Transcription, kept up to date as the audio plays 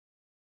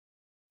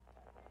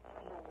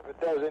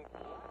1000.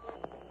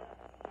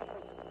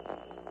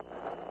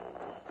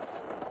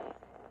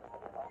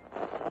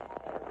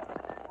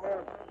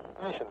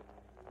 Mission.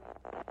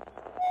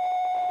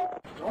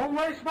 Don't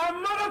waste my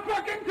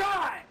motherfucking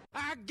time!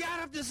 I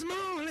got up this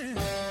morning,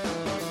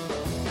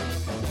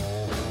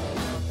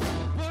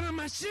 put on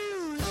my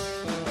shoes,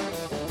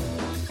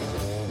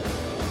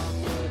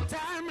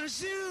 tied my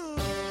shoes,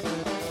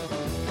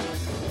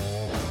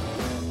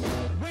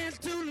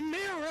 went to the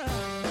mirror,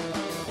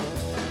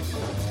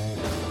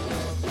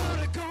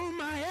 put a comb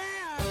my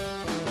hair,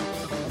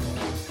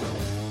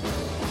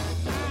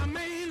 I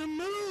made a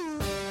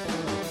move,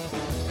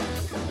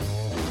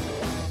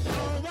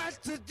 know what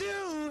to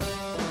do.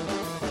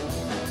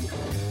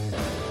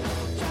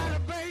 Try to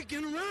break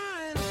and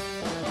run.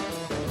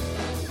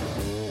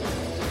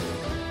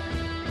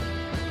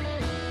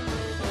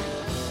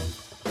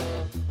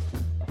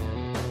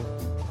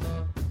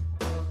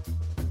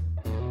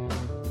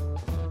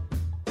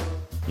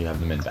 You have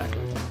them in back.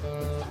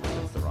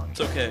 That's the wrong.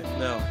 It's okay.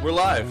 No, we're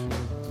live.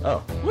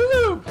 Oh.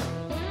 Woohoo!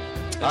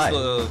 Hi.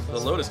 That's the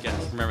Lotus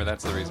Cast. Remember,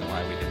 that's the reason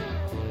why we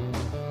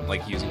didn't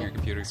like using your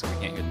computer, so we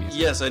can't hear the music.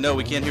 Yes, I know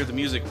we can't hear the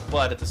music,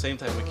 but at the same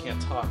time we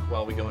can't talk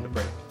while we go into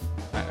break.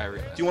 I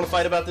realize. Do you want to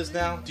fight about this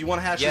now? Do you want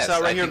to hash Yes, this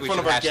out I right here in think we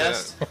front of should our hash it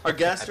guests? out. Our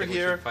guests I are think we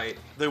here. should fight.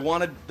 They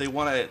want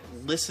to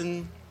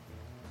listen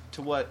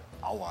to what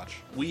I'll watch.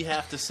 we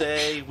have to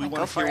say. We Go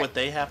want to for hear it. what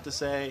they have to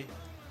say,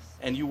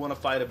 and you want to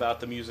fight about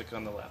the music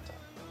on the laptop.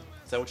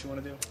 Is that what you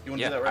want to do? You want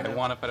to Yeah, do that right I now?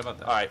 want to fight about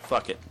that. All right,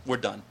 fuck it. We're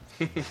done.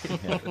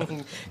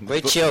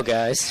 Great show,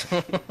 guys.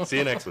 See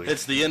you next week.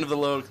 It's the end of the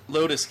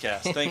Lotus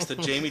Cast. Thanks to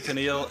Jami,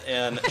 Tennille,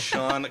 and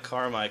Sean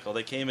Carmichael.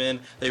 They came in,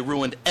 they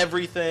ruined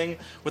everything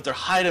with their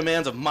high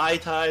demands of Mai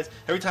Tais.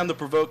 Every time the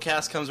Provoke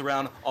Cast comes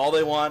around, all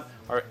they want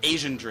are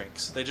Asian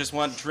drinks. They just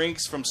want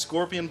drinks from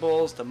Scorpion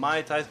Bowls to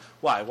Mai Tais.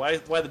 Why? Why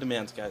the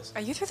demands, guys?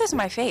 You threw this in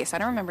my face. I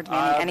don't remember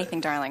demanding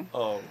anything, darling.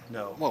 Oh,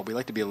 no. Well, we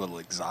like to be a little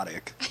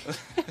exotic.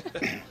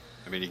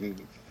 I mean, you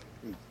can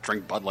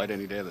drink Bud Light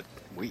any day of the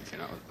week, you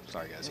know.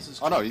 Sorry, guys.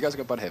 Oh, no, you guys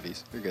got Bud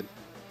Heavies. You're good.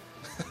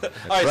 All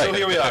right, so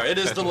here we are. It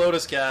is the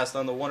Lotus Cast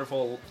on the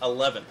wonderful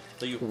 11th.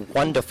 The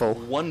Wonderful.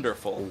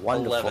 wonderful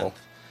 11th.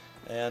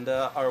 And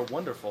our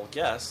wonderful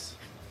guests,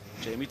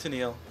 Jami,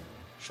 Tennille,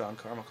 Sean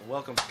Carmichael.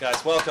 Welcome,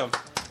 guys. Welcome.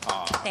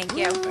 Thank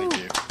you. Thank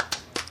you.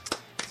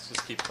 Let's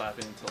just keep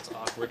clapping until it's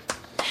awkward.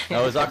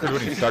 No, it was awkward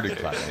when you started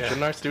clapping.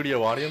 Shouldn't our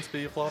studio audience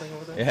be applauding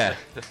over there? Yeah.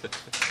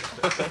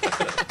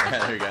 Yeah,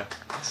 there you go.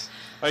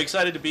 Are you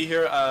excited to be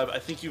here? I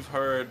think you've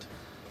heard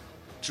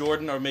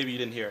Jordan, or maybe you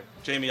didn't hear it.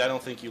 Jami, I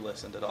don't think you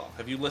listened at all.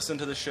 Have you listened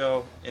to the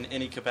show in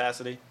any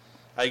capacity?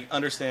 I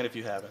understand if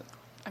you haven't.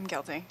 I'm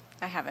guilty.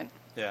 I haven't.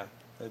 Yeah,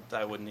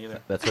 I wouldn't either.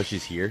 That's why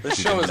she's here. This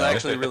She show didn't is know.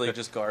 actually really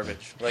just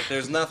garbage. Like,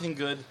 there's nothing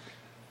good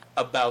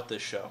about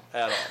this show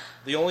at all.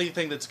 The only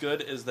thing that's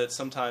good is that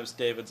sometimes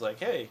David's like,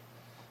 hey,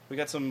 we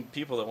got some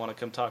people that want to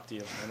come talk to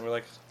you. And we're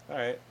like, all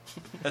right.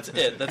 That's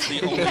it. That's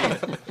the only...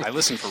 I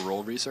listen for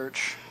role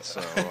research, so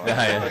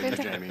Yeah. thank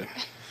you, Jamie.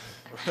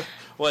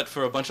 What,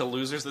 for a bunch of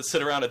losers that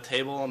sit around a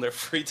table on their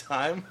free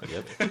time?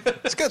 Yep.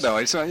 It's good, though.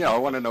 I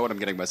want to know what I'm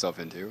getting myself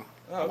into.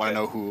 Oh, I want okay. to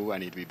know who I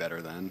need to be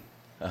better than.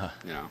 You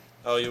know.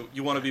 Oh,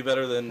 you want to be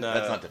better than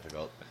That's not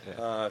difficult.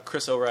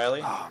 Chris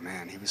O'Reilly? Oh,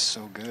 man, he was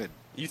so good.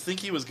 You think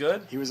he was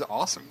good? He was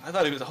awesome. I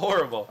thought he was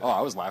horrible. Oh, I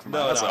was laughing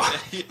No, about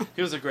myself.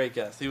 he was a great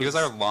guest. He was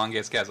our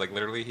longest guest. Like,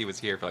 literally, he was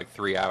here for like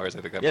 3 hours.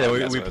 I think that Yeah, we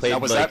podcast played- Now,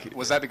 was like-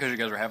 that because you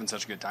guys were having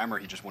such a good time, or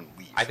he just wouldn't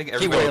leave? I think He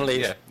everybody... wouldn't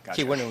leave. Yeah. Gotcha.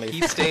 He wouldn't leave.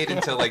 He stayed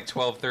until like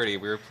 12:30.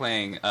 We were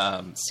playing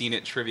Seen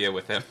It trivia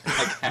with him.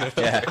 Like,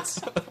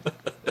 afterwards.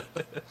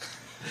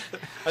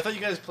 I thought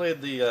you guys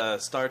played the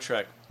Star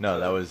Trek. No,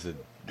 that was.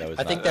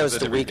 I think that was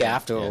the week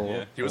after.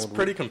 Yeah. He was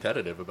pretty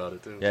competitive about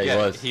it, too. Yeah, he Yeah,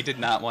 was. he did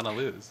not want to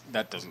lose.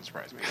 That doesn't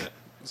surprise me.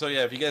 So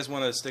yeah, if you guys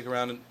want to stick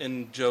around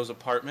in Joe's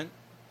apartment,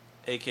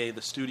 aka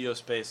the studio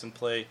space, and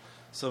play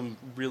some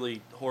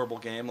really horrible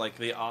game like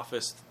The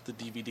Office, the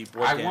DVD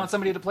board I game. want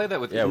somebody to play that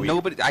with. Yeah,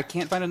 Nobody. I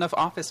can't find enough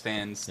Office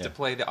fans Yeah. to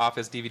play the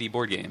Office DVD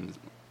board games.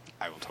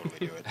 I will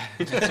totally do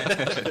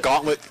it.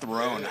 Gauntlet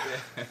thrown.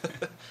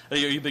 Are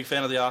you a big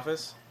fan of The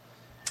Office?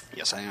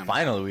 Yes, I am.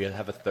 Finally, we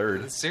have a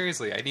third.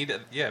 Seriously, I need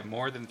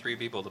more than 3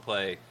 people to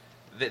play.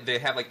 They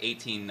have like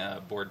 18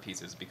 board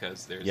pieces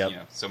because there's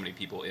Yep. so many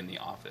people in the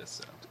office.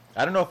 So.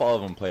 I don't know if all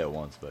of them play at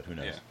once, but who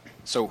knows? Yeah.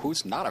 So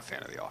who's not a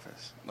fan of The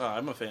Office? No,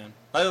 I'm a fan.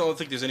 I don't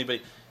think there's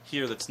anybody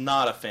here that's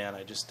not a fan.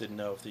 I just didn't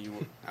know if you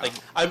were. Like,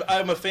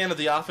 I'm a fan of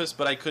The Office,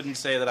 but I couldn't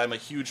say that I'm a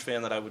huge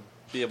fan that I would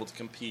be able to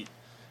compete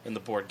in the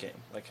board game.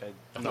 Like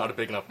I'm not a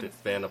big enough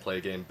fan to play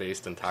a game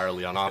based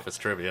entirely on Office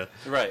trivia.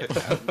 Right.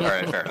 All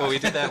right, fair Well, enough. we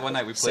did that one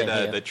night. We played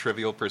Same here. the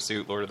Trivial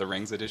Pursuit Lord of the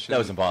Rings edition. That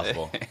was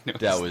impossible.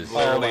 That was.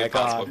 literally Oh my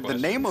impossible God. The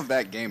question. name of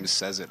that game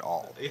says it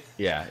all.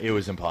 Yeah, it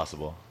was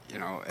impossible. You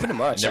know, Pretty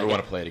much. Never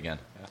want to play it again.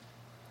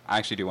 I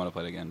actually do want to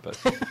play it again, but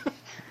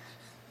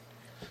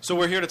So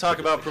we're here to talk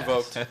about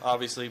Provoked,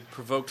 obviously,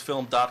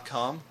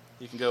 provokedfilm.com.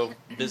 You can go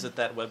visit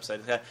that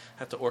website. I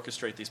have to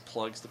orchestrate these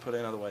plugs to put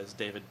in, otherwise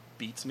David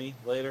beats me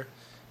later.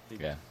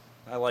 Yeah.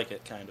 I like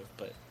it, kind of,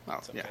 but Oh,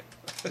 it's okay. yeah.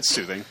 It's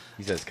soothing.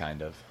 He says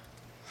kind of.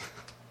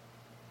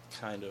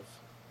 kind of.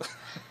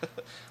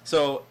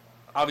 So,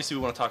 obviously,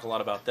 we want to talk a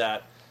lot about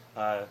that.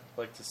 I'd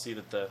like to see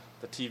that the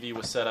TV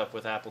was set up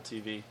with Apple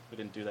TV. We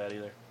didn't do that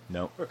either.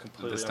 Nope. We're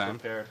completely This time?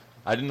 unprepared.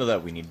 I didn't know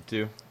that we needed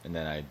to, and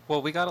then I.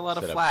 Well, we got a lot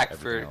of set up flack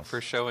everything else.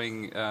 for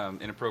showing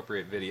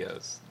inappropriate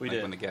videos. We like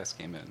did. when the guests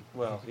came in.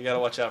 Well, you got to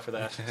watch out for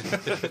that.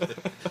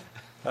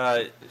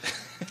 I'm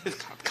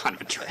kind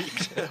of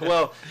intrigued.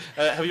 Well,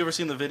 have you ever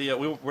seen the video?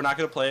 We're not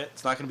going to play it.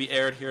 It's not going to be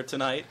aired here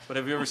tonight. But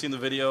have you ever seen the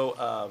video,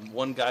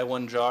 One Guy,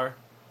 One Jar?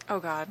 Oh,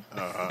 God.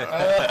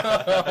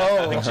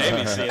 I think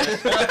Jamie's seen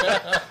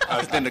it.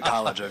 I've been to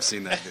college. I've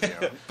seen that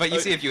video. But you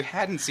see, if you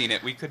hadn't seen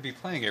it, we could be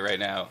playing it right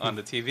now on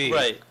the TV.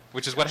 Right.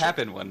 Which is what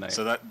happened one night.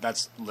 So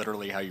that's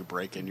literally how you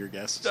break in your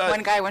guests?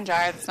 One guy, one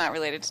jar. That's not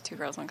related to Two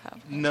Girls, One Cup.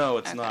 No,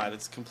 it's Okay. not.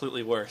 It's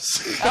completely worse.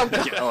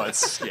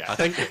 Yeah, I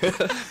think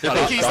it's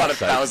not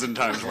 1,000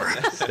 times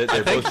worse.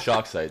 They're both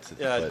shock sites.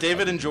 Yeah, but David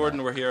other and than Jordan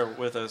that- were here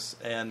with us,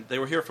 and they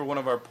were here for one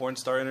of our porn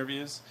star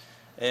interviews,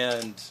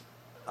 and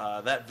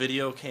that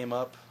video came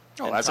up.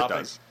 Oh, and as it topic,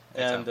 does.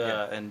 And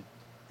Yeah. and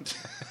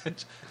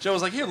Joe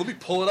was like, "Here, let me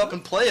pull it up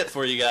and play it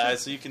for you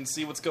guys, so you can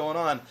see what's going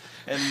on."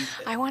 And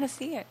I want to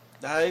see it.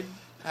 That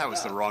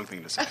was the wrong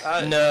thing to say.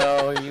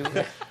 No, you.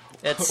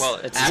 It's Well,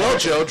 it's Well,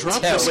 Joe,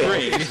 drop the Tell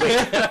screen.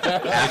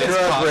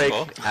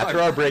 After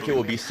our break, it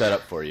will be set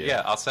up for you.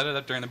 Yeah, I'll set it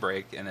up during the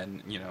break, and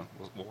then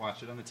we'll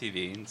watch it on the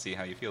TV and see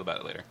how you feel about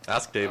it later.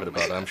 Ask David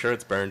about it. I'm sure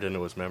it's burned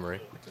into his memory.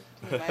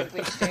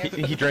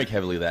 He drank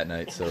heavily that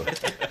night, so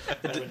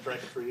I've been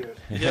drinking for years.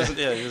 He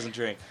doesn't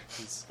drink.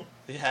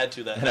 He had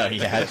to that no, night. he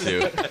had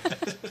to.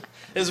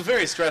 It was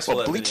very stressful.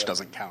 Well, that bleach video.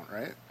 doesn't count,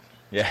 right?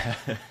 Yeah,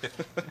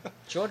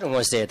 Jordan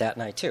was there that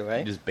night too, he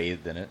right? just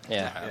bathed in it.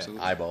 Yeah.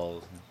 Absolutely.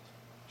 Eyeballs.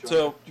 So,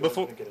 Jordan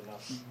before- couldn't get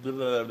enough. Blah,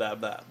 blah, blah,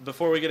 blah.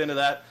 Before we get into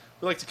that,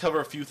 we'd like to cover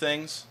a few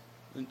things.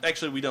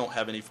 Actually, we don't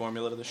have any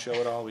formula to the show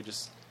at all. We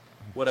just,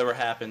 whatever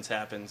happens,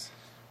 happens.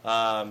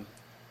 But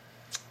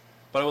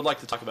I would like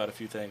to talk about a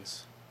few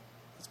things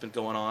that's been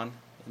going on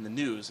in the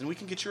news, and we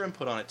can get your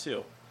input on it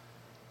too.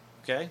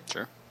 Okay?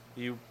 Sure.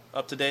 You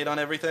up to date on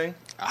everything?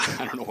 I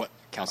don't know what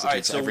All constitutes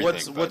right. So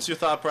everything. what's your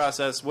thought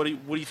process? What do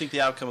you think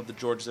the outcome of the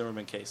George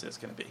Zimmerman case is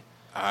going to be?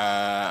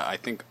 I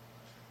think...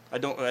 I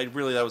don't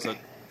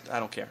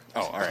care.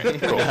 Oh, all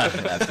right. Cool.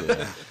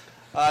 Absolutely.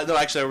 No,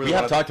 actually, I really We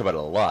have want to talked about it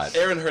a lot.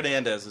 Aaron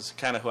Hernandez is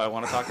kind of who I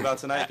want to talk about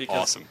tonight because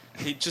Awesome.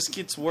 he just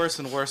gets worse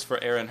and worse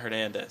for Aaron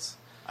Hernandez.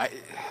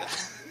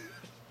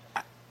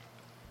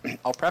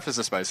 I'll preface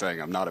this by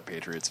saying I'm not a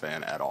Patriots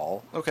fan at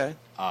all. Okay.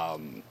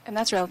 And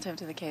that's relative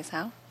to the case,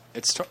 how?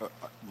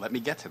 Let me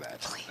get to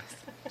that.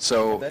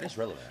 So That is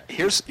relevant.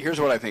 here's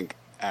what I think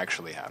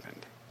actually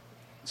happened.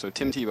 So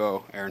Tim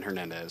Tebow, Aaron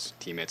Hernandez,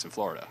 teammates in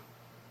Florida.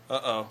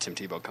 Uh-oh. Tim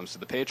Tebow comes to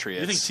the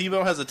Patriots. You think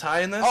Tebow has a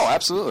tie in this? Oh,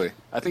 absolutely.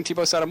 I think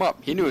Tebow set him up.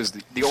 He knew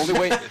the only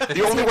way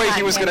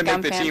he was going to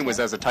make the team was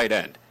as a tight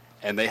end.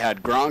 And they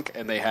had Gronk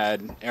and they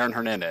had Aaron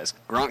Hernandez.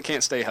 Gronk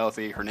can't stay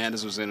healthy.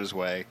 Hernandez was in his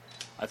way.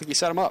 I think he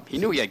set him up. He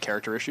knew he had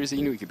character issues.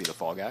 He knew he could be the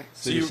fall guy.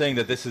 So you're saying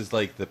that this is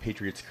like the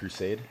Patriots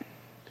crusade?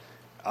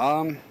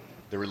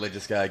 The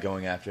religious guy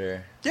going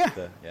after.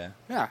 Yeah.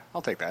 Yeah,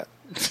 I'll take that.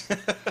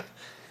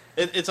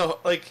 It's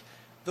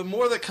the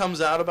more that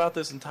comes out about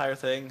this entire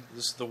thing,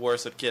 the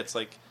worse it gets.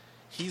 Like,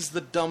 he's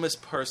the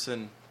dumbest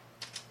person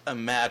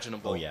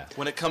imaginable. Oh, yeah.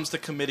 When it comes to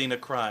committing a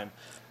crime.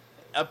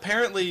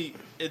 Apparently,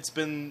 it's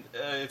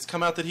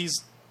come out that he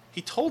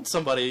told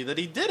somebody that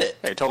he did it.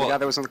 Hey, he told the guy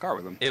that was in the car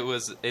with him.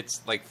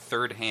 It's like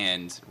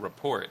third-hand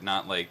report,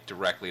 not like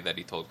directly that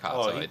he told cops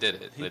Oh, that I did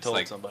it. he It's told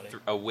like somebody.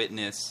 A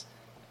witness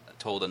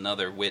told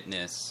another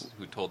witness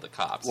who told the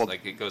cops. Well,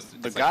 like it goes.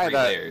 The it's guy like three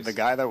layers. the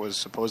guy that was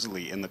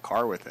supposedly in the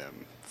car with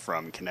him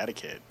from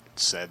Connecticut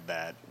said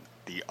that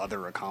the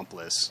other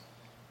accomplice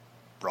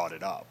brought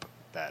it up,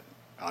 that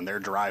on their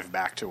drive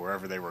back to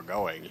wherever they were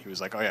going, he was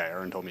like, "Oh yeah,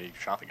 Aaron told me he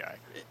shot the guy."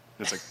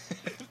 And it's like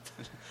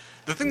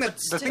the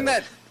thing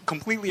that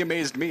completely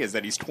amazed me is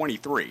that he's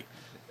 23.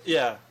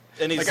 Yeah.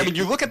 And he's,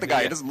 You look at the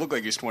guy; it doesn't look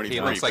like he's 23.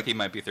 He looks like he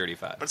might be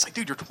 35. but it's like,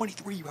 dude, you're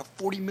 23. You have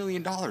 $40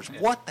 million.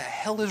 What the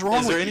hell is wrong Is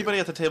with there you? anybody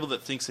at the table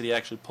that thinks that he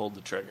actually pulled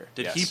the trigger?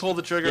 Did Yes. he pull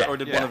the trigger, Yeah. or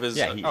did Yeah. one of his?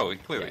 Yeah, he- Oh, he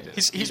clearly did.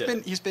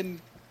 He's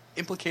been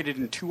implicated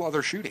in 2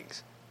 other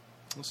shootings.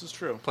 This is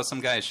true. Plus, some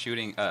guy is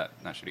shooting. Not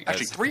shooting.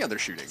 Actually, 3 other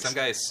shootings. Some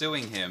guy is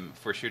suing him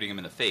for shooting him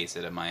in the face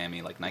at a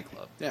Miami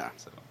nightclub. Yeah.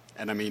 So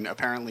And I mean,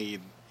 apparently,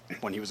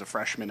 when he was a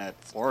freshman at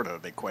Florida,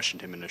 they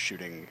questioned him in a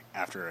shooting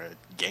after a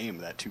game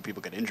that 2 people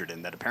got injured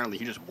in. That apparently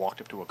he just walked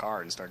up to a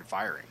car and started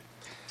firing.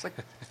 It's like,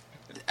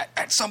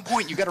 at some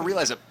point, you got to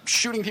realize that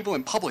shooting people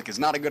in public is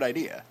not a good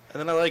idea. And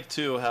then I like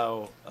too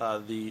how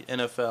the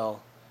NFL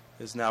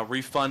is now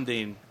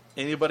refunding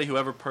anybody who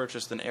ever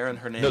purchased an Aaron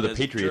Hernandez No, the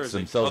Patriots jersey.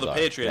 themselves Oh, the are,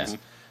 Patriots. yeah.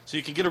 So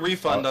you can get a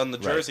refund on the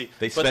Right. jersey.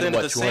 They but spent then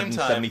at the same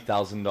time,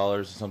 $270,000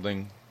 or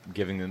something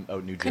giving them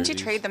out new jerseys. Couldn't you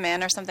trade them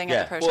in or something Yeah,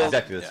 at the pro shop?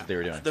 exactly. That's what they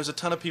were doing. there's a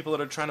ton of people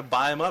that are trying to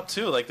buy him up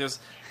too. Like there's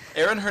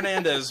Aaron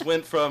Hernandez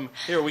went from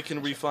here we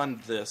can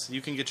refund this,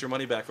 you can get your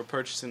money back for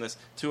purchasing this,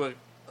 to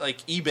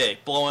like eBay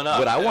blowing up.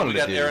 What I And wanted we to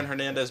got do- Aaron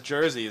Hernandez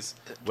jerseys.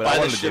 What Buy I this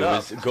wanted to shit do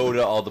up. was go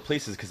to all the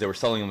places because they were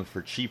selling them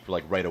for cheap,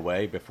 like right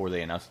away before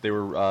they announced they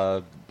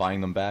were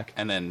buying them back.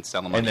 And then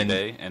sell them on And then,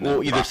 eBay. And well,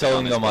 then either profit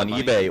selling his them on blood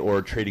money. eBay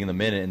or trading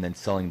them in and then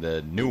selling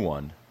the new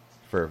one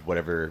for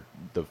whatever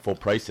the full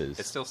price is.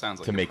 It still sounds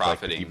like to you're make like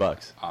profiting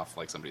 $50. off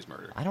like somebody's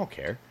murder. I don't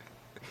care.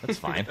 That's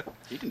fine.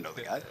 You didn't know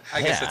the guy.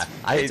 I guess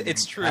Yeah,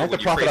 it's true I have when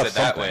to you profit phrase off it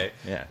that something. way.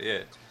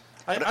 Yeah.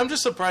 I'm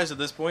just surprised at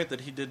this point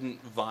that he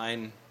didn't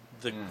Vine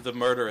the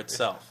murder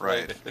itself.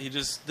 Right. Like, he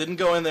just didn't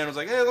go in there and was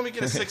like, hey, let me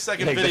get a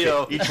 6-second Yeah, exactly.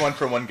 video Each one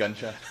for one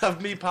gunshot.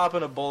 of me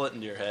popping a bullet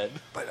into your head.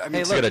 But I Hey,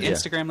 mean, look, good idea.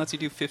 Instagram lets you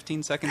do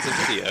 15 seconds of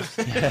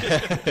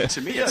video.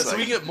 to me, Yeah, it's so like,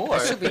 we get more.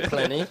 That should be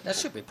plenty. That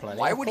should be plenty.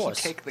 why of would he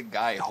course. take the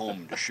guy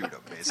home to shoot him?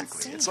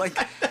 Basically, it's like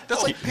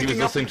that's like He was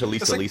picking up. listening to it's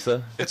Lisa like-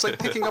 Lisa. It's like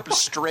picking up a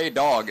stray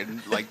dog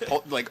and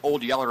like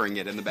old yellering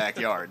it in the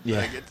backyard. Yeah.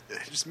 Like, it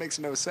just makes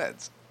no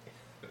sense.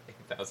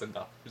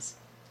 $8,000.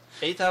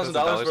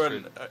 $8,000 for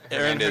an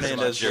Aaron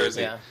Hernandez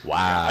jersey. Yeah.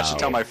 Wow. I should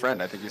tell my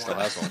friend. I think he still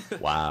has one.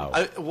 Wow.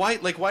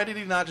 Why did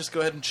he not just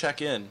go ahead and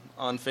check in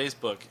on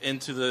Facebook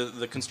into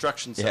the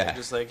construction site? Yeah.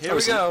 Just like, here He we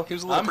was, go. he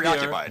was a little I'm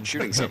preoccupied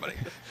shooting somebody.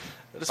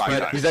 Just Fine.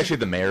 spread- He's actually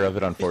the mayor of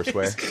it on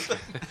Foursquare.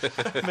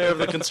 Mayor of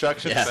the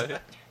construction Yeah. site.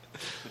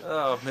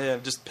 Oh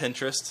man, just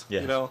Pinterest.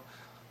 Yeah. You know,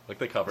 Like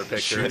the cover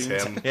picture is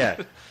Shooting. him Yeah.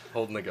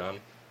 holding the gun.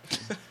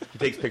 He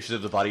takes pictures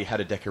of the body, how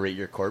to decorate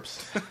your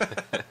corpse.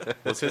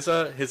 Was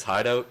his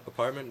hideout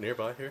apartment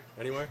nearby here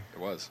anywhere? It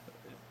was.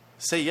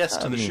 say yes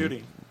to the mean-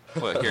 shooting.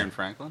 What, here in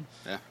Franklin?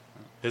 Yeah.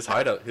 His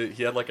hideout.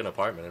 He had like an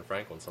apartment in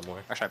Franklin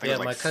somewhere. Actually, I think Yeah, it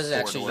was my like cousin 4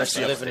 actually doors used to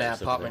down. live in that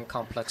upstairs over apartment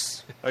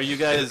complex. Are you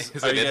guys?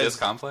 Is Are it you this guys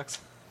complex?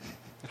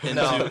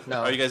 into? No.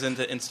 Are you guys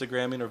into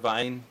Instagramming or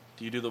Vine?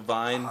 Do you do the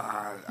Vine?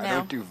 I No.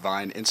 don't do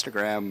Vine.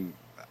 Instagram,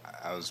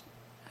 I was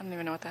I don't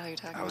even know what the hell you're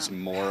talking I was about.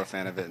 more a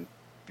fan of it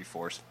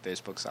before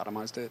Facebook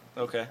sodomized it.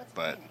 Okay.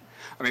 But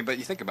I mean, but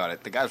you think about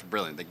it, the guys were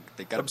brilliant.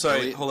 They got. I'm sorry.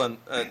 really- Hold on.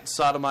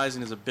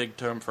 Sodomizing is a big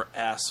term for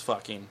ass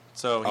fucking.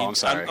 So Oh, I'm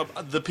sorry.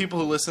 the people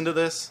who listen to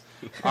this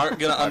aren't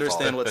gonna My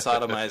understand fault.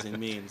 what sodomizing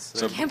means.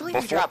 So I can't believe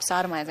you before- dropped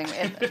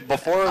sodomizing.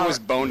 Before it was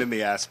boned in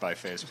the ass by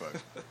Facebook,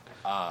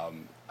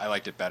 I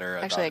liked it better.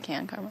 Actually, I thought-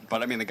 can, Carmichael.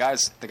 But I mean, the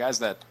guys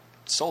that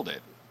sold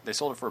it, they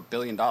sold it for $1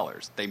 billion.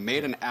 They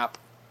made an app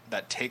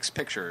that takes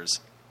pictures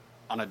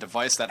on a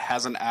device that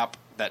has an app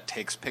that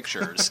takes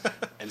pictures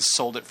and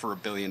sold it for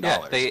 $1 billion.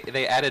 Yeah,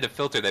 they added a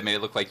filter that made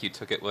it look like you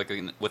took it like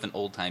with an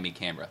old timey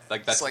camera.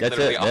 Like that's It's like like-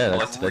 literally That's it, yeah, all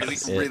that's- it really,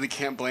 is. it. really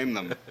can't blame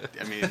them.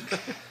 I mean,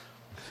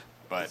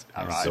 but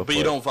I don't know. So But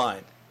you don't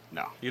Vine.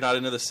 No, You're not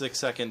into the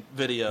 6-second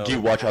video. Do you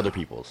watch other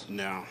people's?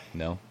 no,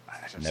 No? I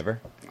just- Never?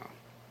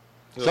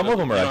 No. Some of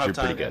them are You don't have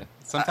actually pretty time good.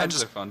 Sometimes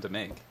just- they're fun to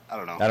make. I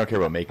don't know. I don't care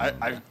about making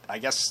them. I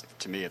guess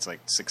to me, it's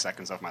like 6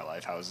 seconds of my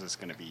life. How is this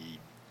going to be?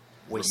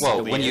 Wasted Well,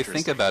 away. when you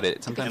interesting. think about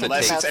it, sometimes it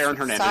Unless takes it's Aaron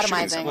Hernandez shooting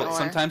Sodomizing someone. well, or-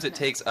 sometimes it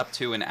takes up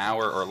to an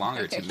hour or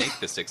longer to make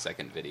the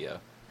 6-second video.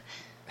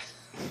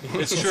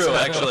 It's true,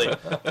 actually.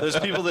 There's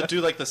people that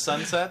do like the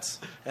sunsets,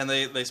 and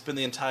they spend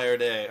the entire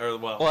day, or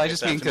Well, I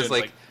just mean because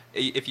afternoon, like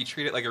if you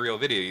treat it like a real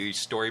video, you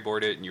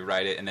storyboard it and you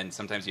write it, and then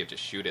sometimes you have to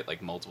shoot it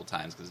like multiple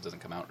times because it doesn't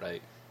come out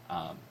right.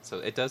 So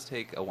it does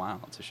take a while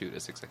to shoot a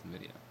 6-second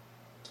video.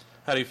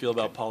 How do you feel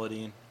about Paula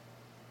Deen?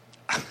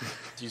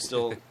 Do you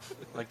still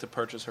like to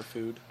purchase her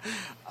food?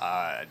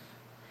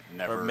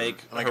 Never Or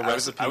make like her I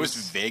was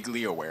recipes.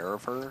 vaguely aware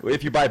of her.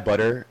 If you buy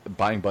butter,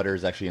 buying butter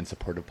is actually in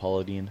support of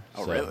Paula Deen.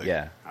 Oh, So, really?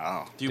 Yeah.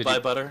 Oh, Do you Did buy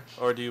you- butter,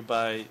 or do you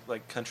buy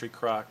like Country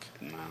Crock?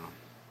 no.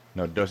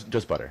 No,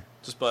 just butter.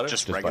 Just butter?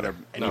 Just Just regular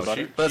butter. any No,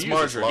 butter. she- But it's she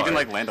uses margarine. lard. Even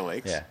like Land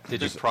O'Lakes. Yeah. Did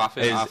you Just-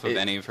 profit is off of it-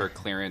 any of her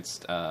clearance,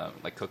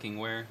 like cooking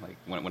wear, like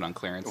when it went on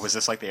clearance? Was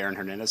this like the Aaron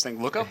Hernandez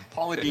thing? Look up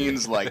Paula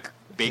Deen's like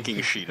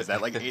baking sheet. Is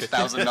that like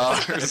 $8,000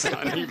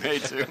 on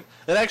eBay too?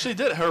 It actually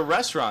did. Her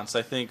restaurants,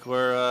 I think,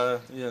 were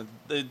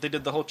they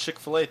did the whole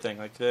Chick-fil-A thing.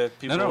 Like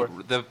people no,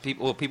 were. the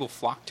people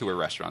flocked to her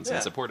restaurants Yeah.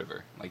 in support of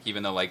her. Like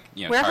even though like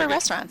Where are her Target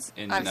restaurants?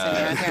 in Obviously,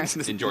 they're around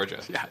here. in Georgia.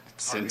 Yeah,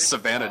 it's in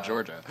Savannah,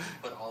 Georgia.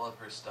 Put all of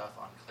her stuff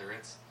on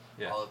clearance.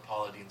 Yeah. All of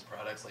Paula Deen's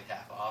products like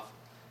half off,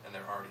 and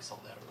they're already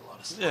sold out of a lot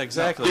of stuff. Yeah,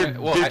 exactly. They're,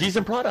 well, they're I-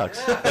 decent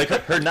products. Like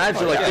her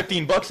knives are like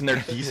 $15 and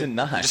they're decent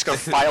knives. Just go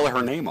file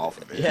her name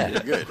off of it. yeah. You're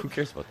good. Who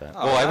cares about that?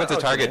 Well, I went to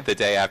okay. Target the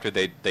day after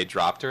they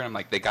dropped her, and I'm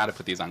like, they got to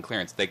put these on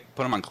clearance. They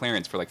put them on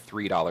clearance for like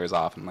 $3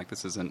 off, and I'm like,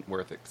 this isn't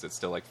worth it because it's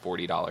still like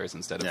 $40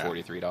 instead of Yeah.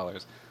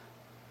 $43.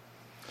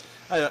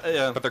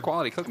 Yeah. But they're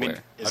quality I cookware. mean,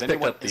 is picked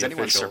anyone up the is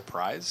anyone official-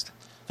 surprised?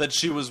 That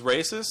she was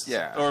racist?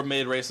 Yeah. Or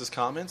made racist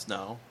comments?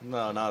 No,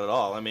 not at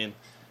all. I mean,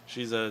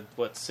 she's a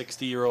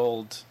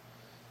 60-year-old.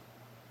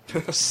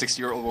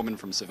 60-year-old woman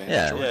from Savannah,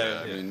 Yeah.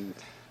 Georgia. Yeah, I mean,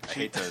 I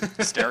hate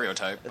to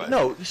stereotype, but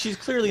No, she's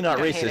clearly not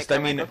I hate it, racist. I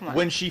mean, Carmichael, come on.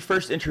 when she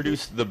first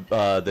introduced the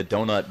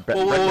donut Whoa,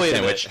 breakfast wait a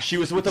sandwich, minute. she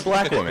was with a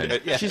black woman.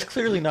 Yeah. She's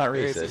clearly not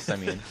racist. I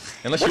mean,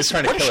 unless she was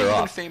trying to what is kill she her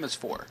even off. famous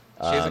for?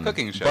 She has a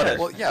cooking show. Butter.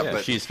 Well, yeah,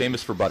 but she's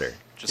famous for butter.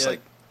 just Yeah.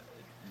 like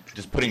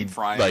Just putting deep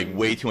frying. like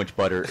way too much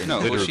butter in No,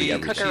 well, literally she,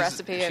 everything. Cook a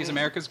recipe she's and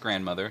America's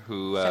grandmother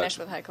who finish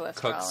with high cholesterol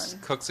cooks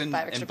and cooks in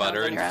 5 extra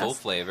butter pounds on in your full ass.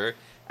 flavor.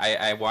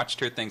 I watched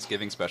her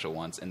Thanksgiving special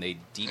once, and they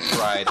deep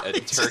fried a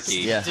turkey.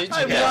 Yeah.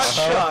 I'm not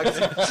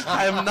shocked.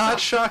 I'm not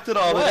shocked at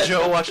all that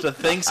Joe watched a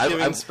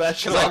Thanksgiving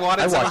special. Because I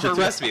wanted some of watched her it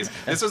too. recipes.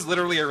 This was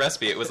literally a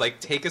recipe. It was like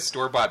take a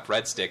store-bought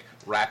breadstick,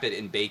 wrap it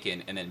in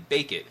bacon, and then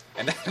bake it.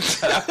 And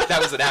that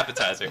was an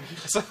appetizer.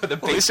 So the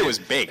Well, at least it was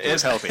baked. It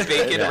was healthy. right?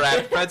 Bacon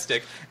wrapped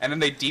breadstick, and then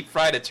they deep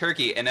fried a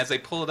turkey. And as they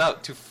pull it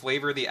out to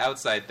flavor the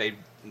outside,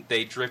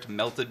 they dripped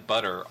melted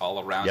butter all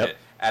around Yep. it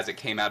as it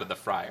came out of the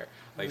fryer.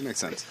 Like, That makes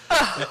sense.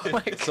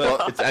 So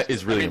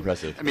it's really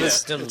impressive. I mean,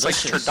 it's like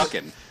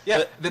turducken.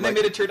 yeah. Then they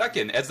made a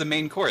turducken as the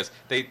main course.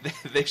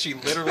 She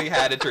literally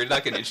had a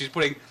turducken, and she's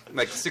putting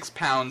like 6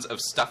 pounds of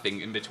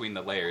stuffing in between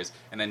the layers,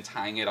 and then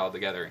tying it all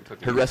together and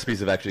cooking. Her it. recipes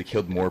have actually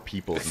killed more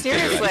people. Than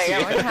Seriously,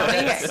 I wonder how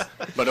many.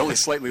 But only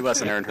slightly less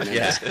than Aaron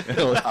Hernandez. Yeah.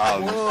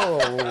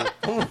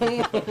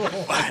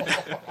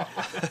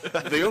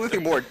 The only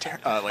thing more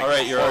All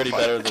right, you're already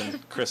horrifying- better than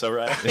Chris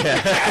O'Reilly.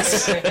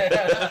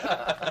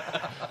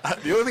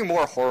 The only thing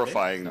more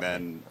horrifying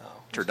than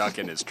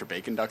turducken is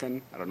turducken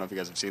ducken. I don't know if you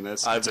guys have seen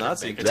this. I've It's a- not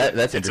seen it's a-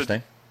 That's it's a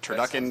interesting.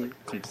 Turducken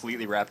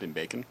completely wrapped in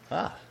bacon.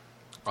 Ah,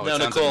 Oh, No,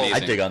 it sounds Nicole, I I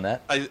amazing. dig on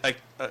that. Did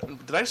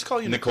I just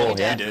call you Nicole, Nicole?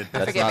 yeah, did.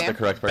 that's forgive not you. the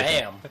correct person.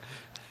 Bam.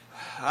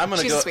 I'm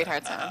gonna She's go. a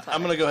sweetheart, so I'm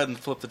I'm gonna go ahead and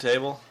flip the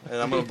table,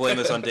 and I'm gonna blame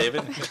this on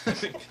David.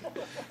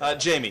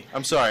 Jamie,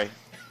 I'm sorry.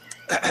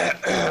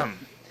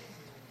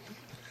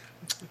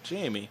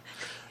 Jamie,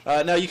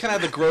 now you kind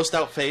of have the grossed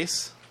out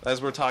face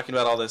as we're talking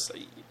about all this,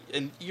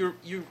 and you're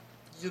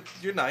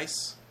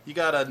nice. You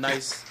got a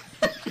nice.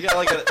 You got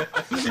like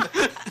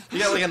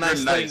a nice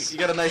thing. nice. You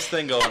got a nice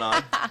thing going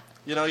on.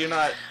 You know, you're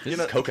not. This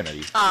You're is not.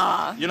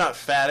 coconutty. You're not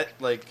fat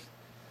like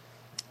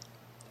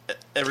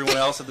everyone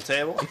else at the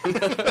table.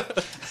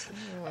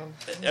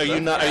 Are you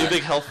not? Are you a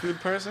big health food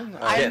person?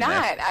 I'm getting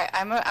not.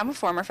 I'm a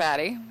former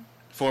fatty.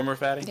 Former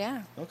fatty.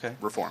 Yeah. Okay.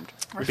 Reformed.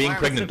 Being Reformed.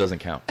 pregnant doesn't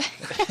count.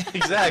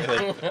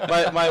 Exactly.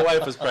 My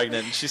wife was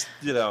pregnant. And she's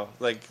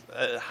like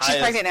high. She's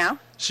pregnant now?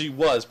 She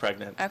was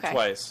pregnant. Okay.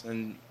 Twice,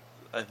 and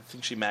I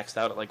think she maxed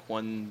out at like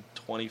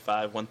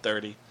 125,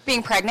 130.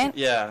 Being pregnant?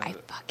 Yeah. I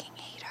fucking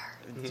hate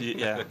her.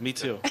 Yeah, me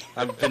too.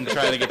 I've been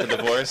trying to get the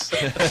divorce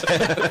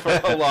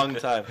for a long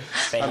time.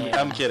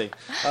 I'm kidding.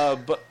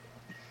 But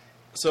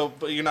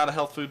you're not a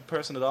health food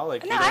person at all.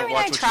 Like No, you don't I mean,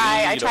 watch I what try.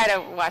 You eat, I you try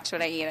don't- to watch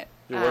what I eat.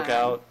 You work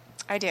out.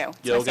 I do.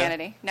 It's Yoga? my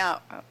sanity. No.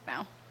 Oh, no. I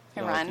You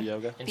don't run. like the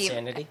yoga?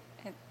 Insanity?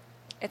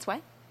 It's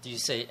what? Do you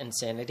say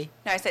insanity?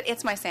 No, I said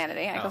it's my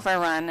sanity. I Oh. go for a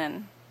run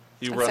and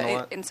You run a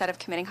lot. instead of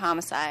committing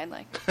homicide,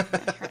 like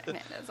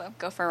I'll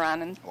go for a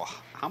run and Well,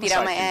 beat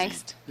out my homicide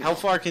angst. can How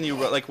far can you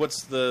run? Like,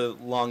 what's the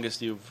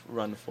longest you've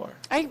run for?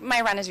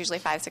 My run is usually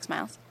 5-6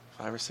 miles.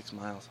 5 or 6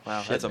 miles.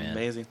 Wow, Shit, that's man.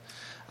 amazing.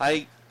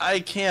 I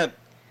can't.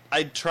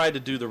 I tried to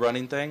do the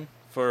running thing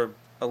for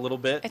a little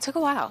bit. It took a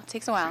while. It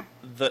takes a while.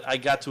 I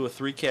got to a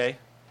 3K,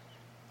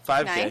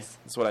 5K. Nice.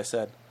 That's what I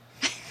said.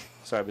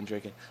 Sorry, I've been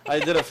drinking. I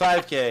did a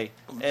 5K,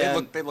 be.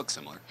 and They look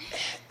similar.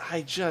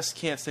 I just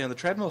can't stay on the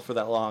treadmill for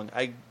that long.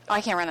 Oh,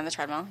 I can't run on the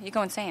treadmill. You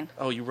go insane.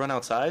 Oh, you run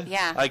outside?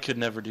 Yeah. I could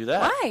never do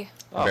that. Why?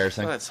 Oh,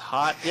 Embarrassing. That's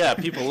hot. Yeah,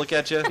 people look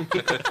at you.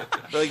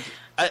 Like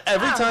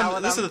every I don't know time.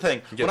 with This is them. the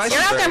thing. Get When I, some-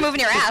 You're see, out there moving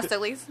your ass, at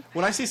least.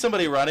 when I see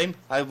somebody running,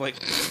 I'm like,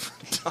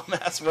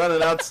 dumbass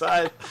running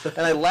outside,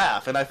 and I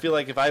laugh. And I feel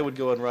like if I would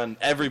go and run,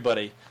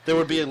 everybody, there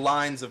would be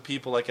lines of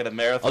people like at a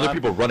marathon. Other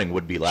people running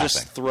would be laughing.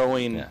 just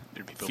throwing Yeah.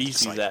 There'd be people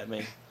feces just, like, at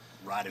me.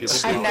 Riding I've the I've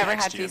snow never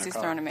next had to you in a feces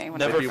car. thrown at me. when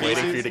Never They'd be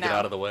waiting for you to No. get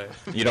out of the way.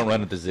 You don't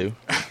run at the zoo.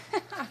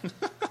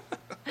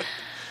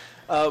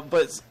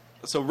 But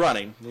so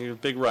running, you're a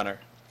big runner.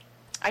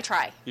 I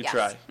try. You yes.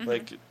 try. Mhm.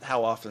 Like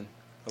how often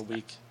a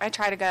week? I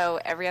try to go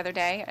every other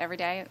day, every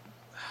day,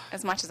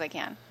 as much as I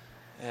can.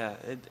 Yeah,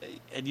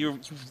 and you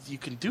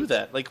can do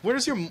that. Like,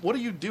 what do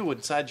you do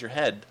inside your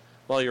head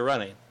while you're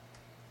running?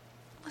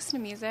 Listen to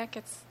music.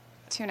 It's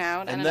tune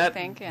out And and that-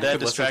 think. Yeah. that- Listen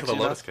to distracts the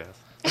you Lotus enough? Cast.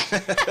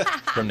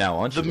 From now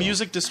on, The she will.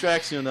 music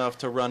distracts you enough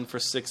to run for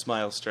 6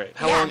 miles straight.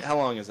 How Yeah. long? How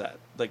long is that?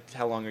 Like,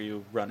 how long are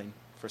you running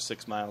for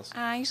 6 miles?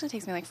 Usually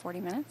takes me like 40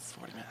 minutes.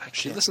 40 minutes. I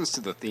She can't. listens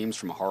to the themes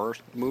from horror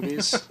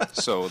movies,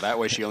 so that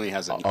way she only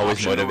has an Always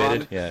option to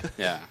motivated. run.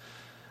 Yeah.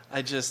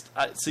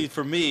 Yeah. See,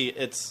 for me,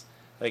 it's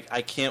like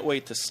I can't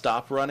wait to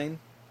stop running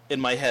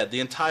in my head. The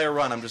entire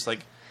run, I'm just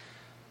like,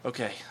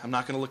 okay, I'm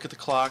not going to look at the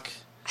clock,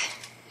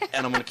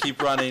 and I'm going to keep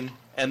running.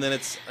 And then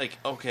it's like,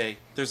 okay,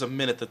 there's a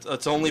minute.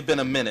 It's only been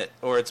a minute,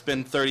 or it's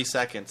been 30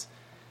 seconds.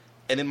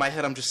 And in my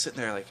head, I'm just sitting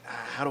there like,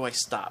 how do I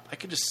stop? I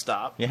could just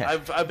stop. Yeah.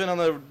 I've been on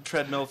the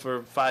treadmill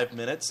for 5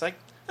 minutes. Like,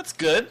 that's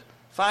good.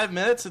 5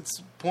 minutes,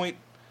 it's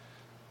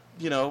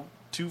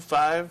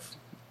 0.25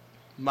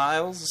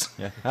 miles.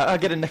 Yeah. I'll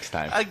get it next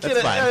time. I get That's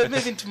it. fine.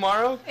 Maybe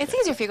tomorrow. It's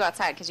easier if you go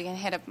outside because you can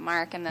hit a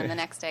mark and then the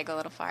next day go a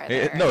little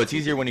farther. No, it's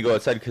easier when you go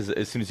outside because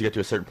as soon as you get to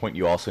a certain point,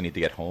 you also need to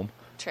get home.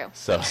 True.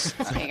 So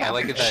There you go. I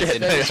like it shit,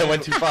 that I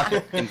went too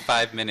far. in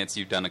 5 minutes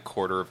you've done a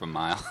quarter of a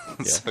mile,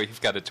 so you've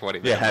got a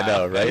 20-minute Yeah, I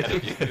know, mile.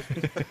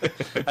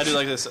 right? I do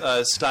like this.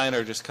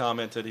 Steiner just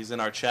commented. He's in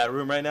our chat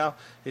room right now.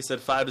 He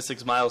said 5 to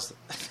 6 miles.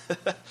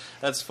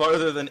 That's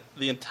farther than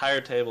the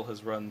entire table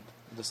has run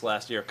this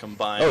last year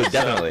combined. Oh,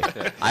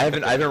 definitely. I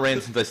haven't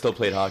ran since I still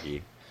played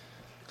hockey.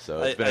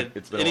 So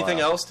it's been anything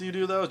a while. else do you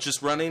do though?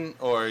 Just running,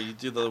 or you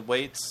do the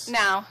weights?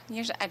 No,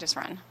 usually I just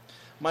run.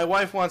 My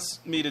wife wants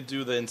me to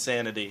do the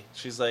insanity.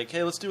 She's like,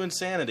 "Hey, let's do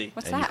insanity."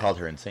 What's And that? you called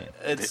her insane.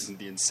 It's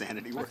the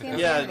insanity What's the workout.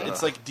 yeah, insanity?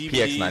 it's like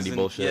DVDs PX90 and,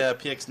 bullshit. Yeah,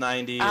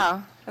 PX90.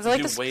 Oh, is it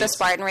like Do the weights.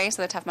 Spartan race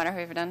or the Tough Mudder? Have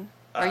you ever done?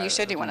 Or you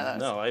should do one of those.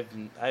 No,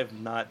 I've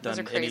not done Those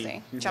are crazy.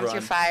 any Jump through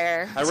run.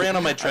 fire. I ran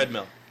on my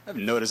treadmill. I have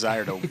no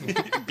desire to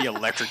be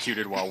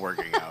electrocuted while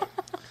working out.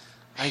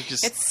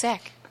 It's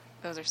sick.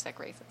 Those are sick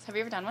races. Have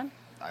you ever done one?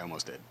 I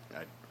almost did.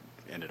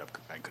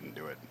 I couldn't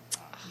do it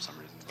for some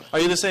reason. But Are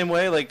you the same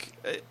way? Like,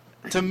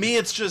 to me,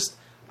 it's just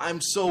I'm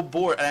so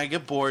bored, and I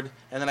get bored,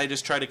 and then I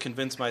just try to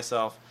convince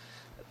myself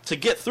to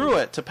get through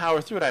it, to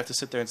power through it. I have to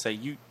sit there and say,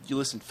 "You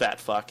listen, fat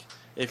fuck.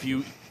 If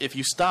you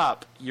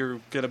stop, you're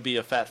gonna be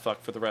a fat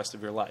fuck for the rest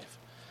of your life."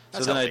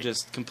 That's so then I healthy.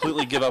 just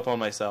completely give up on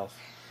myself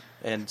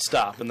and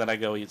stop, and then I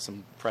go eat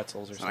some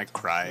pretzels or and I something.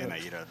 cry and I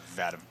eat a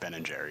vat of Ben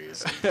and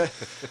Jerry's.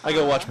 I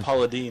go watch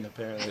Paula Deen.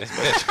 Apparently,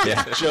 that's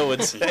what Joe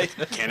would say.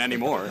 Can't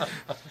anymore.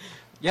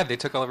 Yeah, they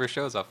took all of her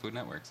shows off Food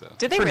Network, so.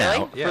 Did they For really?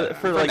 now. Yeah,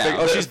 For like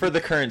now. she's for the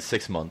current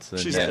 6 months.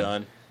 And She's then-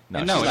 done.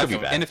 No, No, she'll in be a-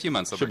 back. in a few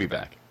months they'll She'll bring be it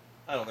back.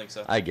 I don't think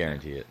so. I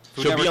guarantee it.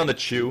 Food She'll be Network- on the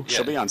Chew. Yeah.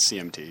 She'll be on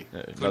CMT.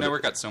 Food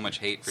Network got so much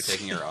hate for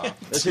taking her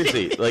off.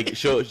 Seriously, like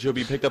she'll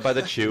be picked up by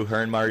the Chew.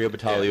 Her and Mario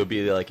Batali will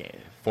be like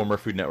former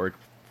Food Network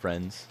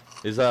friends.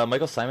 Is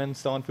Michael Simon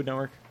still on Food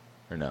Network,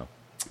 or no?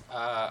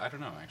 I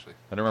don't know, actually.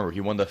 I don't remember.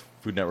 He won the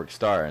Food Network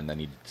star, and then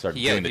he started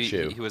doing the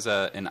Chew. He was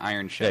an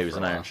Iron Chef. Yeah, he was for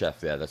an a Iron while.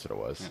 Chef. Yeah, that's what it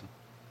was. Yeah.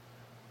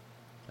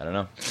 I don't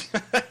know.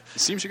 It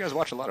seems you guys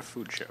watch a lot of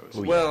food shows.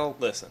 Well,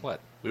 listen. What?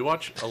 We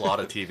watch a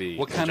lot of TV.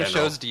 What in kind of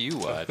general. shows do you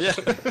watch?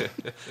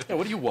 Yeah,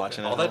 what are you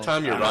watching? All at that home?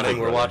 time you're I'm running,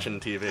 we're hungry. watching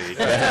TV.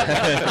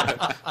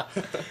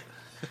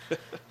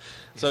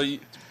 So,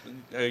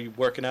 are you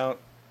working out?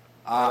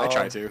 I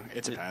try to.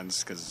 It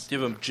depends because Do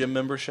you have a gym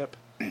membership?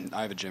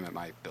 I have a gym at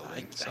my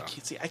building.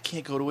 I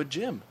can't go to a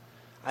gym.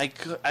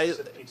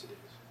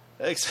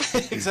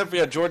 Except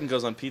for Jordan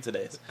goes on pizza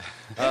days.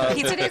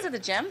 Pizza days at the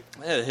gym?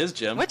 Yeah, his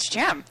gym. Which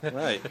gym?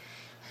 Right.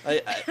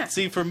 I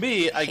see. For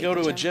me, I go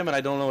to a gym and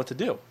I don't know what to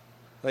do,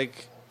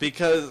 like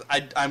because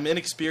I'm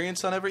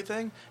inexperienced on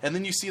everything. And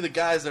then you see the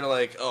guys that are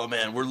like, "Oh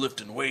man, we're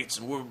lifting weights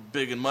and we're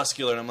big and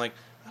muscular," and I'm like,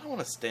 I don't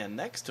want to stand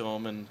next to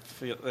them and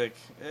feel like,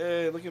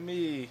 "Hey, look at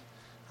me.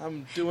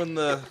 I'm doing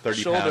the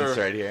 30 shoulder pounds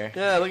right here.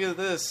 Yeah, look at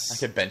this." I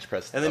can bench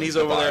press. And then he's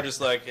the over there bar. just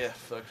like, "Yeah,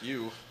 fuck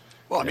you."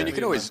 Well, I mean, Yeah. you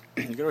could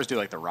always do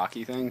like the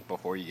Rocky thing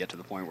before you get to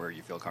the point where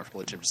you feel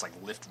comfortable at gym. Just like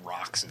lift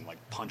rocks and like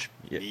punch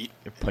meat.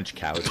 Punch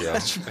cows, yeah.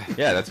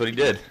 Yeah, that's what he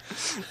did.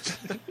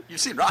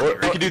 You've seen Rocky, Or you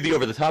right? could do the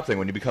over-the-top thing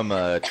when you become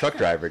a truck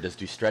driver. Just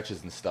do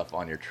stretches and stuff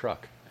on your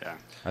truck. Yeah.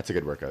 That's a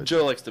good workout.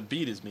 Joe likes to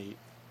beat his meat.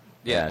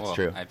 Yeah, it's well,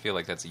 true. I feel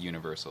like that's a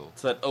universal.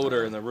 It's that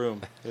odor in the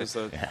room. There's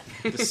a Yeah.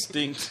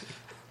 distinct,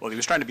 Well, he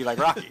was trying to be like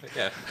Rocky.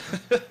 Yeah,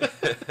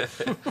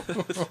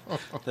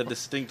 the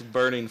distinct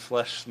burning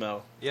flesh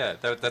smell. yeah.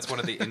 That's one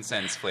of the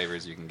incense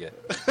flavors you can get.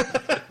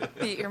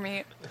 Beat your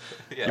meat.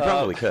 Yeah. You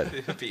probably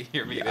could. Be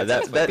your meat Yeah,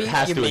 incense that Beat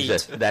has your to meat.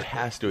 exist. That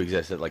has to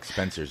exist at like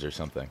Spencer's or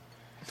something.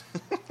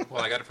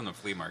 Well, I got it from the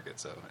flea market,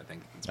 so I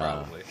think it's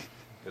probably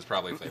it's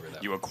probably flavored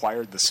that. You way.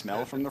 acquired the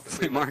smell from the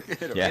flea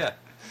market? Or- Yeah. Yeah,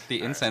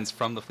 the incense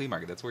from the flea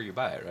market. That's where you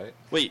buy it, right?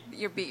 Wait,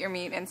 Your beat your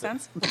meat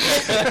incense?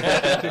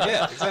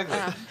 Yeah, exactly.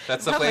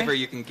 That's the Lovely. flavor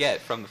you can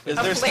get from the flea is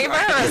A there flavor or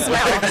a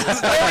smell?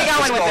 Where are we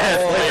going with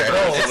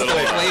this? It's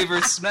the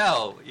flavor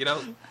smell,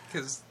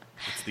 because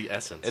It's the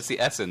essence. it's the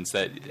essence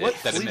that what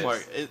that flea emits.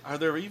 market? Are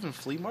there even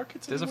flea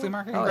markets? There's a flea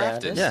anymore? market in Oh, yeah,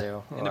 Grafton. this Yeah.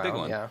 too. In a big Wow,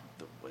 one. Yeah.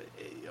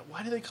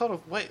 Why do they call it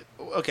a wait?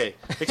 Okay,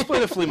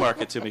 explain a flea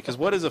market to me. Because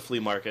what is a flea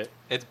market?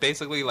 It's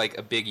basically like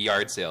a big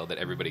yard sale that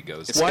everybody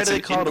goes to. It's, Why it's do they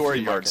an call it a indoor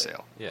flea yard market?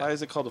 sale Yeah. Why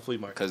is it called a flea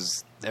market?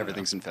 because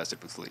everything's infested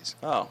with fleas.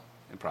 Oh,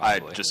 I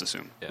Probably. just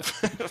assume. Yeah.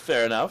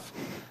 fair enough.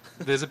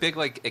 There's a big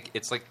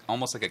it's like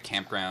almost like a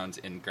campground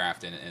in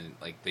Grafton, and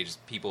like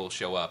people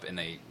show up and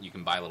you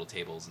can buy little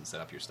tables and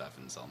set up your stuff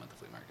and sell them at the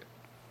flea market.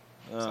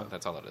 So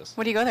that's all it is,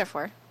 What do you go there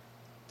for?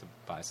 to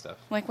buy stuff.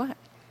 Like what?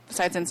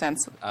 Besides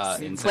incense.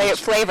 Incense.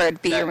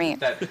 Flavored, beat your meat.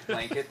 That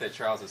blanket that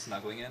Charles is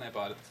snuggling in, I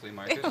bought at the flea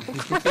market.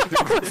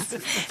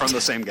 From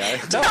the same guy.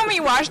 Tell me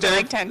you washed it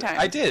like 10 times.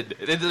 I did.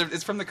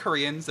 It's from the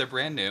Koreans. They're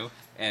brand new,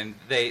 and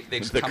they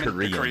just The come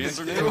Koreans.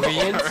 are new.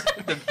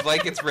 The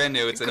blanket's brand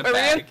new. It's in a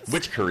bag.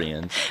 Which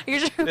Koreans? You're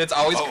just- It's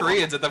always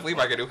Koreans at the flea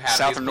market who have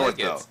South these or north,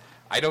 blankets.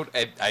 though?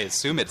 I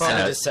assume it's Probably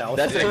south. the South.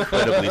 That's an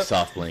incredibly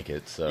soft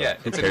blanket. So Yeah,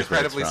 who it's cares an where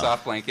incredibly from?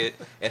 soft blanket.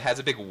 It has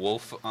a big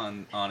wolf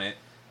on it.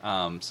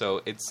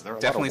 So it's Are there a lot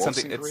of definitely wolves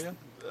something. in It's, Korea?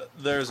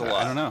 There's a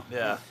lot. I don't know.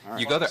 Yeah.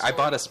 You go there. I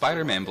bought a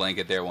Spider-Man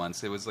blanket there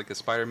once. It was like a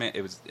Spider-Man.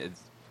 It's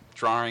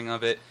drawing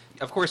of it.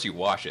 Of course, you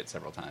wash it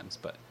several times,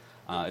 but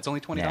it's only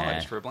 $20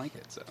 Nah. for a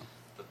blanket. So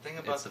The thing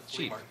about It's the flea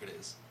cheap. market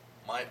is,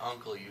 my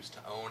uncle used to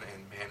own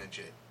and manage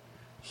it.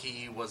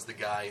 He was the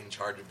guy in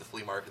charge of the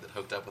flea market that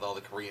hooked up with all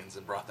the Koreans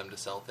and brought them to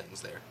sell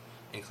things there,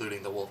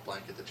 including the wolf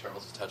blanket that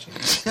Charles is touching.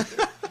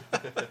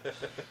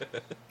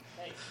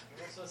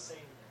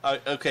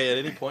 Okay, at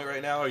any point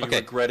right now, are you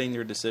regretting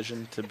your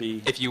decision to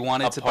be if you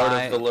wanted to part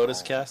buy of the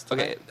Lotus Cast?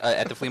 Okay,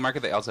 at the flea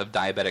market they also have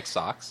diabetic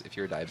socks. If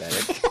you're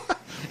diabetic,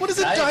 what is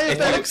a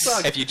diabetic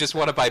sock? If you just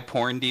want to buy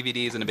porn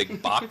DVDs in a big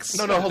box,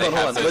 hold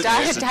on. So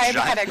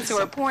diabetics who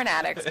are porn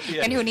addicts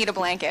and who need a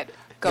blanket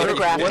go to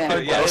Grafton.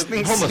 Homeless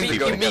people.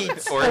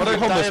 Or what are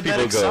homeless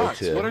people go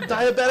to? What are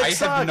diabetic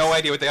socks? I have no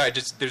idea what they are.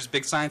 Just there's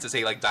big signs that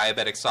say like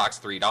diabetic socks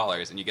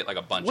 $3, and you get like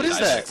a bunch. What of is diabetic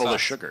that? socks. Full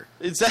of sugar.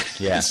 Is that?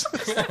 Yeah.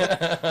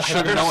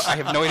 I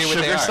have no idea what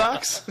they Sugar are.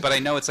 socks? But I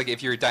know it's like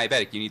if you're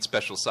diabetic, you need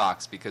special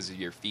socks because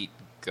your feet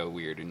go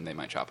weird and they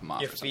might chop them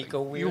off. Your or something. feet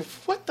go weird.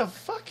 What the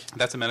fuck?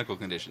 That's a medical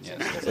condition.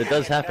 Yes. It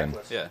does happen.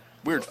 Yeah.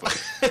 Weird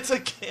foot. It's a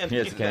candy.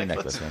 Yeah, it's a candy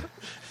necklace. Man.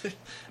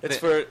 It's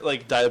for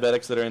like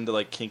diabetics that are into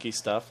like kinky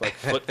stuff, like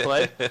foot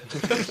play.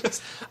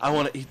 I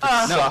want to eat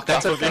the No, sock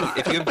that's off a of thing. you.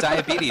 If you have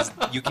diabetes,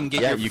 you can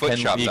get Yeah, your you foot can.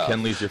 chopped You off.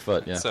 can lose your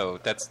foot. Yeah. So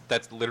that's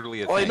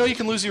literally a Oh, thing. I know you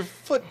can lose your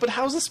foot, but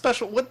how's it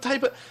special? What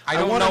type of? I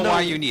don't wanna know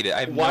why you need it.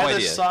 I have no why idea.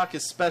 the sock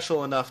is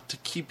special enough to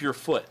keep your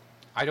foot.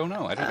 I don't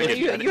know. I don't. It,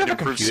 you it have a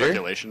improves computer?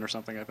 circulation or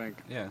something, I think.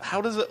 Yeah. How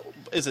does it?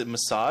 Is it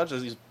massage?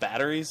 Does it use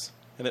batteries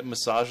and it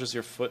massages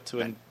your foot to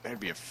an? That'd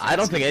be a I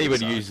don't think fancy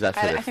anybody massage. uses that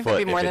for their I think foot.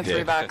 that'd be more if than it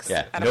did. $3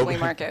 Yeah. at a Nope. flea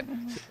market.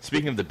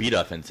 Speaking of the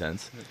beat-up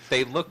incense,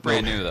 They look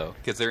brand new though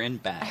because they're in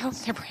I hope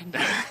bags. they're brand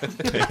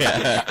new.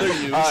 yeah.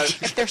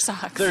 If they're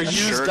socks. They're used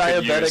Sure could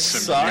diabetic use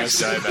some socks.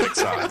 used diabetic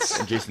socks.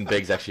 and Jason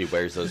Biggs actually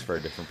wears those for a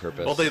different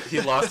purpose. Well,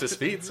 he lost his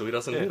feet, so he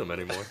doesn't need them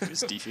anymore.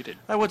 He's defeated.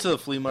 I went to the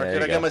flea market. There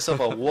you I got go. myself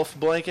a wolf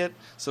blanket,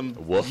 some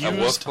Wolf? A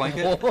wolf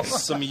blanket.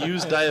 some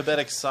used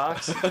diabetic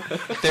socks.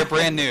 They're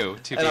brand new.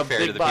 To And be a fair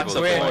big to the box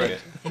people at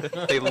of the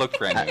market, they look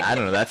brand new. I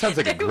don't know. That sounds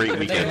like a great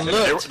weekend.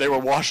 They were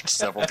washed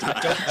several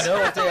times. I don't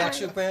know if they're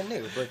actually brand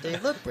new, but they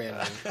look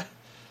brand new.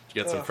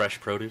 You get some fresh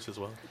produce as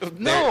well.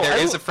 There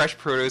is a fresh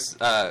produce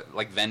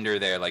like vendor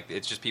there. Like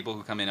it's just people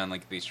who come in on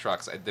like these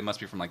trucks. They must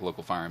be from like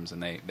local farms,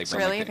 and they bring.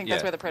 Really? Like, You think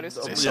that's where the produce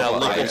is? Yeah, from?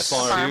 local I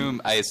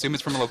farm. assume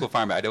it's from a local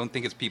farm. But I don't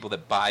think it's people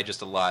that buy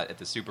just a lot at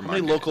the How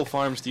supermarket. many local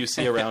farms do you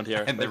see around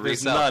here? and they Like,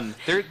 there's resell. none.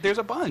 There's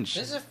a bunch.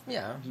 There's a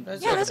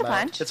There's a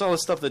bunch. It's all the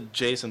stuff that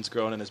Jason's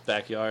growing in his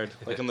backyard,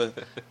 like on the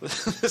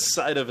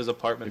side of his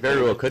apartment.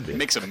 Very well could be. It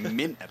makes a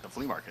mint at the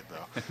flea market,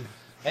 though.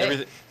 Hey,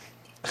 Everything,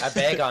 I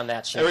beg on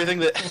that shit. everything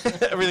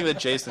that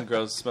Jason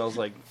grows smells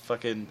like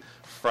fucking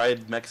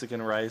fried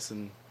Mexican rice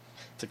and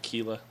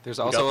tequila. There's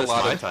We also got a this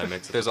lot Mai of Tai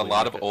mix at there's the a flea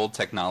lot of market. old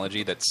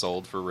technology that's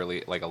sold for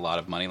really like a lot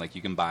of money. Like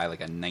you can buy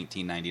like a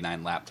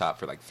 1999 laptop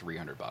for like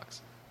 $300.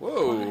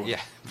 Whoa.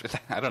 Yeah,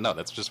 I don't know.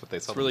 That's just what they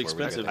sell. It's really them for.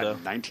 We expensive,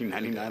 don't though. get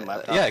 $19.99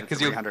 laptop. Yeah, for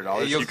 'cause you'll-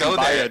 $300. you'll You go can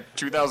buy there. a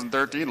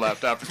 2013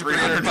 laptop for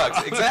 $300.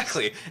 $300.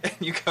 Exactly. And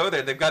you go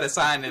there. They've got a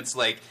sign that's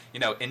like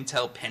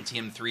Intel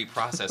Pentium 3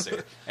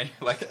 processor, and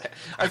you're like,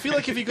 I feel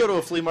like if you go to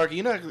a flea market,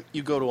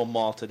 you go to a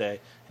mall today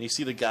and you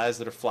see the guys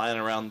that are flying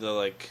around the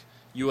like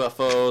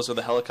UFOs or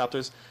the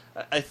helicopters.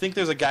 I think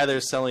there's a guy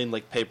there selling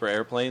like paper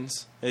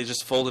airplanes, and he's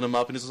just folding them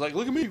up, and he's just like,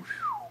 "Look at me,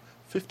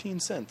 15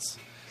 cents."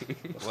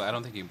 well, I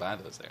don't think you can buy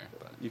those there.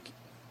 But You,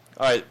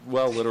 all right,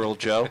 well, literal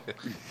Joe,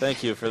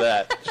 thank you for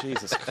that.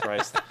 Jesus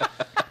Christ.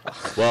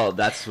 Well,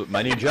 that's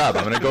my new job.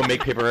 I'm gonna go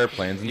make paper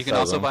airplanes and you can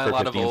sell also them buy a for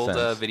lot of 15 old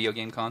cents. video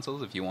game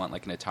consoles if you want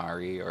like an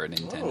Atari or a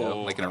Nintendo,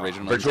 Whoa. like an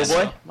original Virtual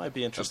Nintendo. Boy? Might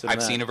be interested. I've in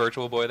that. seen a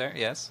Virtual Boy there.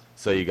 Yes.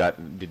 So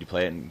did you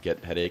play it and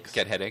get headaches?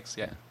 Get headaches.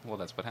 Yeah. Well,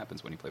 that's what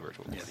happens when you play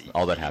Virtual Boy.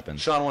 All that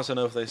happens. Sean wants to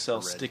know if they sell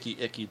Red. sticky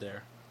icky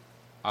there.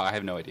 I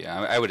have no idea.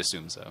 I would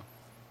assume so.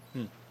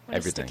 What is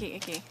Everything. sticky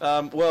icky?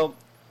 Well,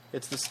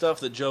 it's the stuff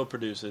that Joe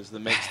produces that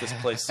makes this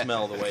place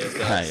smell the way it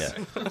Ah, does. yeah.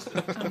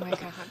 Oh my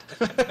god.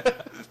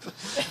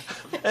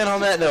 And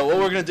on that note, what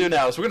we're going to do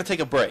now is we're going to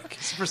take a break.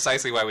 This is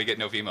precisely why we get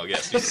no female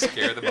guests. You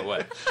scare them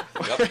away.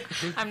 Yep.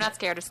 I'm not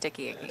scared of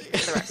sticky icky,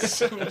 for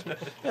the record.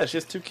 Yeah, she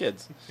has 2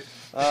 kids.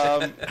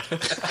 What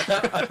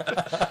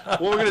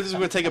we're going to do is we're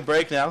going to take a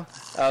break now,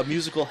 a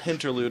musical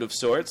interlude of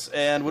sorts.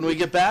 And when we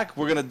get back,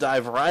 we're going to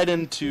dive right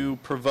into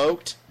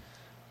Provoked,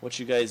 what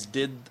you guys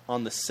did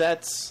on the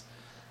sets,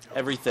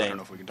 everything. I don't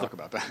know if we can talk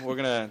about that. We're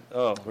going to...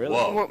 Oh, really?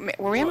 Whoa.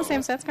 Were we on the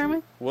same sets,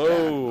 Carmen?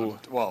 Whoa.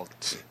 Well,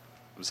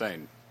 I'm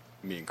saying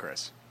me and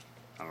Chris.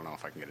 I don't know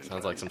if I can get into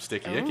Sounds it. like some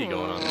sticky icky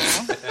going on.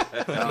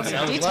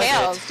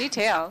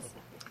 Details.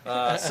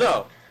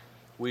 So,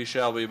 we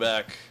shall be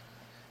back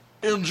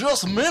in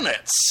just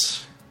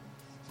minutes.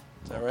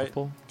 Is that right?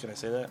 Multiple? Can I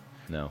say that?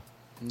 No.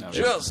 No.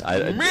 Just I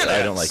don't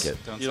like it.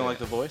 You don't like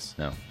the voice?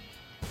 No.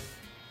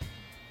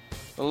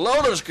 The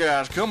Lotus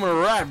guys coming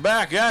right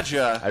back at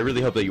you. I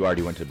really hope that you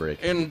already went to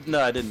break.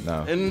 No, I didn't.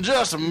 No. In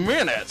just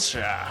minutes.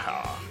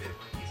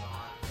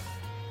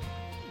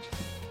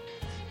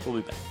 We'll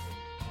be back.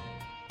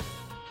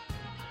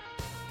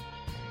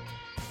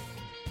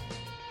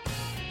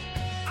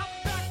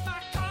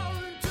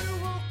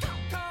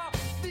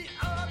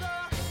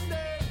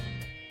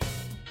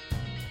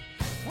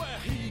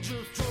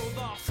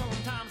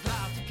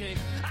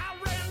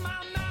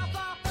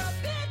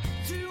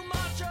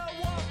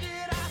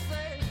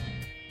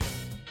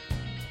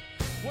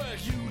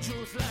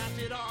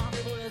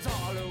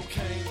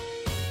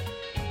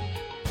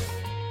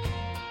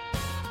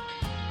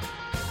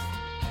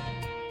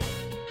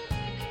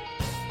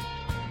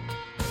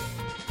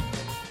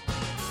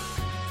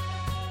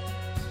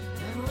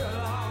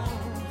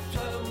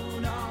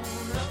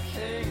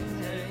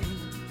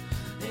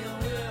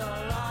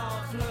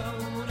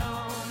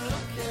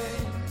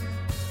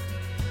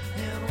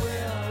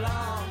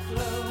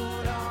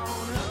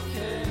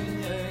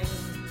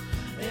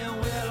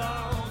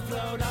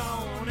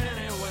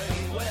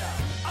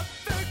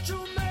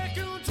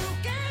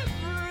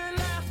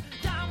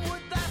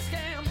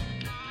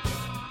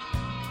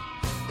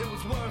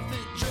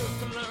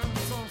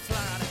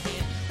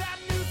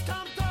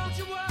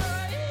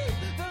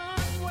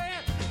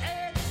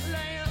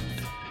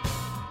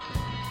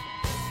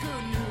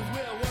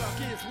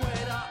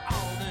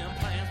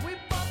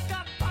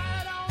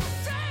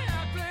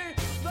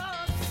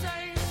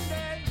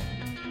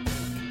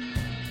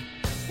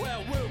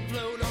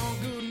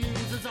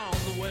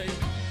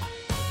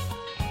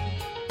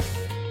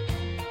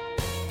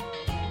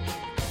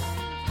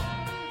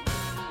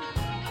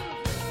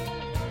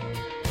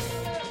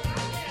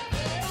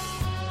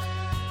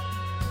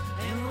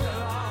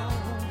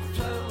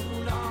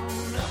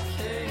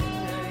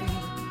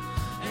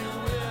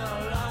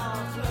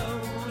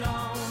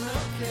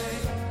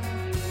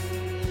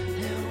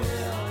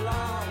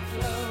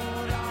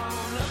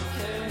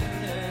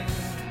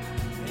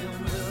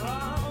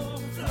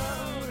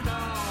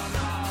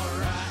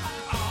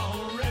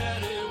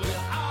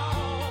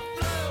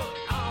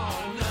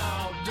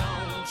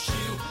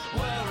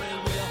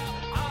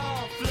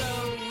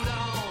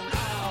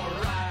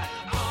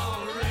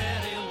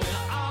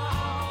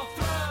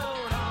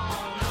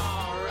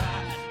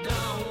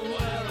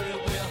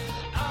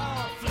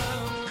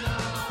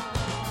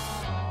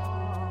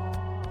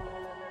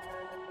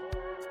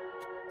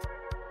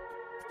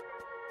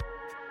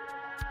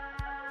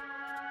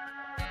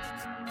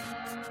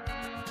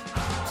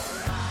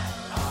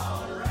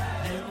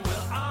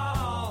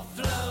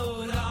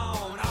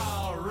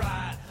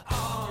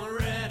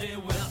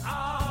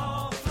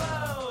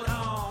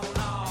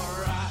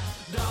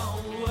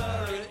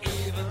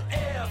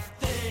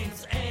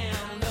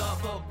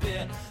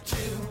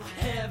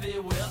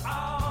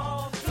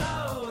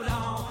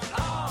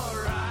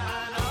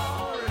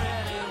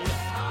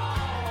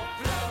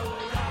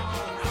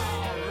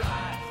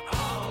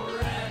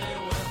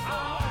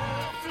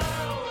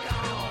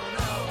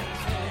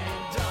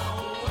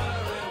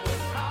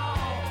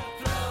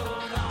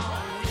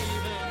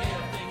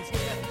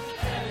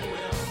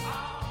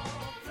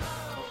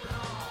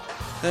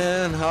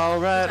 And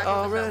alright,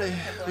 already,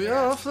 we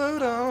all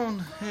float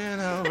on. And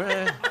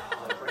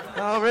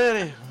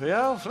already, we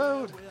all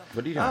float.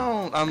 What are you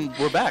doing?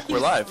 We're back. We're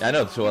live. I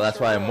know, so that's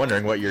why I'm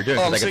wondering what you're doing.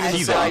 Oh, I'm 'Cause I singing can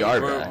see the that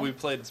song. we are back. We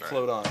played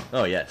Float On.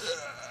 Oh,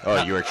 yes.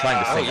 Oh, you were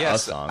trying to sing a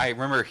song. I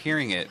remember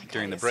hearing it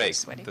during the break,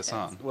 the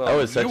song. Well, Oh,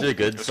 it's such a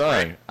good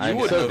song.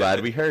 I'm so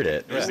glad we heard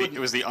it. It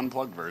was the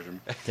unplugged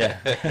version. Yeah.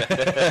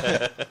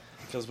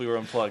 Because we were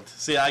unplugged.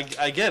 See,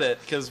 I get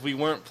it, because we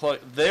weren't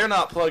plugged. They're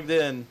not plugged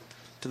in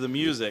to the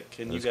music,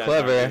 and It you was guys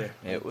clever. aren't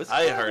either. It was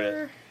I heard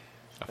it.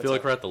 I feel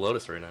like we're at the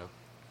Lotus right now.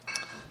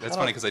 That's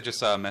funny because I just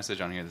saw a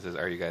message on here that says,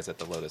 "Are you guys at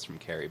the Lotus?" from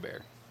Carrie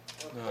Bear.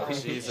 Oh,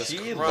 Jesus She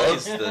Christ.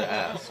 loves to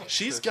ask.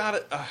 She's got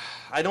it.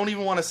 I don't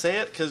even want to say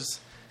it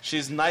because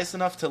she's nice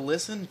enough to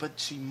listen, but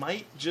she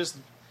might just.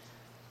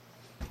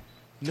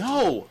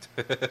 No,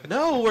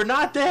 we're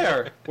not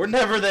there. We're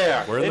never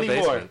there. We're in the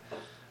anymore. basement.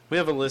 We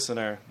have a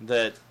listener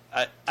that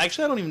I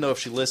don't even know if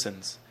she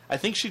listens. I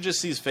think she just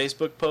sees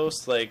Facebook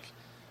posts like,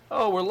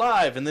 "Oh, we're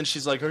live," and then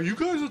she's like, "Are you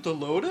guys at the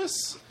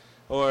Lotus?"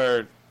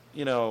 Or,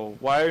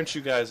 why aren't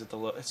you guys at the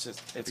Lotus? It's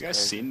Have you guys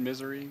crazy. seen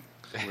Misery?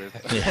 With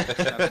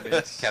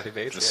Kathy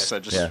Bates.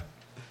 Just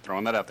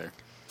throwing that out there.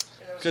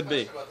 Could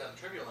be. About that in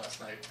trivia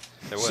last night.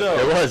 There was. So-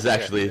 It was,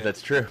 actually.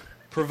 That's true.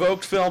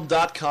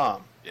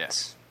 Provokedfilm.com.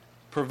 Yes.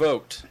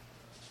 Provoked,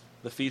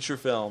 the feature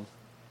film,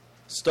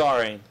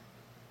 starring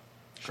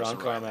Sean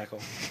Carmichael,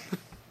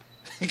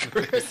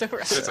 Chris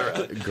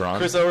O'Reilly. Gron.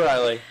 Chris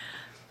O'Reilly,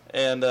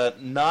 and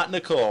not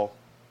Nicole.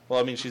 Well,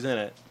 I mean, she's in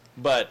it,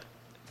 but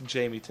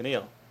Jami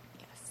Tennille.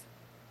 Yes.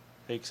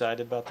 Are you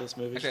excited about this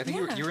movie? Actually, I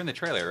think Yeah. you were in the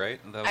trailer, right?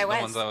 The I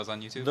was. ones that was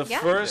on YouTube. The Yeah.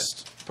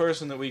 first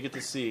person that we get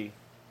to see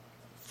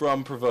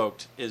from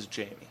Provoked is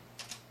Jami.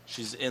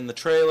 She's in the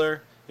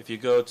trailer. If you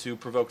go to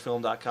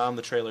provokedfilm.com,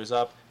 the trailer's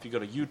up. If you go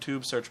to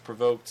YouTube, search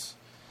Provoked.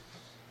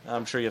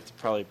 I'm sure you have to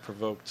probably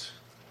Provoked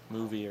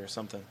movie or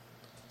something.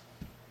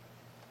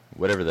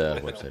 Whatever the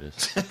website is.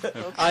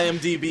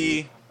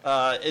 IMDb,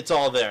 it's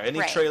all there. Any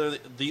Right. trailer,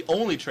 the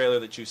only trailer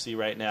that you see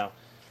right now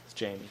is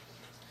Jami.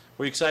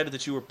 Were you excited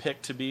that you were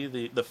picked to be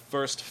the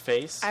first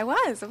face? I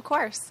was, of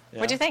course. Yeah.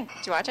 What'd you think?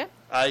 Did you watch it?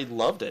 I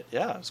loved it.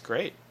 Yeah, it was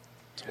great.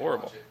 It's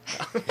horrible.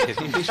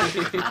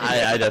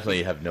 I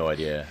definitely have no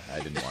idea.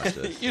 I didn't watch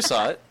this. You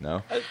saw it.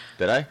 No?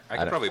 Did I? I could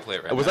don't- probably play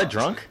it right Was now. I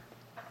drunk?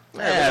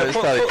 Yeah, I was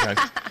probably drunk.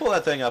 Pull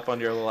that thing up on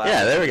your little app.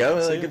 Yeah, there we go.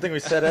 Good thing we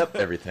set up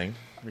everything.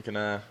 We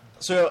can,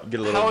 So, Get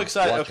a little how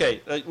excited? watch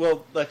Okay,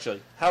 well,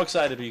 actually, how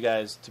excited are you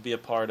guys to be a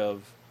part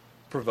of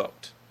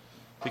Provoked?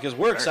 Because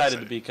we're excited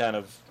to be kind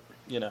of,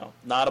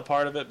 not a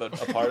part of it, but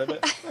a part of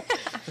it.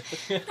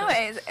 No,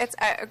 it's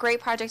a great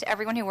project.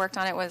 Everyone who worked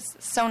on it was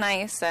so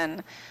nice,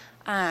 and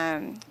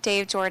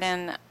Dave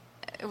Jordan.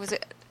 It was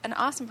an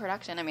awesome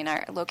production. I mean,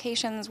 our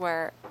locations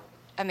were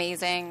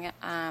amazing.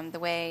 The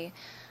way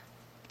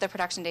the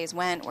production days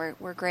went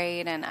were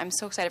great, and I'm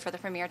so excited for the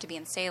premiere to be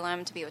in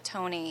Salem, to be with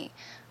Tony.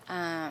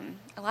 A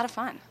lot of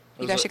fun.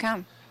 You Was guys it- should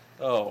come.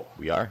 Oh,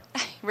 we are.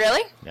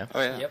 Really? Yeah.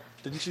 Oh yeah. Yep.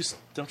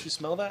 don't you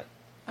smell that?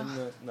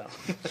 No.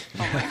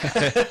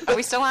 Are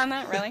we still on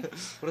that? Really?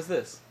 What is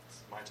this?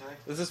 My tie?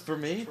 Is this for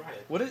me? Try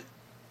it. What is?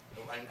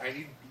 I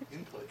need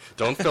input.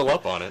 Don't fill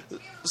up on it.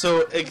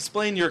 So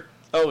explain your.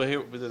 Oh,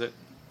 here.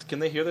 Can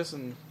they hear this?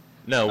 And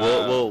No,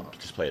 we'll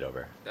just play it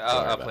over. Don't worry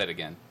I'll about play it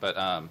again, but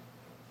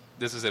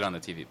this is it on the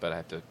TV. But I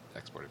have to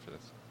export it for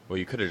this. Well,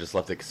 you could have just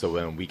left it so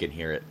then we can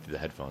hear it through the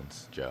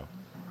headphones, Joe.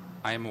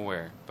 I am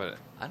aware, but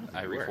I don't think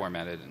I you were.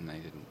 reformatted and I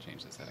didn't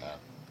change the setting.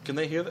 can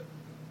they hear that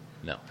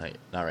No,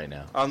 not right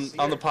now. on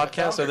the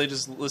podcast? Are they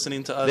just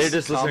listening to us? They're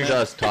just listening to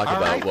comment? us talk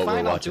about what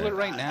we're watching. I'll do it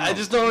right now. I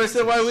just don't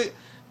understand why we.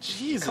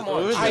 Jeez, Come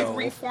on, Uzo. I Joe.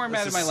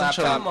 reformatted This my is such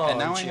a- laptop, Come on, and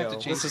now I have to Joe.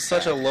 change. This is the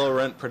such a setting. low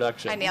rent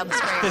production. I nailed the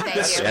screen. Thank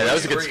you. Yeah, that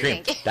was a good Thank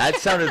scream. you. That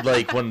sounded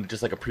like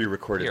just like a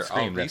pre-recorded Here, I'll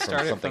scream that's from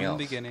restart it something from else.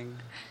 the beginning.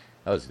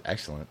 That was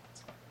excellent.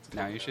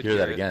 Now you should Hear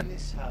that it. again.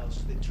 This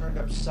house, they turned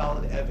up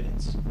solid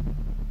evidence.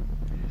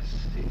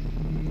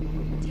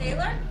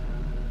 Taylor?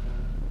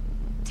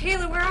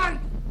 Taylor, where are you?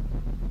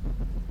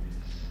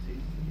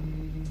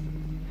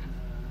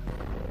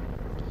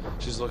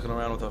 She's looking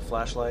around with a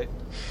flashlight.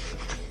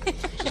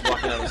 She's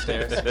walking down the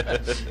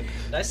stairs.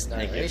 Nice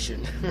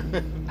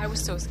narration. I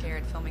was so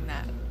scared filming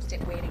that.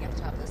 Waiting at the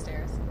top of the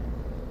stairs.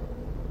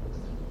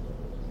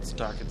 It's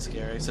dark and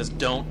scary. It says,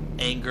 "Don't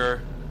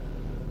anger."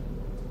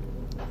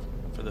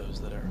 For those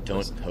that are.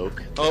 Don't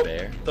poke the Oh,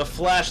 bear. the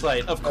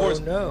flashlight. Of course.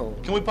 Oh, no.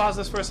 Can we pause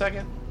this for a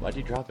second? Why'd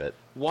you drop it?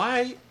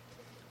 Why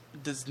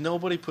does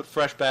nobody put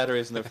fresh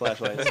batteries in their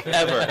flashlights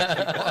ever?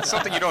 Well, it's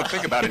something you don't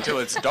think about until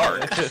it's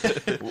dark.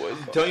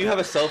 Don't you have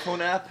a cell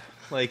phone app?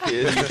 Like,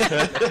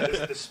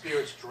 The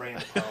spirits drain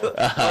the power.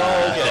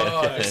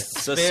 Oh, okay. The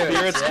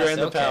spirits yes, drain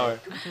the okay. power.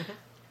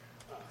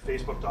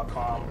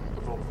 Facebook.com,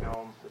 Provoke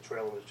Film. The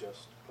trailer was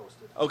just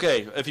posted.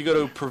 Okay, if you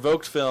go to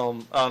Provoked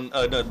Film on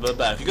no, but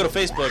if you go to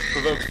Facebook,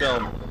 Provoked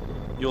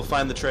Film, you'll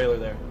find the trailer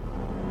there.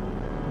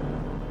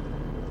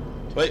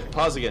 Wait,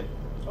 pause again.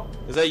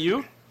 Is that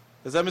you?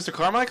 Is that Mr.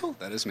 Carmichael?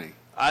 That is me.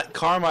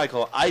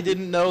 Carmichael, I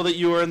didn't know that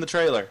you were in the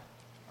trailer.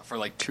 For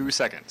like 2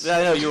 seconds. Yeah,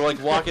 I know, you were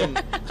like walking.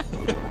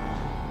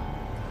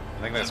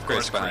 I think that's Of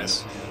course, Chris behind.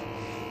 Chris.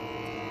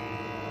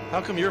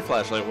 How come your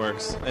flashlight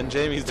works and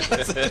Jamie's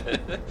doesn't?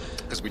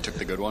 Because we took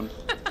the good one.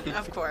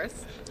 Of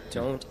course.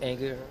 Don't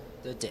anger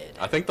the dead.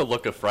 I think the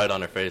look of fright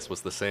on her face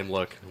was the same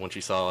look when she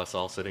saw us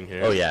all sitting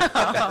here. Oh yeah.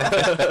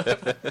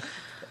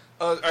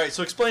 All right,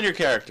 so explain your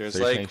characters. So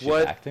you're saying Like she's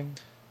what, acting?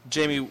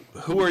 Jamie?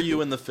 Who are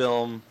you in the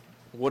film?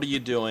 What are you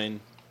doing?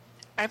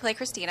 I play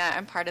Christina.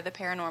 I'm part of the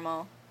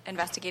paranormal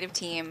investigative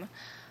team.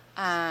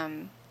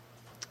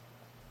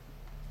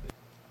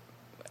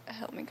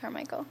 Help me,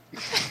 Carmichael. You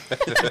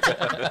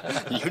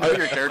know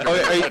your character.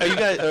 Are you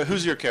guys?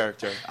 Who's your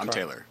character? I'm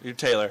Taylor. You're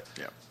Taylor.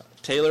 Yeah.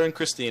 Taylor and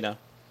Christina.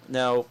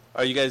 Now,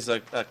 are you guys a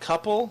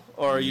couple,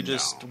 or are you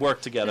just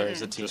work together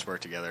as a team? Just work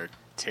together. We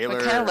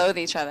Taylor. kind of loathe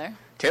each other.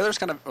 Taylor's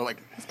kind of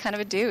like He's kind of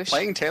a douche.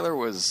 playing Taylor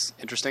was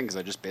interesting because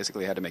I just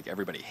basically had to make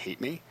everybody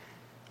hate me.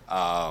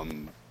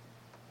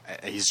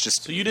 He's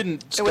just. So you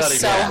didn't. It was study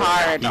so that.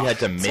 hard. You had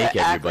to make act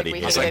like everybody we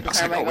hate I was you. like, hated oh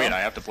Carmichael. wait, I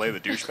have to play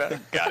the douchebag.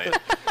 Got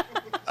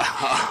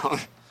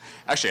it.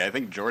 Actually, I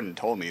think Jordan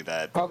told me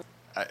that.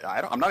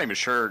 I'm not even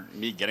sure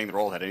me getting the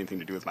role had anything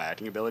to do with my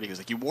acting ability. He was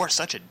like, "You wore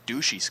such a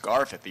douchey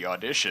scarf at the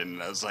audition."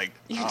 And I was like,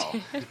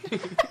 "Oh."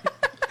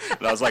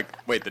 And I was like,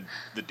 "Wait,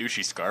 the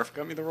douchey scarf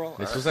got me the role?"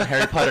 This wasn't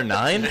Harry Potter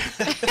 9?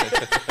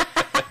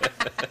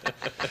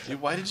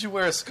 Dude, why did you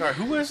wear a scarf?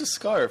 Who wears a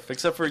scarf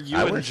except for you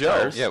I and wear Joe?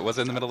 scarves. Yeah, was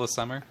it in the middle of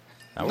summer?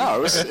 No,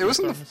 it was in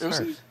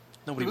the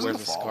Nobody It was in wears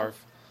the a fall.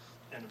 scarf.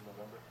 End of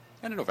November.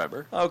 end of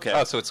November. Okay.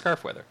 Oh, so it's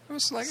scarf weather. It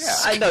was like, yeah.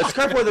 I know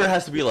scarf weather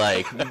has to be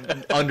like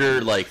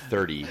under like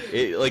 30.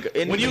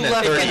 When you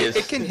left,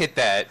 it can hit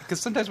that because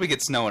sometimes we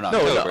get snow in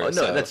October.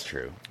 No, that's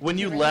true. When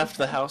you left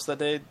the house that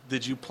day,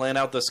 did you plan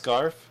out the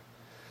scarf?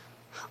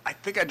 I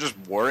think I just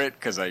wore it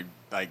because I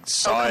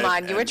saw Oh, it. come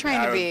on. You were and trying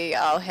I to was- be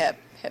all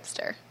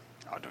hipster.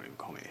 Oh, don't even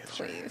call me a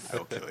hipster. Please.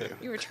 I'll kill you.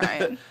 You were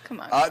trying. Come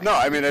on. No,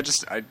 I mean,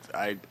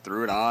 I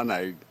threw it on.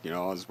 I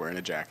was wearing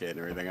a jacket and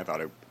everything. I thought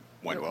it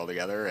went well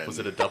together. And Was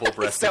it a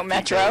double-breasted So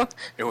Metro.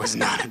 It was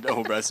not a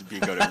double-breasted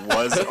peacoat. It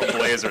was a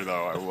blazer,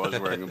 though. I was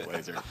wearing a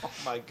blazer. Oh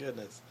my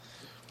goodness.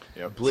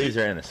 Yep.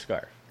 Blazer and a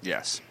scarf.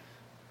 Yes.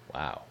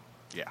 Wow.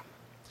 Yeah.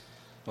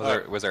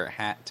 Was there a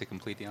hat to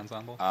complete the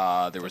ensemble?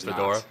 There was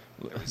Fedora?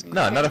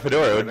 No, not a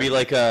fedora. It would be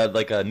like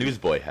a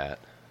newsboy hat.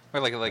 Or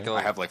like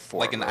I have like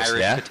 4 like of an those.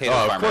 Irish Yeah? potato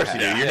Oh, of farmer course hat.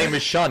 you do. Your name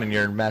is Sean and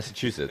you're in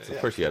Massachusetts. Of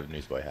course you have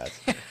newsboy hats.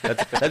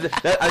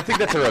 I think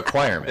that's a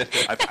requirement.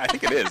 I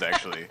think it is,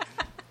 actually.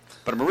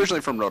 But I'm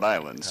originally from Rhode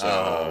Island, so...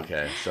 Oh,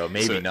 okay. So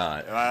maybe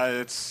not.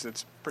 It's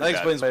That pretty bad.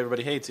 explains why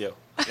everybody hates you.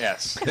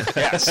 Yes.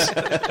 Yes.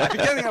 I've been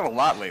getting that a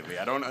lot lately.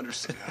 I don't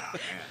understand. Oh,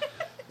 man.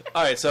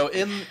 All right, so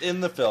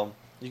in the film,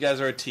 you guys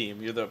are a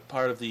team. You're the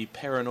part of the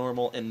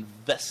paranormal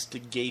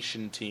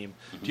investigation team.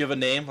 Do you have a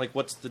name? Like,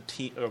 what's the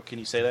team? Or can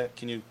you say that?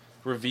 Can you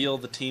reveal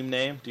the team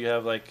name? Do you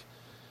have like?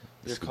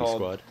 You're Scooby called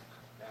Squad.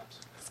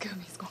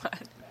 Scooby Squad.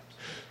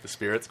 The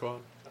Spirit Squad?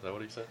 Is that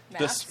what he said? the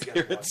Maps?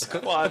 Spirit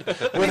Squad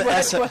with Wait,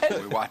 S.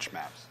 what? We watch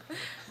maps.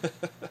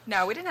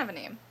 No, we didn't have a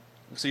name.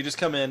 So you just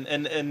come in,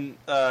 and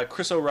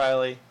Chris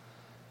O'Reilly,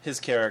 his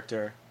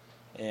character,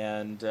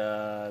 and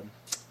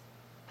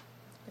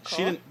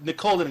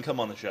Nicole didn't come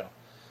on the show.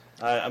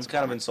 I'm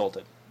kind of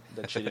insulted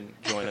that she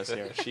didn't join us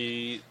here.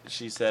 She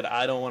said,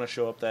 I don't want to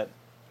show up that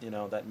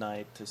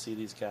night to see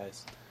these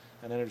guys.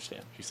 And I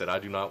understand. She said, I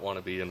do not want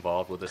to be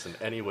involved with this in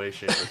any way,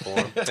 shape, or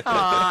form.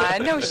 Aw,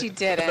 no, she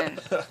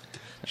didn't.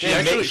 She may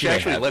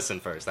actually have.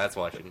 listened first. That's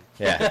why she...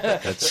 Yeah,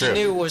 that's She true.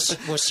 knew what she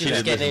was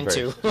did getting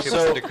listen into. first. She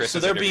listened to Chris's So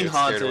they're being interview, it's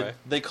scared haunted. away.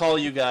 They call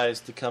you guys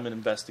to come and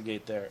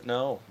investigate there.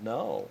 No.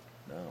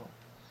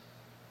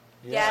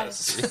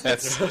 Yes.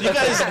 Do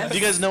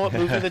you guys know what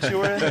movie that you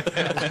were in?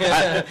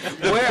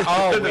 Where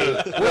are we?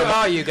 Where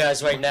are you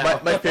guys right now?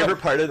 My favorite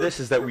part of this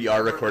is that we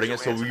are recording it,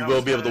 so we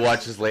will be able to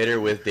watch this later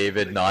with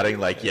David nodding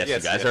like, yes,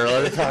 Yes, you guys yeah. are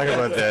allowed to talk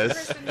about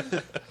this.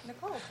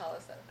 Nicole will tell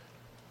us that.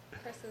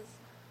 Chris is,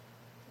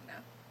 no.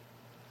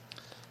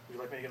 Would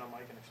you like me to get on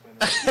mic and explain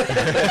that?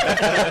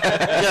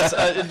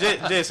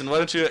 Yes, Jason, why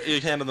don't you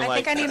hand on the I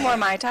mic? think I need more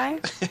Mai Tai.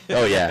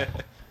 Oh, yeah.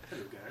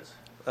 Hello,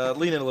 guys.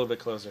 Lean in a little bit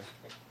closer.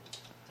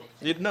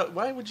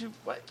 Why would you?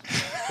 Why?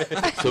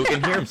 So we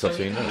can hear himself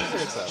so he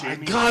knows.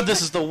 Jamie, God,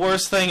 this is the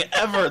worst thing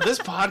ever. This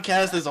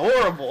podcast is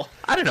horrible.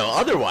 I don't know.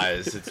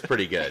 Otherwise, it's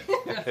pretty good.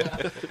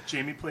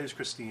 Jamie plays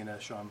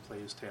Christina. Sean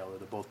plays Taylor.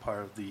 They're both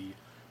part of the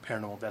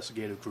paranormal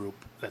investigative group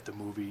that the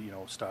movie,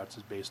 starts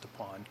is based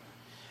upon.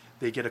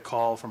 They get a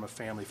call from a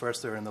family.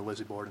 First, they're in the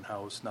Lizzie Borden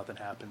house. Nothing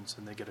happens,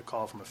 and they get a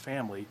call from a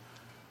family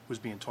who's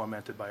being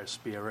tormented by a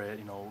spirit.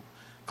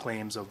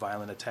 Claims of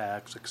violent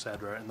attacks,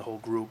 etc. And the whole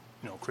group,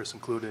 Chris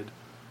included,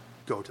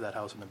 go to that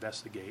house and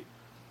investigate.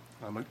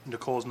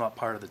 Nicole's not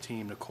part of the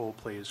team. Nicole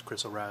plays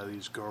Chris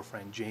O'Reilly's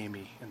girlfriend,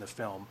 Jami, in the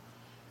film.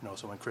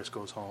 So when Chris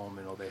goes home,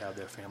 they have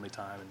their family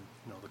time and,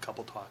 the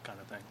couple talk kind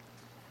of thing.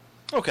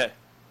 Okay.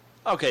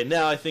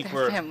 Now I think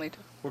Their family talk.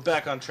 we're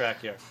back on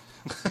track here.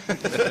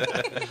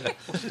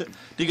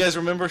 Do you guys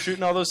remember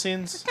shooting all those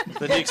scenes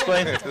that he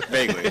explained?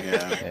 Vaguely,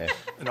 yeah. Yeah.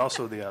 And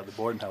also the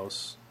Borden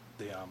house,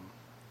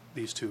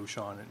 these two,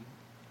 Sean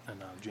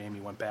and Jamie,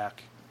 went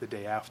back the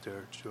day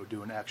after to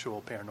do an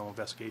actual paranormal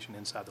investigation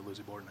inside the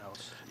Lizzie Borden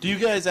house. Do you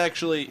guys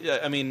actually?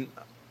 I mean,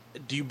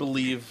 do you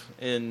believe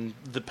in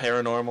the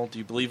paranormal? Do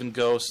you believe in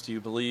ghosts? Do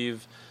you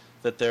believe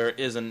that there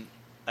isn't,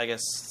 I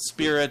guess,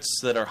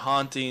 spirits that are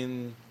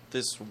haunting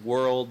this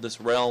world, this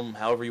realm,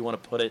 however you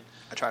want to put it?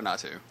 I try not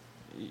to.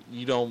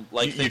 You don't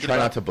like. You try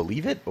not to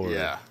believe it, or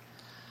Yeah.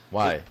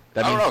 why?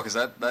 I don't know, because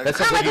that That's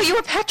Carmichael, you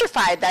were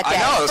petrified that day. I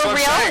know, that's For what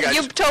real? I'm saying.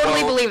 You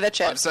totally believe that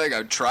shit. I'm saying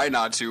I try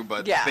not to,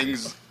 but Yeah.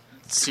 things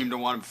seem to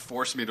want to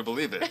force me to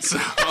believe it. So,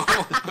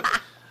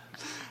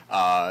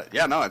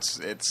 yeah, no,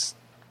 it's.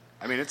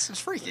 I mean, it's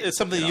freaky. It's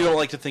something you know? don't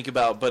like to think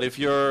about, but if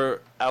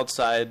you're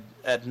outside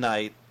at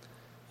night,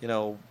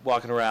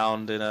 walking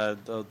around in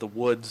the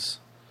woods.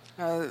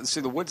 See,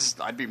 the woods,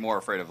 I'd be more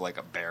afraid of like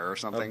a bear or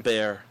something. A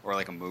bear. Or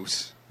like a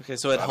moose. Okay,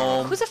 so at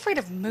home. Who's afraid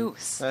of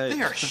moose? They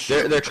are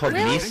They're called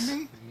Really?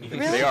 meese. Really?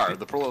 They are.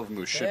 The plural of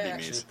moose should They're be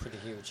actually meese. pretty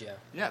huge, yeah.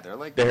 Yeah, they're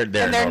like. They're And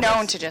they're enormous.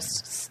 known to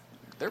just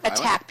They're violent.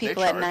 attack They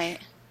people at charge. night.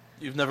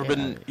 You've never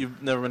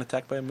been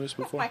attacked by a moose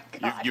Oh before?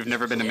 You've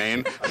never been to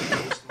Maine?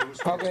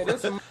 Okay,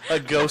 this is A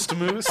ghost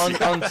moose?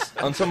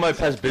 On some of my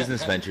past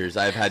business ventures,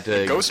 I've had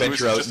to Ghost moose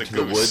venture is out just a into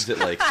the goose. woods at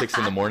like 6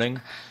 in the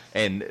morning,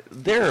 and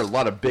there are a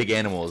lot of big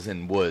animals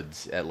in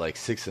woods at like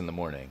 6 in the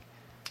morning.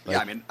 Yeah,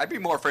 I mean, I'd be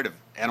more afraid of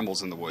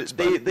animals in the woods.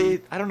 They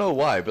but I don't know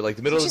why, but like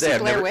the middle Did of the you day,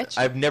 see Blair Witch?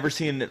 I've never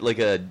seen like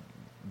a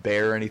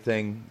bear or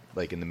anything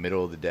like in the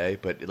middle of the day,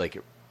 but like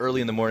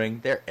early in the morning,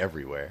 they're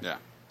everywhere. Yeah.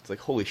 It's like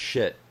holy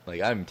shit!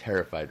 Like I'm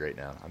terrified right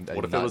now. I'm What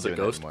if it not was a doing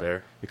that ghost anymore.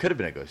 bear? It could have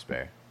been a ghost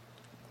bear.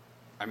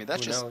 I mean,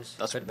 that's Who just knows?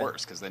 that's Could've been.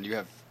 worse because then you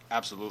have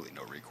absolutely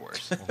no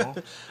recourse. All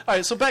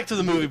right, so back to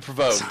the movie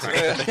Provoked.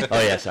 Oh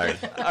yeah, sorry.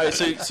 All right,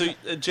 so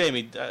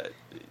Jamie,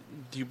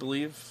 do you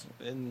believe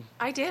in?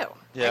 I do.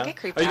 Yeah. I get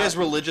creeped Are you guys out.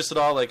 religious at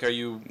all? Like, are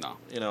you? No.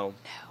 No.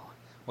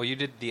 Well, you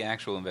did the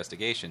actual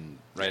investigation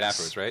right Yes.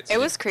 afterwards, right? It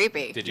was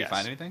creepy. Did you Yes.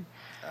 find anything?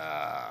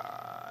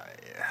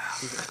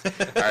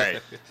 All right,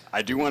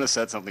 I do want to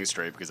set something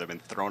straight because I've been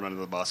thrown under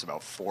the bus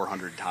about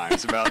 400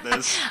 times about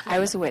this. I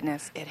was a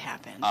witness. It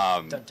happened.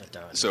 dun, dun,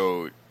 dun.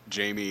 So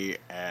Jamie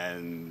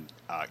and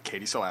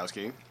Katie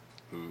Solowski,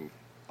 who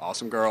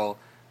awesome girl,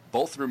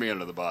 both threw me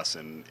under the bus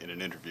in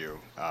an interview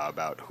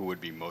about who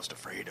would be most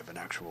afraid of an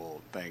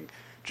actual thing,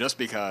 just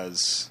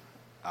because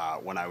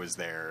when I was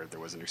there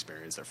was an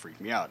experience that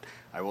freaked me out.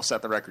 I will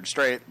set the record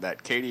straight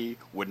that Katie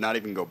would not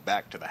even go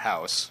back to the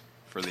house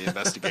for the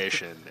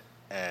investigation,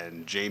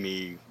 and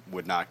Jamie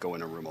would not go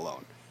in a room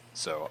alone.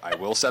 So I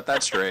will set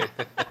that straight,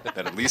 that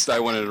at least I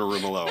went in a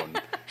room alone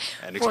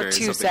and For experienced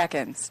 2 something.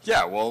 seconds.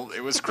 Yeah, well, it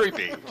was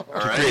creepy. All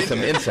right. Create some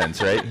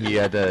incense, right? He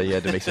had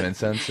to make some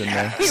incense in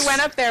there. He went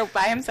up there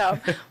by himself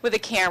with a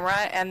camera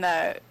and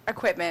the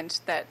equipment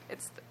that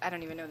I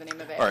don't even know the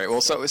name of it. All right. Well,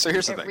 so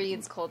here's the It thing.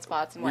 reads cold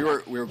spots and We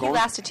whatnot. were He going-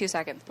 lasted 2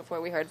 seconds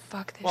before we heard,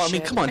 fuck this Well, I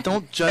mean, shit. come on,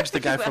 don't judge the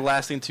guy for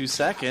lasting 2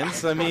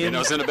 seconds. I mean, I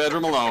was in a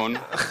bedroom alone.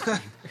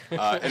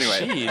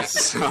 Anyway, jeez,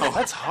 so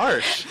that's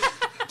harsh.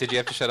 Did you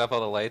have to shut off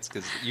all the lights?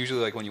 Because usually,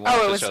 like when you watch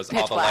Oh, it the was shows, pitch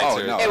all the black. lights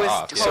Oh, are no. It was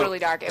off. totally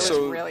dark. It was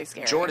so really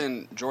scary.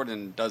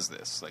 Jordan does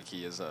this. Like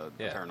he is a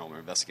Yeah. paranormal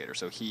investigator,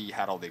 so he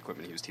had all the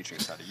equipment. He was teaching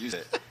us how to use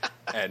it,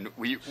 and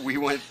we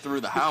went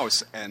through the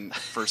house, and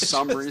for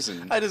some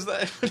reason, I just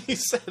when he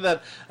said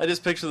that, I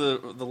just picture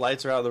the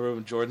lights are out of the room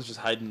and Jordan's just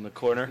hiding in the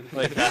corner.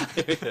 Like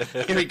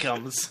here he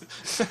comes.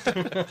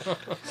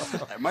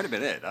 it might have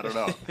been it. I don't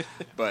know,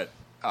 but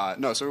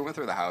no. So we went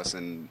through the house,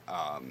 and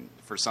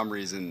for some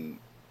reason,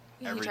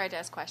 He tried to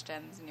ask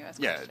questions and you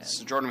asked yeah, questions.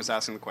 so Jordan was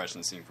asking the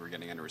questions, seeing if we were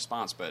getting any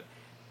response, but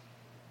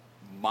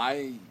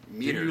my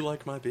meter Do you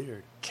like my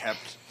beard?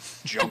 kept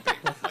jumping,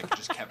 like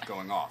just kept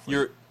going off. Like,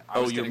 Your I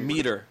was your getting-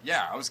 meter.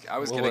 Yeah, I was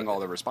Well, getting what- all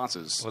the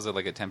responses. Was it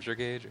like a temperature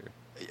gauge?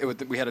 Or?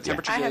 We had a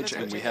temperature I have a gauge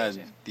and we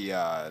temperature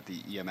had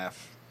gauge, the EMF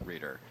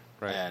reader.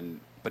 Right.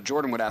 But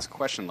Jordan would ask a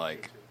question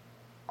like,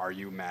 "Are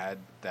you mad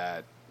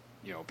that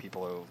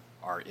people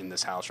are in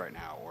this house right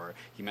now?" Or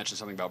he mentioned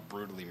something about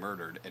brutally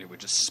murdered, and it would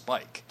just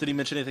spike. Did he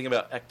mention anything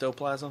about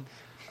ectoplasm?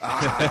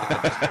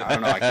 I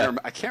don't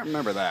know. I can't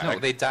remember that. No,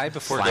 they died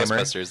before Slimer?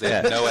 Ghostbusters. They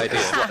Yeah. had no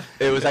idea.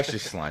 It was actually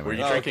Slimer. Were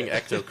you drinking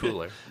Ecto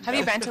Cooler? Have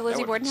you been to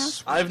Lizzie would- Borden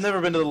house? I've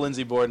never been to the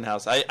Lindsay Borden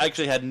house. I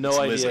actually had no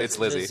idea. It's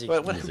Lizzie. Lizzie.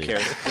 But who Lizzie.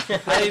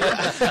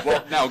 cares?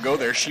 Well, now go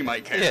there. She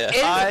might care.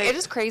 Yeah. It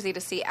is crazy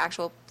to see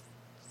actual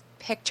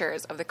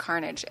pictures of the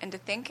carnage and to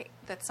think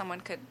that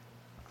someone could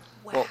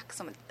whack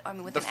someone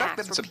with the an fact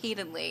that axe it's a-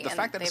 repeatedly the and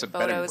fact that they it's have a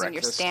bed and photos and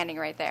you're breakfast. standing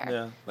right there.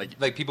 Yeah.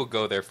 Like people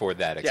go there for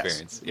that Yes.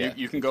 experience. Yeah.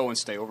 You can go and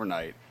stay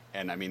overnight,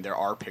 and I mean there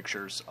are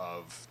pictures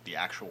of the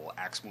actual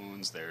axe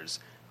wounds. There's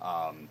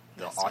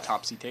the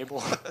autopsy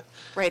table.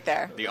 Right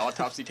there. The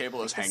autopsy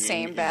table is hanging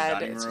Same in bed, the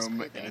dining it's just room,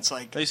 creepy. and it's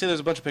like Now you say there's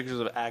a bunch of pictures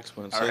of axe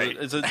wounds. So All right.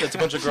 it's a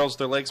bunch of girls with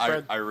their legs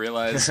spread. I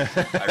realize.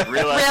 I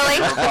realize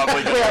Really? we're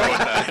probably going to go with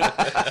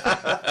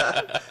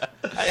that.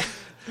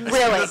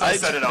 Really? I I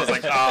said it, I was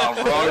like,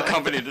 wrong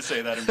company to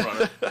say that in front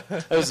of.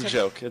 That was a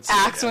joke. It's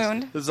Axe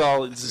wound. This is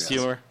all it's just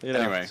humor. You know,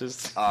 Anyway,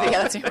 just, Yeah,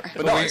 that's humor.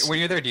 But when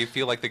you're there, do you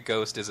feel like the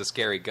ghost is a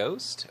scary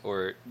ghost,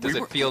 or does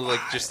it feel like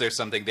just there's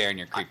something there and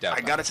you're creeped out?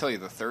 I gotta tell you,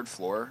 the third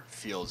floor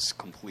feels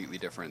completely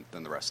different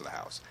than the rest of the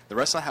house. The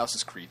rest of the house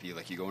is creepy.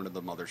 Like, you go into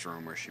the mother's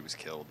room where she was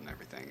killed and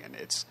everything, and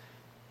it's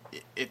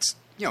it's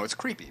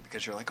creepy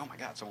because you're like, oh my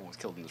god, someone was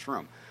killed in this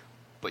room.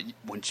 But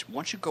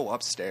once you go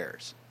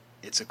upstairs,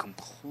 it's a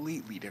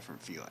completely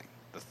different feeling.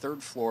 The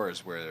third floor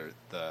is where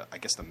the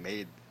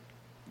maid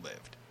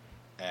lived,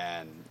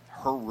 and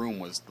her room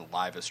was the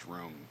livest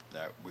room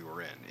that we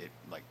were in.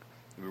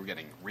 We were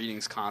getting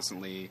readings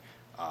constantly.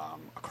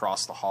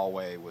 Across the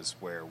hallway was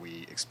where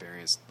we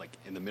experienced, like,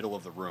 in the middle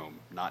of the room,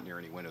 not near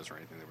any windows or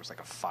anything, there was like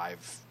a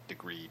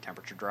 5-degree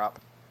temperature drop,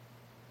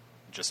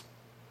 just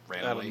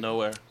randomly out of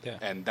nowhere. Yeah.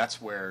 And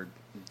that's where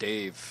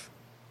Dave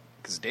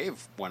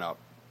went up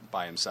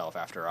by himself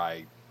after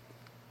I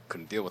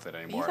couldn't deal with it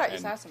anymore. You thought you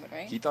and saw something,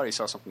 right? He thought he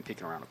saw something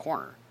peeking around a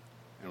corner,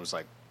 and it was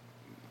like,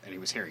 and he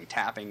was hearing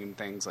tapping and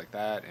things like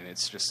that, and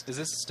it's just. Is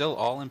this still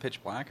all in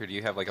pitch black, or do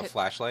you have like a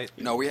flashlight?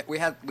 No, we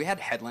had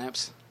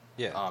headlamps.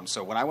 Yeah.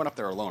 So when I went up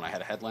there alone, I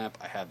had a headlamp,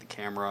 I had the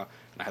camera,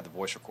 and I had the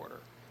voice recorder,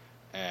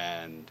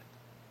 and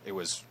it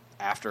was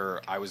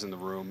after I was in the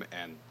room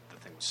and the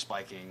thing was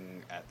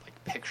spiking at like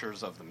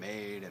pictures of the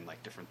maid and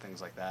like different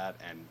things like that.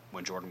 And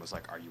when Jordan was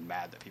like, "Are you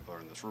mad that people are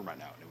in this room right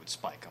now?" and it would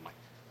spike, I'm like,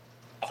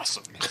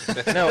 awesome.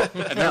 No,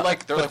 and they're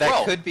like, that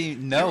well, could be.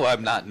 No,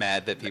 I'm not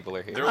mad that people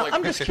are here. They're like,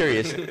 I'm just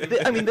curious.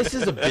 I mean, this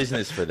is a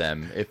business for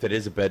them. If it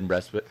is a bed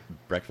and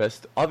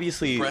breakfast,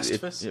 obviously,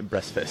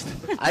 breakfast.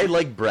 I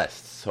like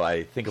breasts, so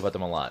I think about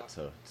them a lot.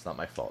 So it's not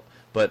my fault.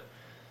 But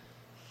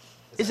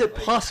is it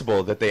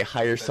possible that they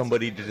hire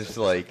somebody to just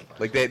like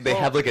they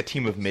have like a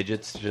team of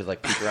midgets to just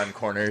like peek around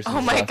corners? Oh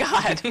and my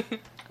stuff? god.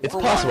 It's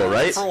possible,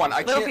 right? For one,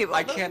 I Little people.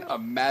 can't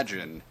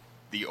imagine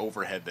the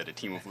overhead that a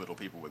team of little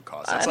people would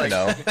cost. I It's don't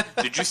like, know.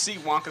 Did you see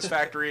Wonka's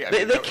factory? I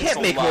They mean, it's can't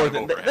a make lot more of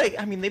than. overhead.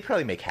 I mean, they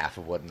probably make half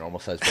of what a normal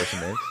sized person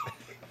is.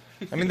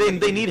 I mean,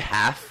 they need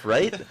half,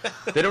 right?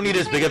 They don't need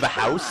as big of a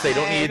house. They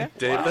don't need.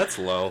 Dave, that's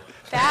low.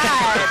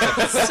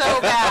 Bad. So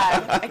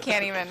bad. I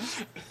can't even.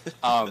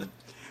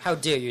 How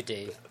dare you,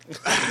 Dave?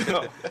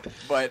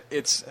 But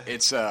it's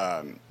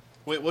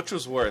Wait, which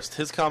was worst?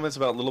 His comments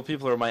about little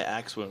people or my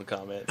axe wound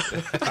comment?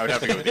 I would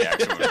have to go with the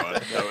actual one.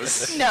 That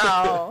was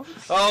No.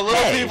 Oh,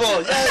 little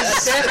people!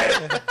 Yes!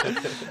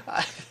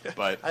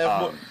 but I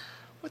have more.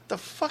 What the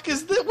fuck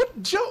is this?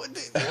 What Joe?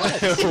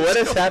 What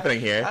is happening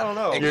here? I don't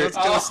know. Let's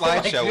do a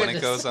slideshow when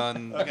it goes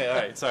on. Okay, all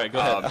right. Sorry, go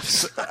ahead.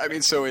 I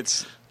mean, so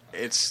it's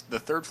the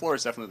third floor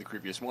is definitely the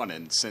creepiest one,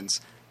 and since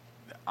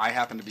I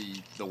happen to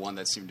be the one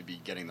that seemed to be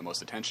getting the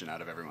most attention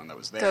out of everyone that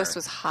was there. Ghost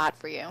was hot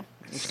for you.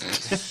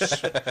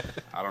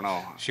 I don't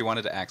know. She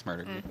wanted to axe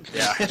murder you.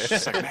 Yeah, it's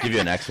just like, man, Give you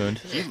an axe wound.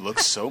 he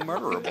looks so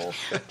murderable.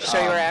 Show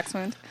you where axe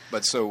wound.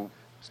 But so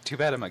It's too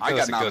bad I'm a I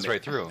ghost. got It goes nominated.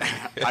 right through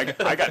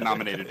him. I got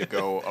nominated to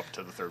go up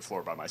to the third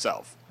floor by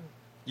myself.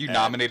 You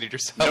nominated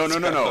yourself.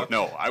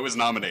 No. I was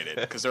nominated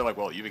because they're like,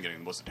 well, you've been getting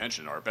the most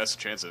attention. Our best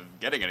chance of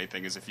getting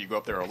anything is if you go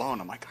up there alone.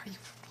 I'm like, are you?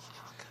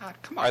 God,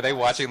 come on. Are they guys.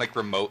 watching like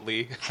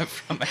remotely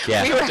from like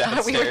Yeah. We were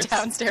downstairs?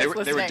 downstairs They were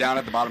listening. down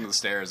at the bottom of the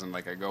stairs, and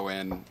like I go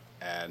in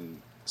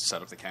and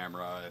set up the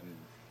camera and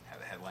have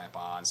the headlamp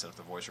on, set up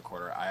the voice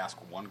recorder. I asked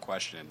one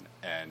question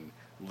and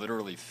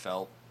literally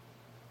felt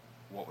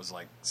what was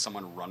like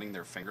someone running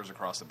their fingers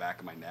across the back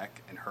of my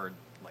neck, and heard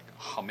like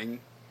humming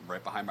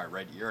right behind my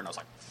right ear, and I was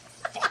like,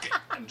 "Fuck it!"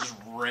 and just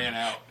ran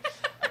out.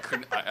 I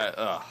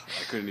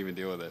couldn't even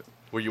deal with it.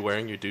 Were you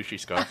wearing your douchey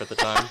scarf at the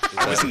time?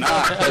 I was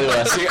not.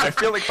 See, I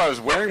feel like if I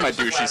was wearing my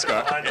douchey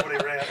scarf,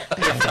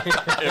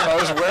 if I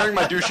was wearing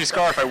my douchey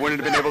scarf, I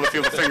wouldn't have been able to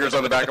feel the fingers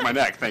on the back of my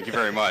neck. Thank you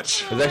very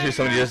much. There's actually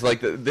somebody just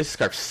like, this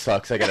scarf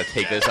sucks. I gotta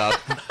take this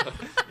off.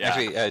 Yeah.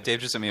 Actually, Dave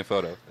just sent me a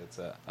photo. It's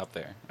up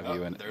there of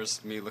you and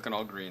There's me looking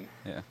all green.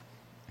 yeah,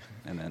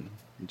 and then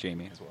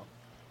Jamie as well.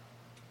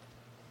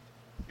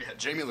 Yeah,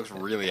 Jamie looks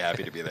really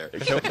happy to be there.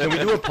 Can we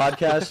do a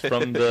podcast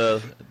from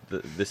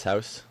this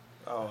house?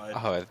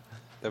 Oh,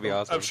 that'd be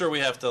awesome. I'm sure we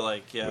have to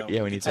like Yeah,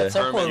 we need At to.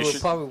 some point, you we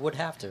should- probably would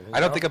have to. I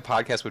don't think a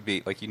podcast would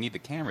be like you need the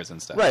cameras and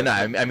stuff. Right, no,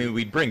 I mean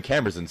we'd bring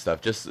cameras and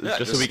stuff just so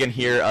just- we can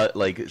hear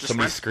like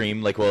somebody rent-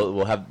 scream. Like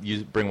we'll have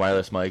you bring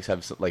wireless mics,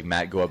 have like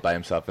Matt go up by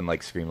himself and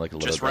like scream like a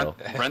little Just girl.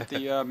 rent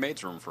the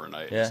maid's room for a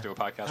night. Yeah. Just do a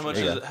podcast. How much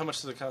Yeah. how much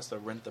does it cost to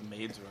rent the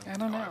maid's room? I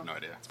don't I know. have no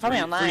idea. It's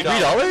probably online.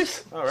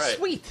 $3? All right.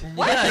 Sweet.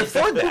 What? I can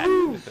afford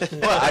that.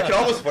 Well, I can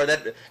almost afford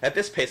that. At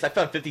this pace, I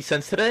found 50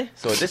 cents today.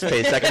 So at this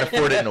pace, I can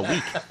afford it in a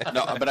week.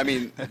 No, but I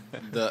mean,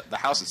 the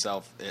house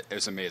itself, it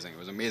was amazing. It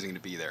was amazing to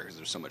be there because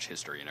there's so much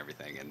history and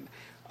everything. And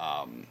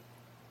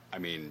I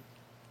mean,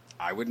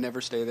 I would never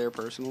stay there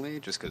personally,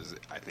 just because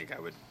I think I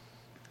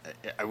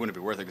wouldn't be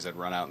worth it because I'd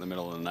run out in the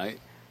middle of the night.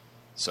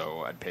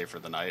 So I'd pay for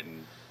the night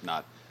and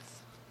not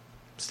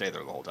stay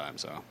there the whole time.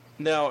 So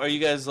Now, are you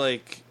guys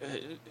like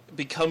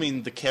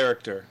becoming the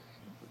characters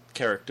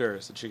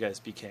that you guys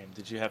became?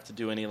 Did you have to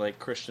do any like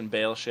Christian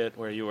Bale shit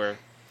where you were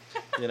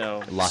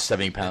Lost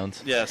 70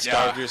 pounns. Yeah,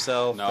 starved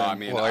yourself. No, I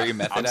mean, are you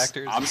method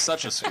actors? I'm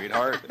such a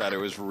sweetheart that it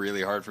was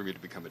really hard for me to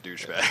become a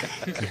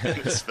douchebag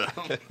in this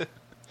film.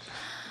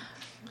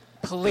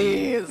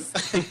 Please.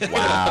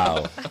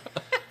 Wow.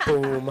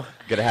 Boom.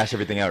 Gotta hash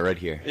everything out right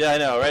here. Yeah, I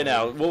know. Right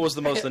now, what was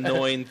the most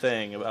annoying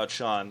thing about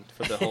Sean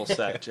for the whole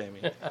set,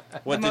 Jamie?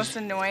 What The most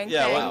annoying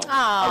Yeah, thing? wow.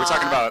 Aw. Are we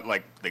talking about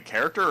like the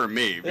character or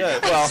me? Yeah,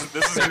 Because well-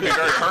 this is going to be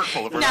very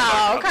hurtful. If we're No,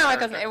 talking about the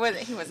Carmichael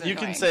character. he wasn't You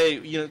annoying. can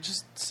say,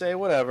 just say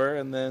whatever,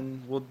 and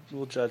then we'll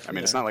judge. I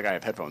mean, it's not like I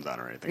have headphones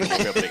on or anything. I'll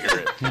be able to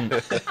hear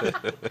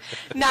it.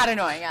 Not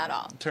annoying at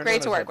all. Turn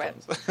Great down to his work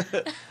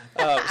with.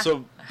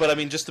 headphones. But I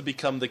mean, just to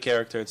become the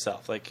character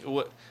itself, like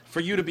for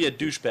you to be a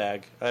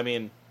douchebag. I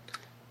mean,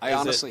 I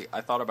honestly,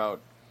 I thought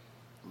about,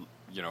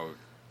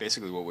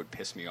 basically what would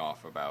piss me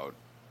off about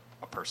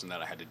a person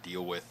that I had to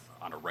deal with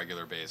on a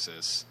regular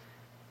basis.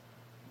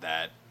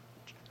 That,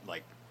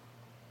 like,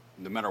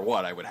 no matter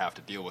what, I would have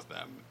to deal with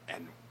them,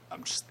 and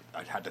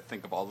I had to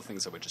think of all the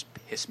things that would just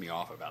piss me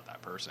off about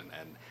that person,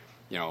 and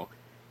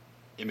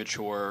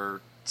immature,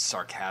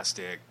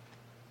 sarcastic,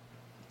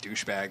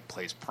 douchebag,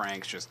 plays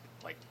pranks, just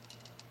like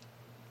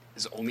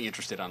is only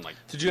interested on like.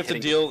 Did you have to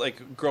deal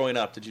growing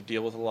up? Did you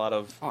deal with a lot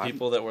of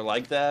people that were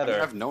like that? I mean,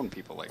 or I've known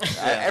people like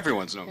that.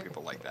 Everyone's known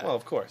people like that. Well,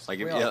 of course. Like,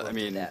 We all yeah, lived I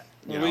mean,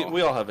 through that.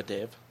 we all have a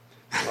Dave,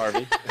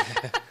 Harvey.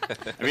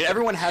 I mean,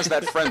 everyone has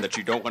that friend that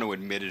you don't want to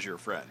admit is your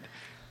friend.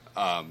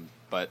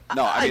 But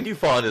no, I mean, do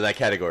fall into that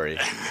category.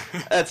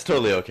 That's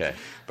totally okay.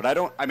 But I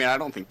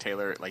don't think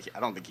Taylor, I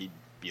don't think he'd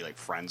be like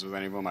friends with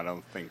any of them. I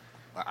don't think.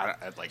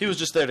 He was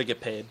just there to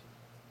get paid.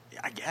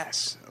 I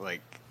guess,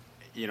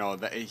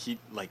 that he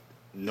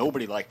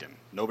nobody liked him.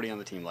 Nobody on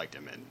the team liked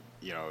him, and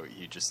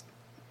he just,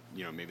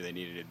 maybe they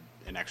needed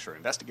an extra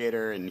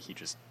investigator, and he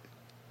just,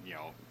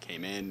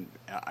 came in.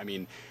 I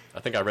mean, I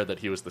think I read that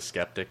he was the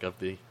skeptic of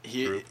the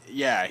group.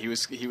 Yeah, he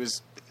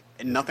was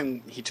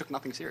nothing. He took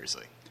nothing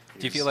seriously.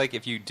 Do you feel like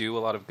if you do a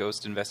lot of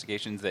ghost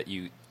investigations that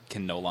you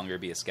can no longer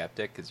be a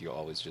skeptic because you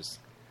always just...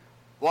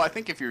 Well, I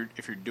think if you're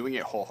doing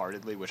it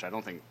wholeheartedly, which I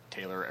don't think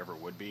Taylor ever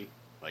would be,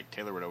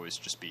 Taylor would always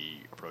just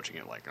be approaching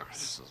it like, oh,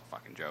 this is a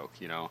fucking joke,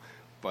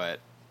 But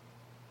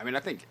I mean, I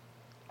think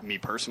me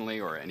personally,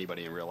 or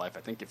anybody in real life,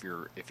 I think if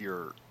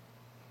you're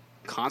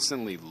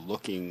constantly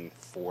looking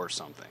for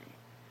something,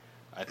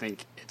 I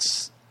think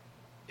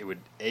it would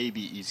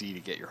be easy to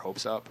get your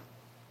hopes up,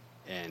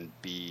 and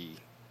be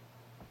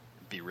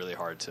really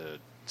hard to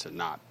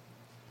not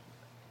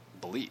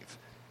believe,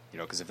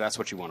 because if that's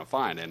what you want to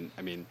find, and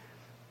I mean,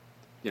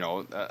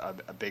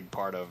 a big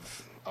part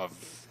of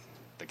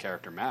the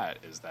character Matt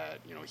is that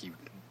he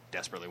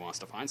desperately wants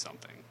to find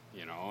something,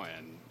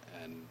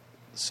 and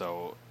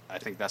so I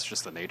think that's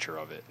just the nature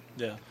of it.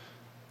 Yeah.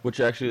 Which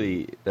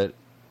actually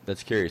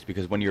that's curious,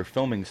 because when you're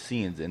filming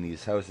scenes in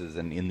these houses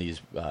and in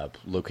these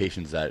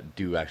locations that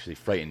do actually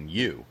frighten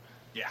you,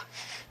 yeah,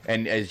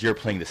 and as you're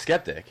playing the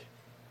skeptic,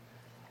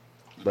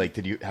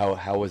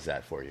 how was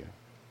that for you?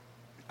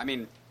 I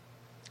mean,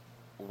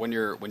 when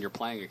you're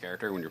playing a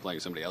character, when you're playing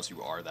somebody else,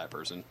 you are that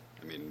person.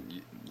 I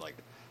mean,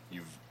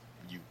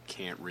 you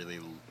can't really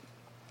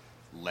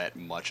let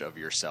much of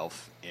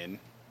yourself in.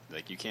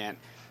 You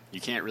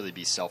can't really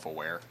be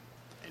self-aware,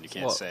 and you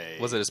can't say.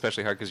 Was it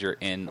especially hard because you're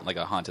in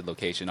a haunted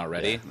location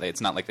already? Yeah.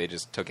 It's not like they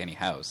just took any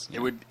house. It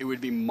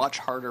would be much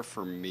harder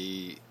for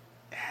me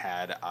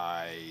had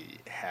I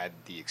had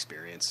the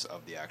experience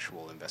of the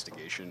actual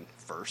investigation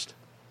first.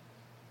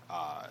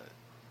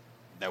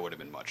 That would have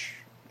been much.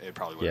 It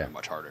probably would have been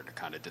much harder to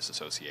kind of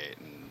disassociate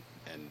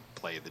and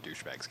play the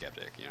douchebag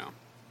skeptic,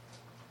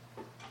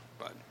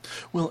 But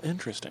well,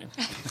 interesting.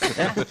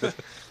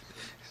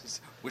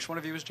 Which one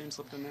of you is James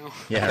Lipton now?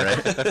 Yeah,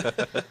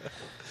 right.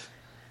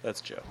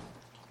 That's Joe.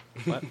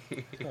 What?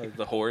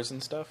 The whores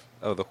and stuff?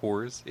 Oh, the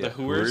whores? Yeah. The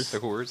whores? The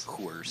whores?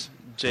 Whores.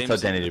 That's how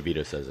Danny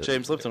DeVito says it.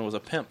 James Lipton was a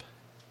pimp.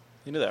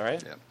 You knew that,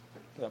 right?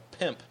 Yeah. A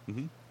pimp.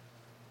 Mm-hmm.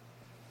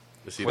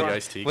 Is he the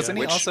iced tea Wasn't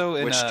guy? he also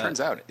in... Which turns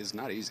out is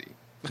not easy.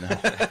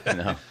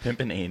 No,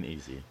 pimping ain't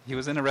easy. He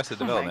was in Arrested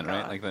Development,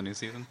 right? The new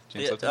season?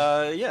 James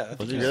Lipton? Yeah.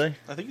 Was he really?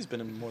 I think he's been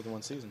in more than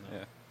one season, though.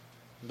 Yeah.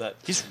 But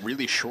he's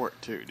really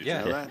short, too. Did you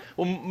know that?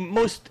 Well,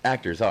 most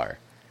actors are.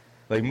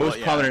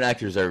 Most prominent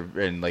actors are,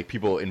 and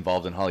people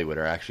involved in Hollywood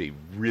are actually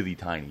really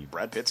tiny.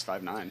 Long Pitt's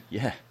 5'9".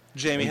 Yeah.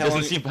 Jamie, how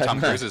long? Tom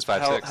Cruise is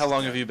 5'6". How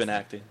long have you been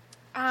acting?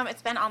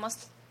 It's been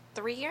almost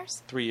 3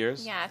 years. 3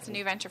 years? Yeah, it's a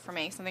new venture for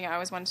me. Something I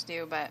always wanted to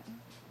do, but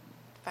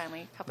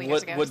finally, a couple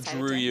years ago, What decided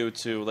drew to. you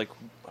to What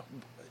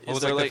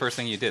was the first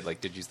thing you did?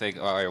 Did you think,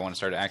 I want to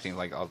start acting?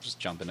 I'll just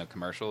jump into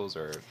commercials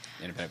or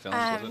independent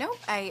films? No,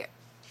 I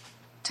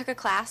took a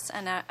class,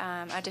 an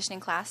auditioning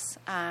class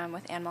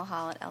with Ann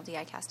Mulhall at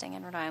LDI Casting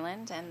in Rhode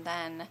Island, and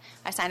then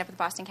I signed up with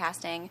Boston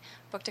Casting,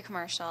 booked a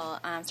commercial,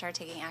 started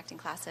taking acting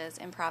classes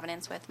in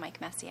Providence with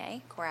Mike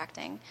Messier, core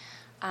acting,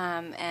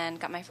 and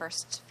got my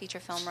first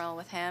feature film role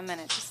with him, and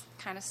it just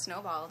kind of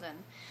snowballed. And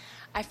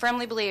I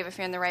firmly believe if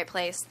you're in the right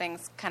place,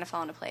 things kind of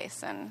fall into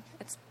place, and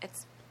it's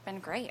been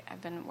great.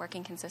 I've been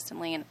working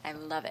consistently, and I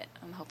love it.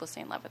 I'm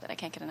hopelessly in love with it. I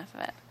can't get enough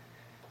of it.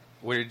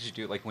 What did you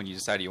do? Like when you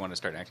decided you want to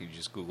start acting, did you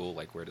just Google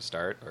like where to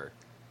start, or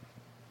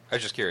I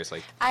was just curious.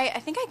 Like I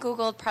think I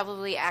Googled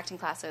probably acting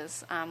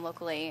classes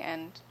locally,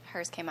 and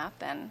hers came up,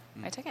 and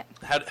I took it.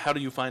 How do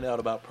you find out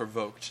about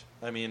Provoked?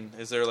 I mean,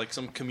 is there like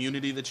some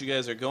community that you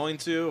guys are going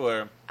to,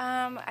 or?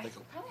 Probably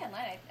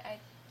online. I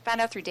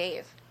found out through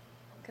Dave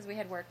because we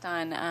had worked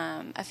on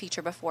a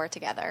feature before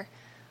together.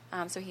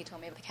 So he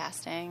told me about the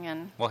casting,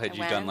 and well, had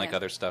you done like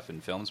other stuff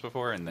in films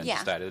before, and then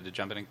decided to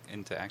jump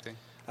into acting?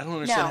 I don't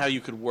understand how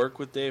you could work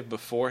with Dave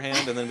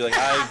beforehand and then be like,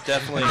 I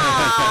definitely.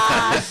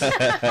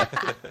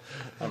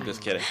 I'm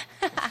just kidding.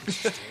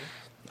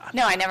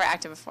 No, I never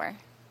acted before.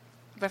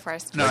 Before I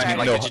started. No, I mean,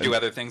 like, did you do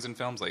other things in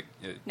films, like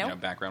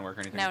Nope. background work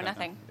or anything? No, like that?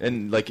 nothing.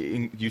 And like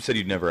you said,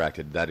 you'd never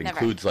acted. That Never.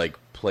 includes like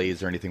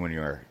plays or anything when you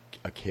were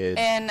a kid.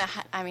 In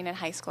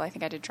high school, I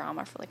think I did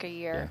drama for like a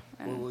year.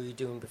 What were you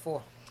doing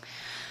before?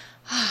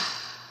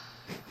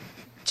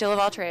 Jill of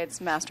all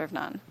trades, master of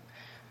none.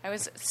 I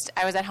was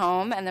at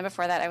home, and then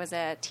before that, I was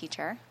a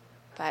teacher.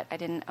 But I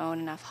didn't own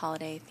enough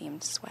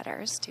holiday-themed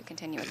sweaters to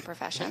continue with the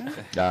profession.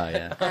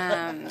 Yeah.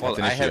 Well,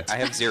 I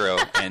have zero,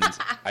 and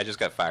I just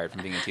got fired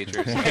from being a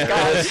teacher. So. Oh my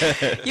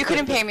gosh. You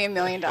couldn't pay me $1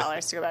 million to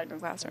go back to the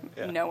classroom.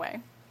 Yeah. No way.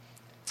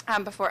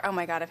 Before, oh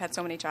my God, I've had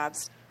so many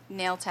jobs.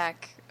 Nail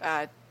tech,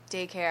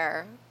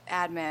 daycare,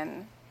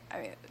 admin.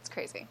 I mean, it's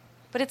crazy.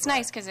 But it's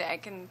nice because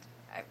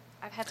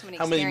I've had so many experiences.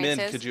 How many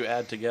men could you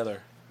add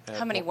together?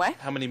 How many what?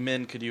 How many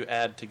men could you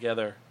add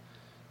together?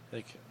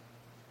 Like,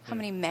 how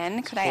many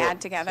men could I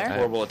add together? A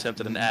horrible attempt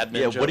at an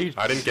admin joke. What do you?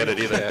 I didn't get it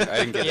either. I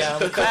didn't get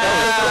it.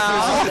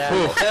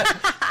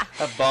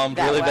 That bombed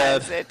That really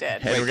bad. It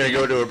did. And we're gonna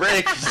go to a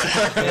break.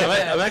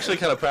 I'm actually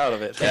kind of proud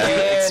of it.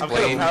 I'm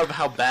kind of proud of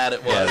how bad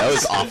it was. Yeah, that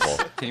was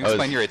awful. Can you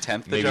explain your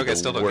attempt? The maybe joke, I the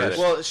still don't get worst.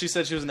 it. Well, she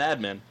said she was an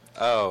admin.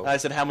 Oh. I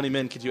said, how many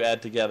men could you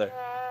add together?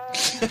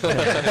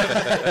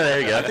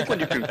 There you go. I think when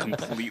you can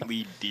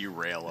completely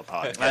derail a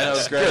podcast. I know,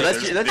 it's great. Yo,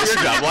 that's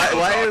your job.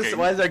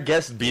 Why is our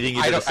guest beating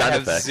you to the I sound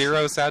have effects?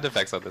 zero sound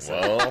effects on this.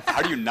 Well,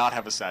 How do you not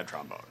have a sad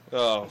trombone?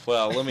 Oh,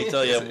 well, let me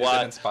tell you Is it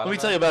why. in Spotify? Let me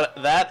tell you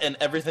about that and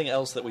everything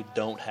else that we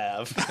don't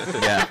have.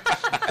 yeah,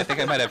 I think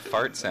I might have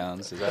fart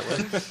sounds. Is that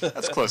what?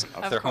 That's close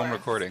enough. They're home course.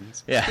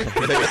 recordings. yeah.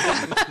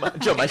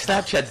 Joe, my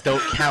Snapchats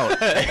don't count.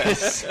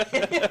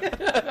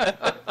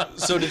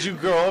 So did you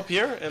grow up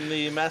here in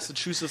the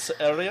Massachusetts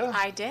area?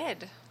 I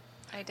did.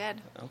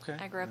 Okay.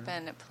 I grew up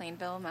in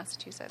Plainville,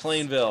 Massachusetts.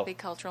 Plainville. The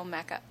cultural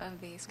mecca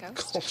of the East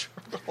Coast.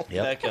 Cultural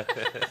Yep. mecca.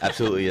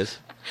 Absolutely is.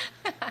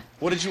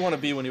 What did you want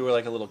to be when you were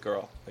like a little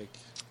girl? Like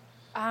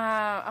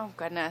Oh,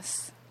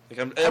 goodness.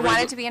 I'm, I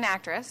wanted to be an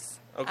actress.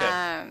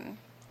 Okay.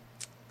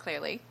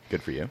 Clearly.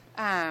 Good for you.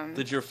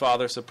 Did your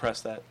father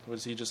suppress that?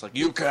 Was he just like,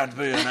 you can't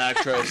be an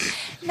actress?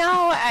 No,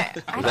 I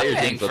Was that your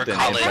didn't. James Lipton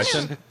I impression?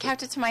 kind of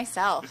kept it to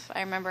myself. I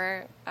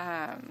remember.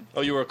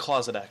 Oh, you were a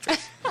closet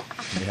actress.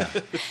 Yeah.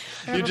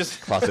 You just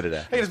Closeted I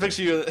actor. can just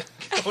picture you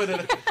going in.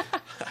 All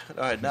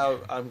right, now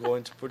I'm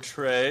going to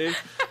portray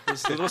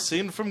this little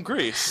scene from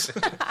Greece.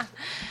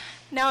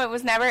 No,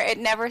 it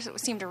never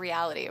seemed a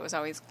reality. It was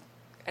always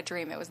a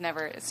dream.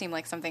 It seemed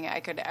like something I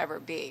could ever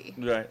be.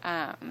 Right.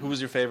 Who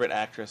was your favorite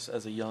actress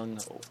as a young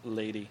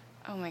lady?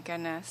 Oh my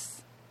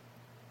goodness.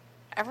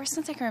 Ever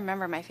since I can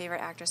remember, my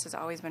favorite actress has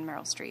always been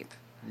Meryl Streep.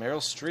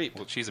 Meryl Streep.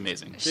 Well, she's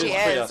amazing. She was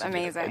pretty is awesome.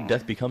 amazing.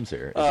 Death Becomes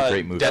Her. It's a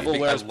great movie. Devil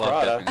Wears I love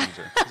Prada. Death Becomes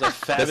Her. It's a That's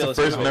the fabulous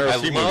first movie. Meryl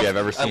Streep movie I've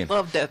ever seen. I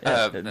love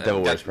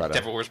Devil Wears Prada.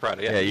 Devil Wears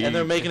Prada. Yeah. you And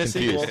they're making a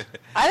confused. sequel.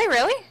 Are they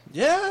really?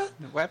 Yeah.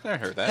 Well, I've never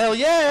heard that. Hell I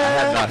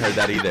yeah. have not heard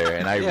that either,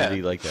 and I Yeah.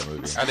 really like that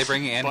movie. Are they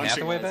bringing Anne Bunch of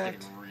Hathaway guys back?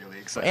 getting really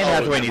excited. Anne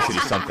Hathaway needs to do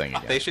something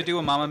again. They should do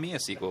a Mamma Mia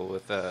sequel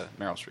with Meryl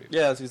Streep.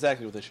 Yeah, that's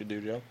exactly what they should do,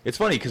 Joe. It's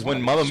funny because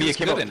when Mamma She Mia was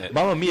came good out, in it.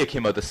 Mamma Mia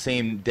came out the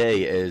same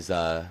day as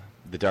The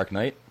Dark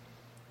Knight.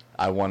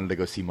 I wanted to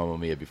go see Mamma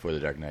Mia before The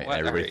Dark Knight, What?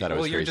 and everybody thought it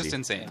was well, you're crazy. just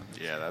insane.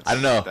 Yeah, that's. I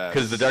don't know that's-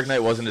 because The Dark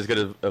Knight wasn't as good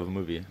of a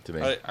movie to me.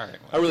 All right. All right.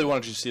 I really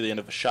wanted you to see the end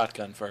of a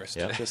Shotgun first.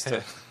 Yeah. Just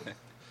to,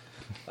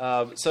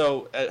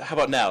 so, how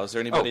about now? Is there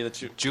anybody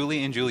that you...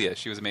 Julie and Julia.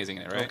 She was amazing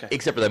in it, right? Okay.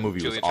 Except for that movie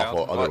Julia was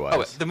awful. Child? Otherwise,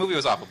 Oh, the movie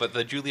was awful, but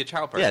the Julia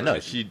Child part. yeah, no,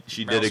 was she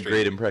Meryl did a Streep.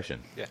 great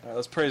impression. Yeah. All right,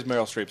 let's praise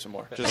Meryl Streep some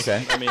more. Just,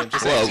 Okay. I mean,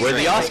 just Well, she's we're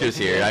the great. Oscars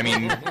here. I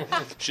mean,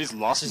 She's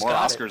lost more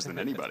got it. Oscars than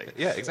anybody.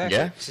 Yeah, exactly.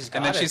 Yeah?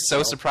 And then she's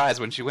so surprised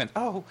when she went,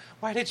 "Oh,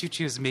 why did you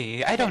choose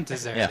me? I don't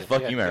deserve yeah, it."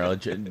 fuck you,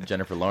 Meryl.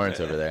 Jennifer Lawrence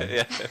over there.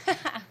 Yeah.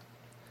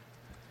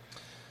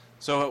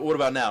 So, what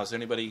about now? Is there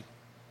anybody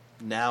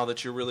now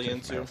that you're really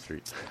into?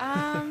 Meryl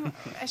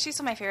Streep. She's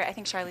still my favorite. I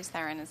think Charlize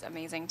Theron is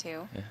amazing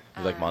too. Yeah.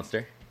 You like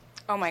Monster?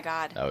 Oh my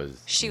God. That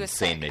was She was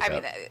insane sick. makeup. I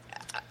mean,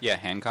 Yeah,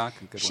 Hancock.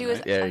 Good she one, was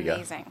right? Yeah, there you go.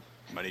 amazing.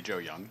 Mighty Joe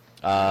Young.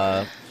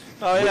 Oh,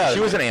 yeah. She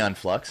was an Aeon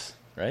Flux,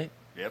 right?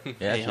 Yep.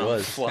 Yeah, she Aeon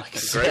was. Great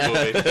Flux.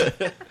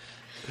 movie.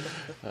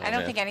 I don't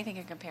man. think anything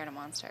can compare to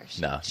Monster.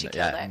 She No, killed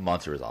yeah, it.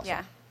 Monster was awesome.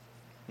 Yeah.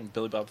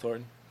 Billy Bob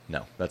Thornton.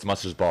 No, that's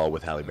Monsters Ball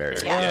with Halle Berry.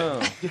 Yeah.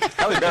 Oh.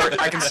 Halle Berry.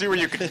 I can see where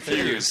you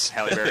confuse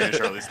Halle Berry and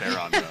Charlize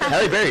Theron. Though.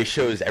 Halle Berry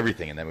shows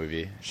everything in that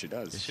movie. She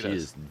does. She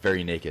is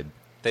very naked.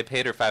 They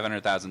paid her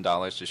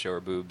 $500,000 to show her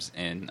boobs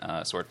in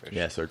Swordfish.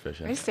 Yeah, Swordfish.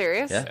 Yeah. Are you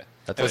serious? Yeah.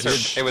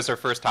 It was her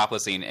first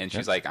topless scene, and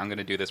she's like, I'm going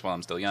to do this while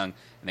I'm still young,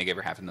 and they gave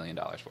her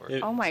 $500,000 for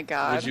it. Oh my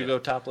God. Would you go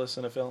topless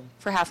in a film?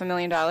 For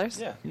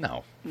 $500,000? Yeah.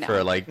 No. No.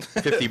 For like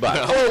 $50.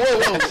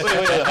 Whoa.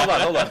 Wait,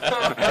 hold on.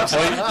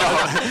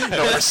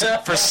 No,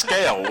 for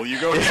scale, will you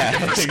go for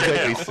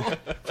scale? Exactly.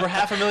 For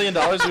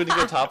 $500,000, would you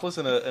go topless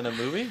in a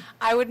movie?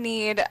 I would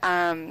need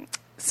some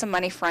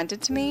money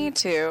fronted to me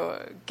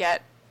to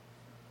get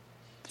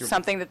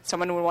something that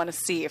someone would want to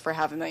see for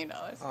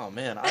 $500,000. Oh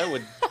man, I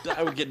would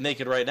get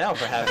naked right now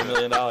for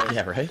 $500,000.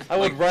 Yeah, right. I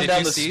would run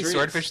down the Did you see street.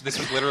 Swordfish? This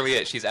was literally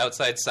it. She's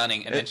outside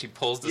sunning, and then she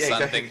pulls the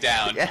sun thing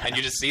down, and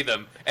you just see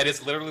them, and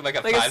it's literally like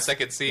a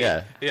 5-second scene.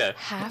 Yeah.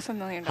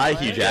 $500,000. Hi,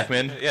 Hugh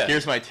Jackman. Yeah.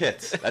 Here's my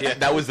tits.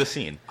 That was the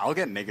scene. I'll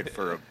get naked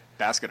for a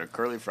basket of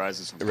curly fries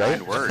and some Right?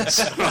 kind words.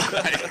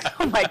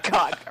 Oh my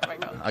God,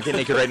 Carmichael. I'll get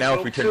naked right now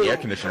if we turn the air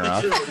conditioner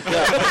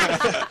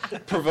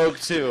off. Provoke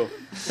 2.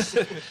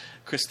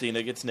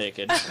 Christina gets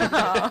naked. For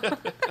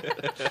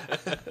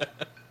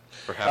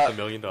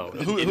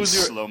 $500,000. Who's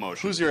your slow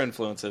motion. Who's your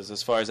influences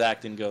as far as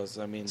acting goes?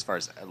 I mean, As far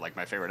as like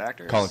my favorite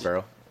actors, Colin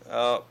Farrell.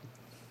 I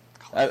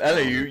know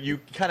you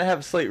kind of have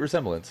a slight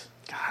resemblance,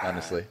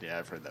 honestly. Yeah,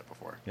 I've heard that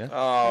before.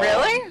 Yeah.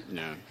 Really?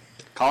 Yeah.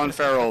 Colin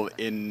Farrell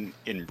in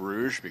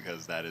Bruges,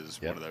 because that is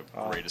Yep. one of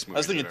the greatest movies. I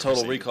was thinking I've ever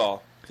Total seen.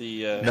 Recall.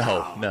 The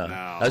No.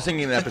 I was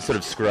thinking an episode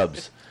of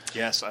Scrubs.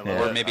 Yes, I love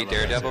Yeah. it. Or maybe I love that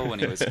Daredevil too. when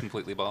he was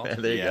completely bald.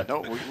 There you Yeah,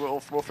 go. no, we'll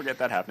forget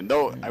that happened.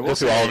 Though I will Go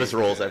through say all of his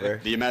roles ever.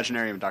 The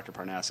Imaginarium of Dr.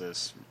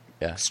 Parnassus,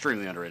 Yeah.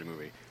 extremely underrated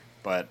movie.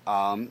 But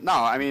no,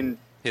 I mean,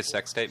 His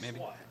sex tape, maybe?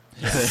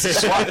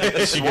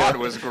 SWAT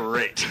was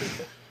great.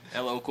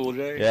 LL Cool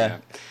J. Yeah.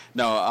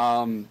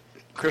 No,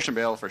 Christian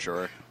Bale for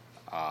sure.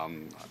 I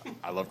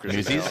love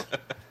Christian Newsies? Bale.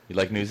 You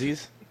like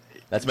Newsies?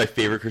 That's my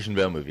favorite Christian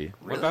Bale movie.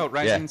 What about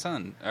Rising Yeah.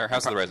 Sun? Or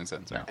House of the Rising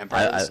Sun, sorry.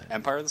 Empire of the Sun?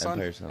 Empire's Sun.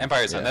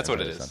 Empire's Sun, Yeah, that's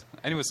what it Empire's is. Sun.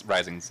 I knew it was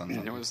Rising Sun.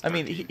 It was I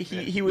mean,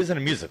 he was in a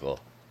musical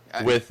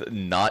with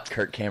not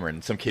Kirk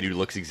Cameron, some kid who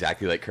looks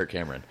exactly like Kirk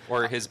Cameron.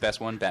 Or his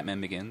best one,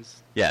 Batman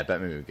Begins. Yeah,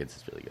 Batman Begins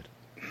is really good.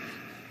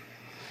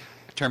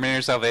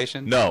 Terminator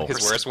Salvation? No.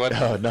 His worst one?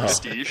 Oh, no.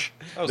 Prestige.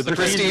 The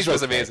Prestige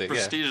was amazing.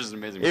 Prestige is an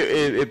amazing Yeah.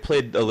 movie. It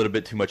played a little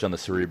bit too much on the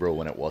cerebral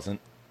when it wasn't,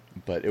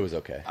 but it was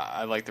okay.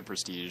 I like the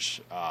Prestige.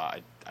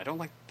 I don't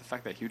like the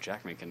fact that Hugh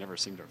Jackman can never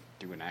seem to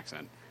do an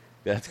accent.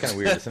 Yeah, that's kind of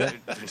weird, isn't it?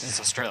 It's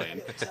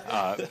Australian.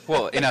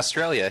 Well, in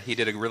Australia, he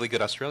did a really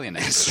good Australian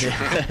accent.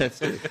 That's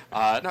true.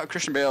 No,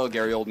 Christian Bale,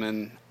 Gary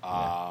Oldman.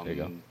 There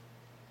you go.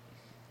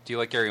 Do you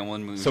like Gary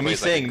Oldman when he So me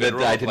plays, like, a saying good that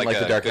role, I didn't like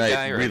The a Dark good guy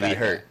Knight or a really bad guy?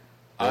 hurt.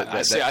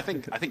 I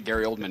think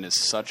Gary Oldman is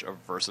such a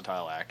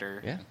versatile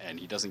actor, Yeah. and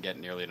he doesn't get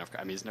nearly enough.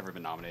 I mean, he's never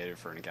been nominated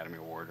for an Academy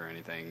Award or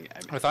anything. I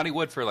mean, I thought he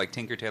would for like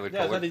Tinker Tailor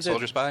Yeah, I thought he did.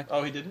 Soldier Spy.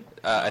 Oh, he didn't?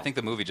 I think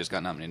the movie just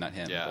got nominated, not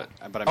him. Yeah,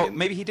 but I mean,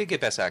 maybe he did get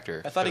Best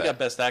Actor. I thought for he that. got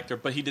Best Actor,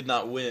 but he did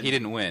not win. He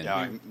didn't win.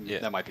 yeah,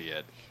 that might be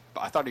it.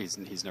 But I thought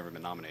he's never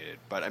been nominated.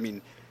 But I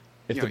mean,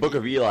 If you The know, Book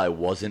of Eli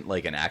wasn't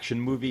like an action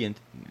movie,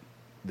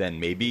 then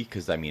maybe,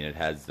 because I mean, it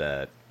has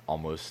that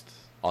almost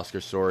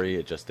Oscar story.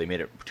 It just they made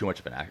it too much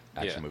of an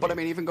action movie. But I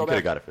mean, even go You coulda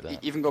back. got it for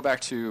that. Even go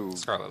back to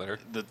Scarlet Letter.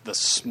 the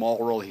small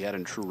role he had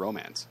in True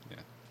Romance. Yeah.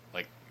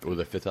 Like Or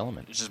The Fifth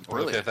Element. it's just Or The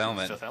brilliant. Fifth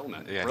Element. Fifth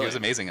Element. Yeah, he was Brilliant.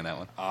 amazing in that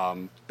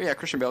one. But yeah,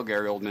 Christian Bale,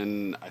 Gary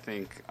Oldman. I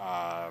think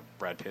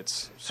Brad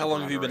Pitt's. How long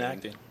super have you been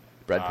underrated. acting?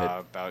 Brad Pitt.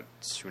 About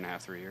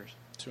 2.5, 3 years.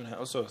 2.5.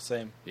 Oh, so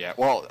same. Yeah,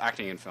 well,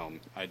 acting in film.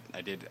 I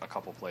did a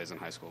couple plays in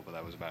high school, but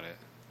that was about it.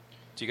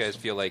 Do you guys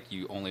feel like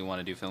you only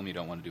want to do film? You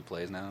don't want to do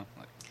plays now?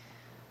 Like,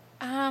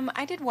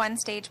 I did one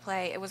stage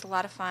play. It was a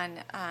lot of fun.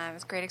 It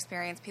was a great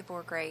experience. People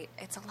were great.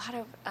 It's a lot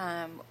of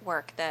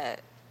work. The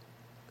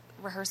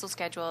rehearsal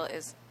schedule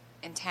is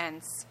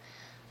intense.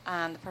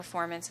 The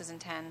performance is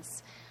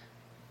intense.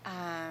 well,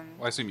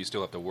 I assume you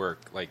still have to work,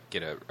 like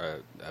get a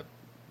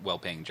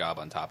well-paying job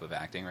on top of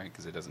acting, right?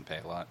 Because it doesn't pay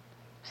a lot.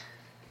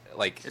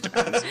 Like It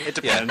depends. It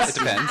depends. Yeah, it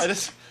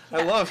depends.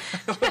 I love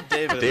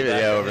David. David,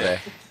 yeah, over there.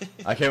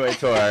 I can't wait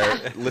till our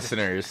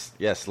listeners,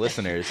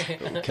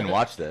 can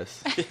watch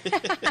this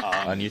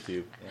on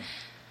YouTube. Yeah.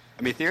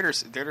 I mean,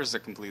 theater's a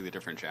completely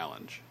different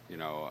challenge. You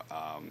know,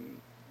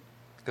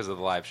 Because of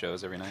the live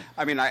shows every night.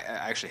 I mean, I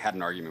actually had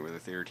an argument with a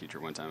theater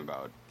teacher one time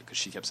about because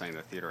she kept saying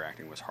that theater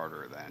acting was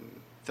harder than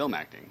film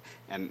acting,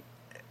 and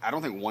I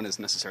don't think one is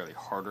necessarily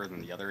harder than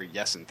the other.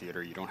 Yes, in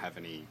theater you don't have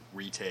any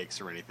retakes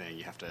or anything;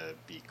 you have to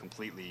be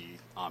completely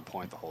on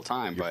point the whole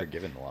time. You're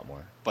forgiven a lot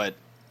more. But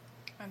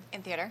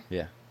In theater?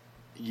 Yeah.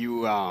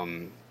 you,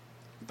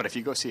 but if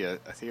you go see a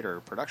theater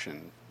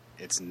production,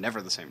 it's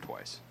never the same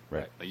twice.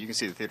 Right. Like you can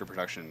see the theater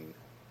production,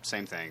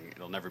 same thing;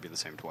 it'll never be the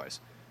same twice.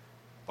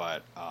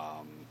 But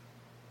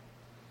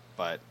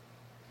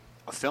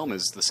a film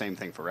is the same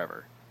thing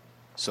forever.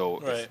 So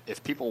Right.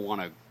 if people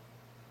want to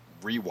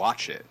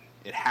rewatch it,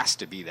 it has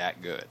to be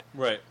that good.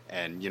 Right.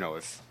 And, you know,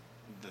 if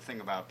the thing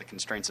about the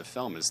constraints of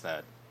film is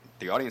that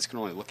the audience can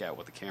only look at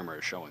what the camera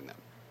is showing them.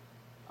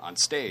 On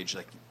stage,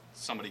 like,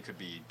 somebody could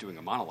be doing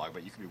a monologue,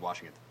 but you could be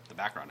watching it the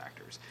background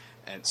actors.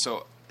 And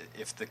so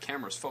if the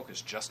camera's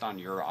focused just on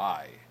your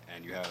eye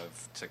and you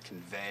have to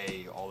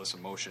convey all this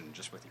emotion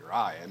just with your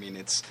eye, I mean,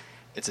 it's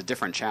a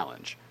different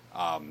challenge.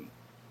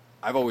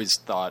 I've always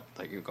thought,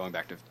 like, going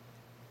back to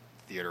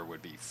theater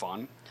would be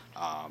fun.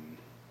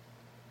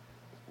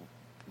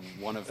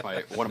 One of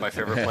my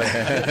favorite plays.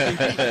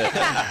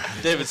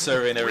 David's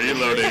surveying everything.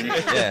 Reloading.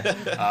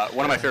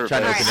 One of my favorite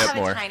Trying plays. to open up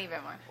more. A tiny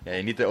bit more. Yeah,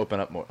 you need to open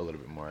up a little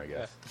bit more, I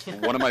guess.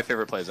 One of my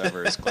favorite plays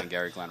ever is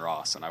Glengarry Glen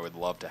Ross, and I would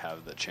love to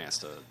have the chance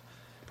to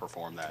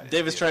perform that.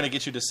 David's trying to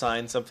get you to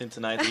sign something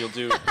tonight that you'll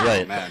do.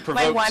 Right. Man.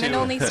 My one and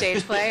only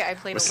stage play, I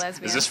played a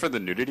lesbian. Is this for the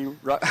nudity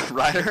rider?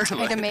 I had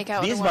to make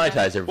out These with a Mai woman.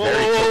 Tais are Whoa,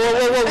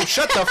 very... whoa,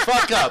 shut the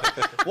fuck up.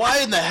 Why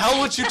in the hell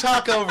would you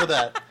talk over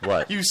that?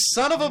 What? You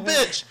son of a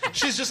bitch.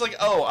 She's just like,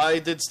 oh, I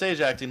did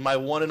stage acting. My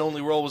one and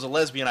only role was a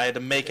lesbian. I had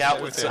to make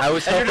out with I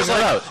was helping her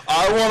out.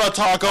 I want to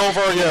talk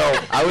over you.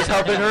 I was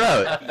helping her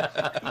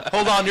out.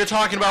 Hold on, you're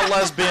talking about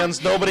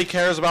lesbians. Nobody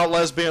cares about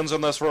lesbians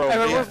in this room. I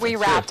remember we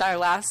wrapped our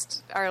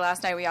last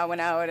night. We all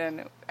went out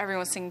and everyone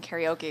was singing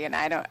karaoke, and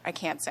I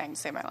can't sing to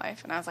save my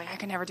life. And I was like, I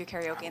could never do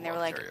karaoke. And they were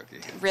like,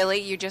 karaoke. really?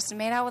 You just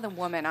made out with a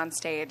woman on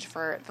stage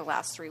for the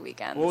last 3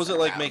 weekends? What was it in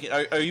a like row. making?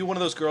 Are you one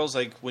of those girls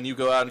like when you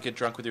go out and get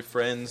drunk with your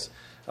friends?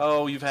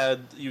 Oh, you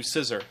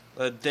scissor,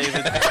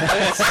 David.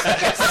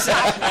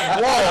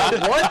 Whoa,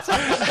 what?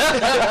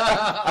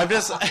 I'm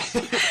just.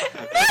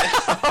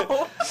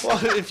 No.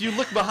 Well, if you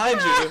look behind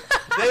you,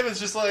 David's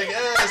just like,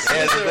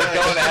 scissor.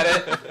 Going at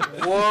it.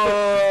 Whoa.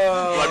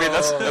 Well, I mean,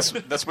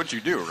 that's what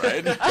you do,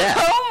 right?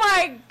 Oh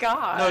my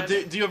god! No,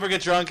 do you ever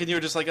get drunk and you're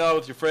just like, oh,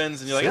 with your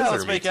friends, and you're like, oh, Scissor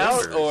let's me, make out,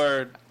 scissors.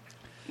 or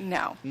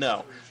No.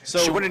 no? So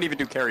She wouldn't even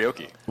do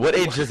karaoke. What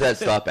age does that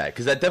stop at?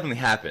 Because that definitely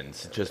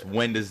happens. Just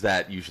when does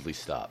that usually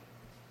stop?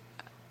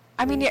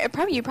 I mean,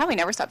 you probably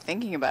never stop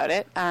thinking about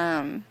it.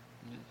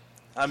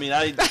 I mean,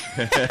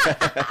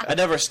 I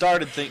never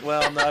started thinking.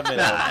 Well, no, I've been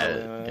out.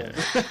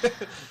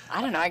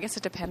 I don't know. I guess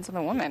it depends on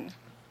the woman.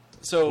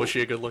 So Was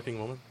she a good-looking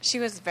woman? She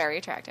was very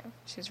attractive.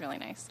 She was really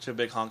nice. she had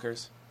big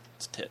honkers.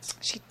 It's tits.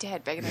 She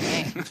did bigger than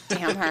me.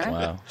 Damn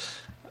her.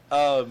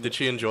 Wow. Did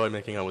she enjoy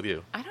making out with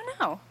you? I don't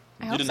know.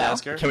 I You hope didn't so.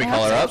 ask her. Can we I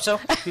call her hope up? so.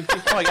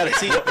 Oh, I got to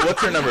see.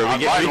 What's her number? We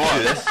can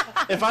do this.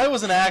 If I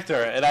was an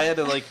actor and I had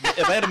to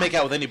if I had to make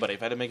out with anybody,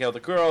 if I had to make out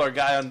with a girl or a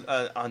guy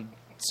on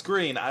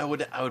screen, I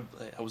would.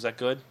 Was that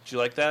good? Did you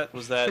like that?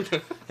 Was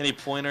that any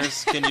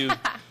pointers? Can you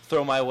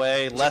throw my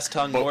way? Less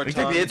tongue, more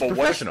tongue. It's But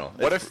professional.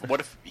 What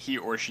if he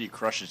or she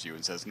crushes you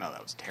and says, "No,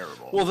 that was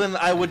terrible"? Well, then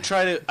I would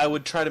try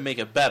to make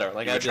it better.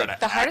 Like You I would try did. to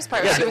The hardest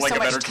part was act she was like so a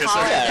much better kisser.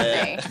 taller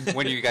Yeah, than me.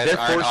 When you guys They're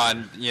aren't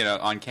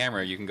forced- on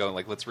camera, you can go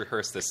like, let's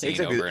rehearse this scene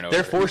Exactly. over and over.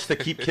 They're forced to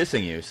keep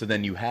kissing you, so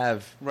then you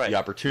have Right. the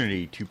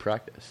opportunity to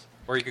practice.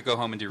 Or you could go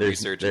home and do There's-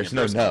 research there's in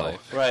your no personal no.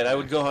 life. Right. I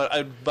would go.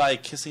 I'd buy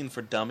Kissing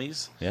for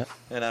Dummies, Yeah.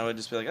 and I would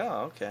just be like,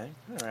 oh, okay,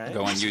 all right.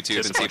 Go on YouTube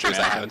Kiss and a see bunch if of there's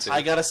that ads. too.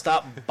 I gotta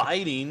stop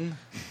biting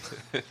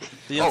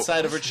the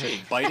inside of her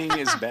cheek. Biting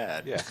is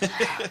bad. Yeah.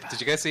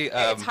 Did you guys see?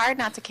 It's hard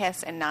not to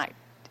kiss and not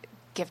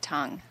give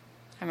tongue.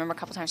 I remember a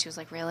couple times she was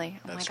like, "Really?"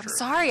 I'm That's like, true. "I'm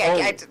sorry." Oh,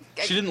 I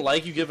she didn't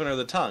like you giving her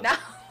the tongue. No.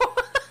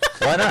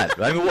 Why not?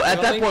 I mean,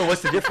 at that point,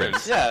 what's the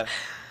difference? Yeah.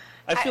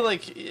 I feel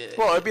like.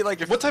 Well, it'd be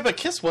like if. What type of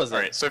kiss was it?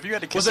 All right, so if you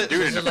had to Was kiss a it- dude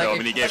was in a it like film a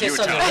and he gave you a kiss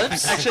on the tongue,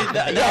 lips?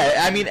 Actually,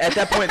 Yeah, I mean, at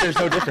that point, there's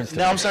no difference.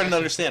 now I'm starting to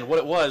understand what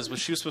it was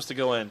she was supposed to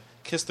go in,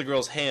 kiss the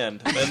girl's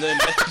hand, and then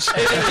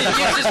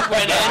You just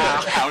went in.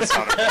 pounce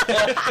on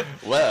him.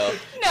 Well,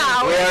 No,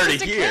 We're we were already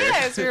supposed to here.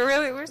 kiss. We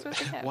were supposed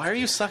to kiss. why are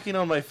you sucking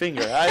on my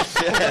finger? I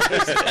can't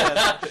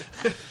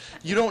understand.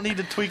 You don't need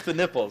to tweak the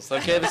nipples,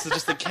 okay? This is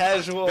just a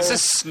casual. This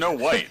is Snow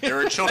White. There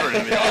are children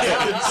in the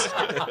audience.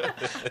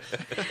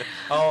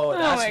 Oh,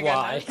 that's my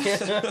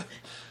why.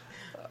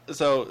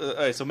 So, all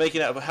right. So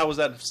making out. How was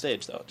that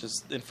stage though?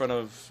 Just in front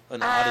of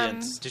an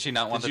audience. Did she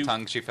not want Did the you-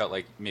 tongue? She felt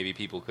like maybe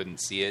people couldn't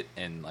see it,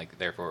 and like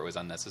therefore it was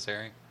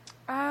unnecessary.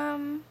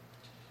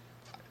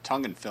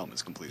 Tongue and film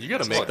is completely. You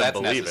got to different. make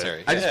Well, them that's believe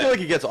necessary. it. I just Yeah. feel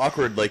like it gets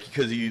awkward, like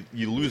because you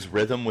lose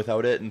rhythm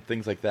without it and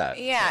things like that.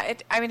 Yeah,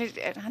 I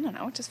don't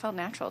know. It just felt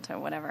natural to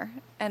whatever.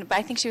 But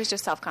I think she was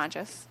just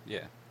self-conscious.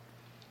 Yeah.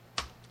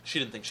 She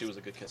didn't think she was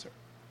a good kisser.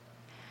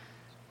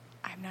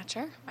 I'm not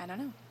sure. I don't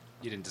know.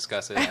 You didn't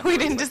discuss it. We afterwards,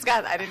 didn't like,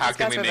 discuss. I didn't How discuss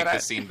can we with make her.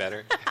 this scene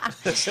better?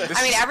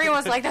 I mean, everyone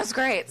was like, "That was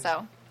great."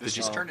 So This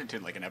just turned into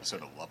like an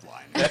episode of Love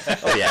Line.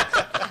 Oh yeah.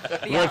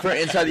 We went from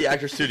inside the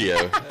actor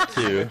studio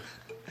to.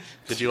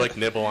 Did you like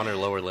nibble on her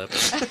lower lip?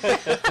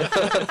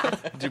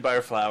 Did you buy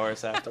her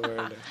flowers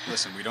afterward?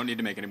 Listen, we don't need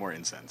to make any more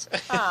incense.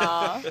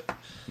 Aw.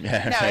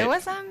 Yeah, No, right? it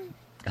was I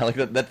like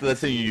that.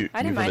 That's a I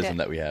didn't mind euphemism it.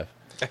 that we have.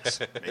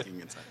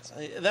 Making incense.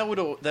 That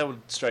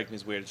would strike me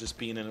as weird. Just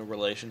being in a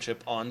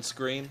relationship on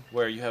screen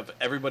where you have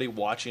everybody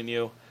watching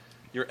you.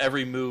 Your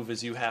every move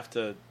is you have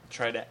to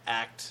try to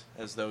act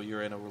as though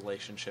you're in a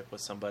relationship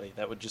with somebody.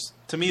 That would just,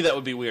 to me, that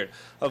would be weird.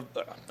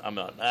 I'm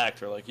not an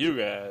actor like you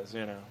guys,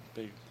 you know.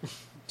 Big.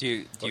 Do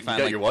you You find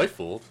got like your wife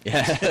fooled.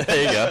 Yeah,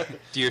 there you go.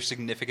 do your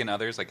significant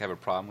others like have a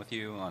problem with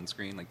you on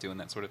screen, like doing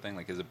that sort of thing?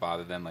 Like, does it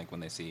bother them like when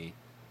they see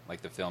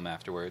like the film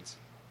afterwards?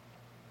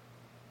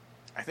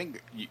 I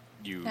think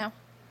you No.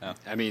 No.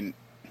 I mean,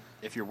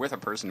 if you're with a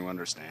person who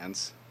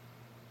understands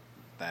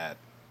that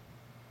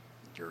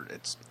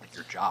it's like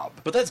your job.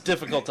 But that's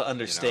difficult to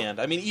understand.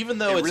 I mean, even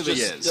though It it's really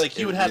just is. like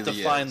you would have to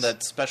find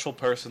that special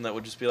person that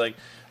would just be like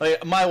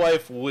my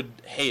wife would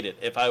hate it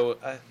if I don't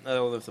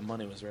know if the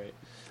money was right.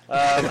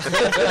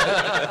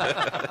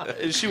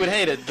 She would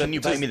hate it. Can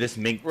you buy me this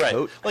mink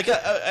coat? Like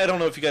I don't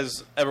know if you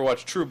guys ever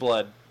watched True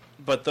Blood,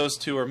 but those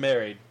two are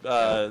married.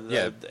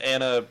 Anna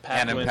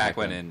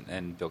Paquin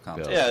and Bill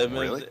Compton. Yeah,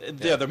 Really?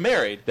 Yeah, they're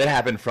married. That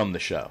happened from the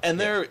show. And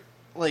they're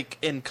like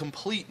in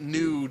complete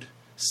nude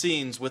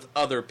scenes with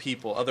other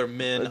people, other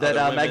men. That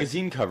other women.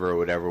 magazine cover or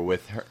whatever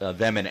with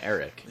them and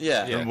Eric.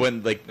 Yeah. And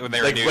when they were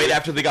nude right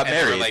after they got and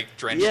they were, married, like,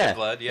 drenched in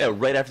blood, yeah.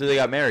 right after they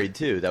got married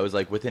too. That was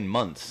like within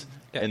months.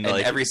 Yeah, and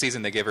like, every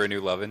season they give her a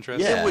new love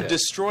interest. It would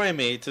destroy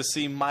me to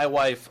see my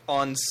wife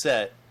on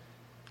set,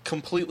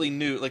 completely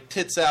nude, like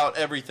tits out,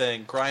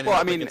 everything, grinding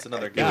up against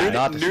another guy.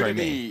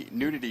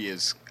 Nudity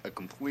is a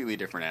completely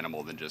different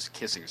animal than just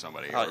kissing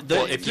somebody.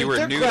 If you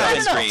were nude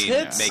on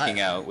screen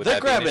making out, would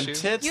that be an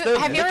issue?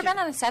 Have you ever been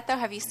on a set though?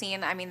 Have you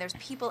seen? I mean, there's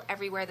people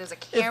everywhere. There's a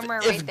camera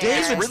right if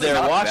there. David's there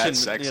watching,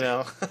 you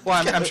know.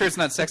 Well, I'm sure it's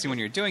not sexy when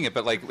you're doing it,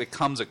 but like it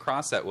comes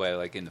across that way,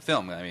 like in the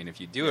film. I mean, if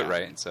you do it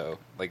right, so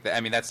like I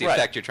mean, that's the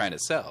effect you're trying to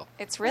sell.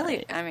 It's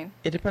really, I mean,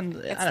 it depends.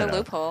 It's I don't the know.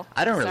 loophole.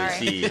 I don't really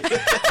Sorry. see.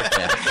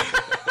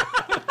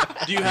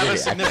 Do you have a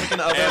significant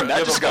other? And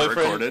that just got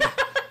recorded.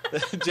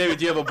 Jamie,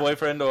 do you have a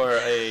boyfriend or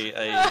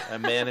a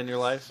man in your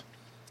life?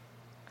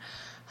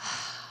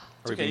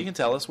 It's okay, you can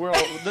tell us. We're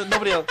all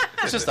nobody else.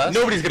 It's just us.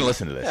 Nobody's gonna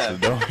listen to this. Yeah.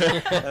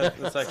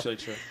 So That's actually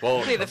true.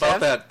 Well,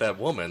 about that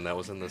woman that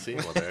was in the scene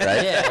with her.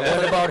 Right? Yeah,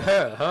 what about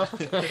her, huh?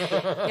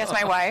 Yes,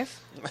 my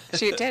wife.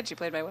 She did. She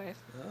played my wife.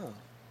 Oh.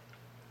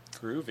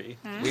 Groovy.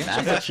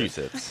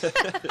 Massachusetts.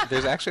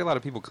 There's actually a lot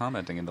of people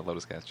commenting in the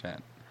Lotus Cast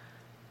chat,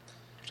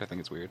 which I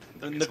think is weird.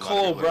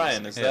 Nicole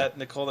O'Brien, is that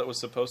Nicole that was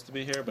supposed to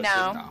be here? But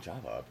No. didn't?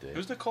 Java update.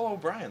 Who's Nicole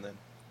O'Brien then?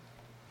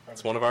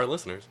 It's one of our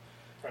listeners.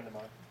 Friend of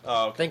mine.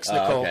 Oh, okay. Thanks,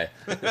 Nicole. Okay.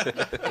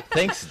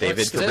 Thanks,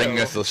 David, for bringing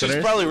us listeners.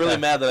 She's probably really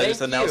mad that I Thank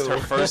just announced you. her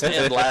first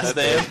and last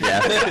name.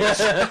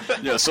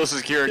 Yeah. Social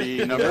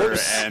security number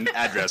and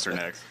address are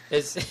next.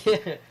 It's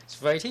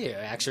right here,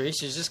 actually.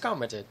 She's just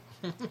commented.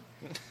 She listens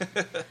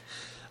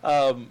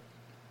all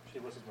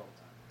the time.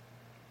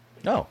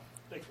 No.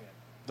 Big fan.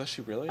 Does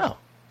she really? Oh.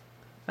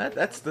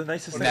 That's the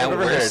nicest thing Now I've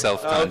ever we're heard.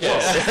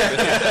 self-conscious.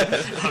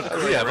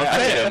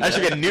 I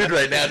should get nude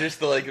right now just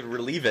to like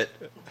relieve it.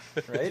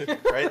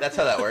 Right? That's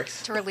how that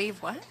works. To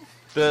relieve what?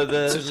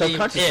 The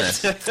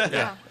self-consciousness.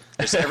 Yeah.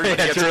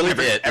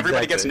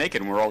 Everybody gets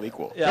naked and we're all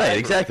equal. Yeah, Right,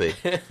 exactly.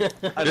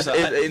 Just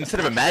instead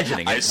of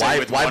imagining it,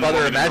 why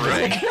bother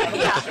imagining?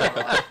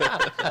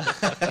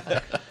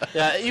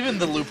 Yeah, even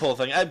the loophole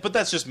thing. But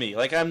that's just me.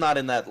 Like, I'm not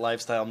in that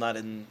lifestyle. I'm not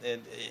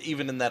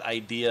even in that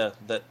idea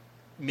that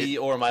me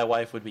or my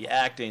wife would be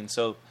acting.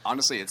 So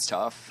honestly, it's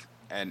tough,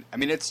 and I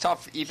mean, it's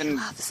tough even. He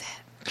loves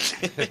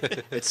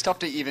it. It's tough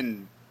to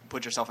even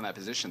put yourself in that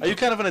position. Are you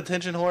kind of an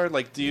attention whore?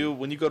 Like, do you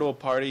when you go to a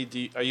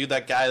party? Are you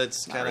that guy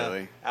that's Not kind of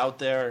really. out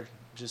there?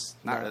 Just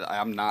Not really.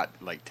 I'm not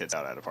like tits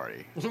out at a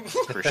party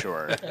for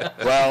sure.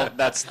 Well,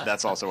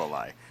 that's also a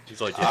lie.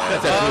 He's like,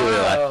 That's absolutely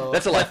a lie.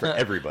 That's a lie for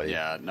everybody.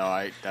 Yeah, no,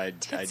 I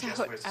Tits just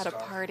out at a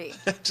party.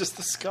 just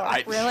the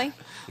scarf. Really?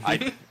 all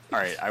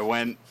right. I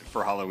went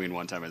for Halloween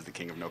one time as the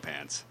king of no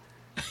pants,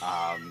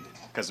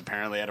 because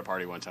apparently at a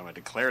party one time I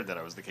declared that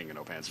I was the king of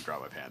no pants and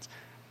dropped my pants.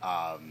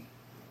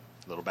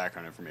 Little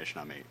background information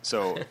on me.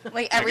 So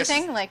Like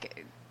everything?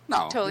 Like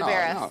totally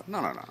bare ass?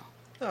 No.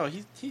 No,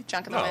 he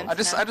Junk in No, the wind? I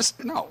just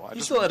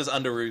He still had his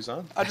underoos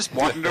on. I just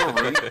walked into a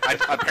room.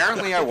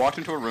 Apparently, I walked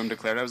into a room,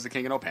 declared I was the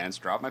king of no pants,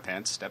 dropped my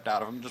pants, stepped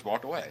out of them, just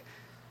walked away.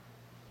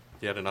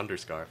 he had an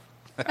underscarf.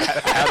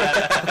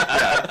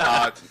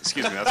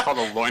 Excuse me, that's called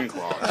a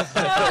loincloth.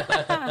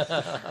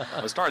 I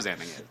was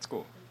Tarzaning it. It's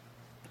cool.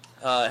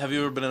 Have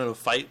you ever been in a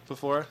fight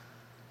before?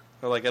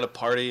 Or like at a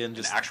party and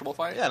just... An actual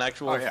fight? Yeah, an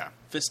actual Oh, yeah.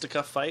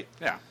 fisticuff fight?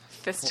 Yeah.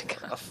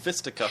 Fisticuff. A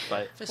fisticuff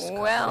fight.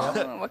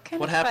 Well, what kind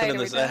What of happened fight in are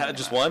we this? talking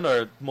Just about? one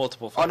or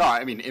multiple Oh, fights? no,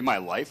 I mean, in my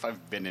life,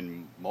 I've been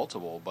in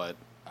multiple, but,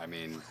 I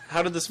mean...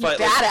 How did this fight...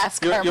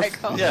 Badass you're-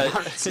 Carmichael. Yeah.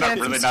 It's not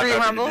really not Extreme that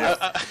Rumble? big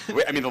a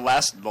deal. I mean, the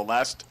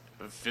last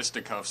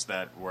fisticuffs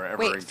that were ever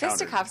Wait,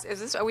 encountered...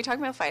 fisticuffs? Are we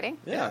talking about fighting?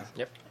 Yeah.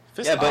 Yep.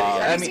 Yeah, but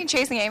Have I you mean, seen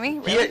Chasing Amy?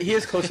 Really? he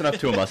is close enough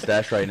to a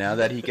mustache right now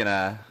that he can.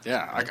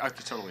 Yeah, I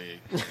could totally...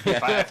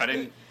 If I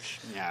didn't...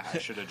 Yeah, I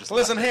should have just...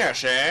 Listen here,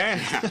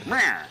 Shay.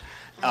 No,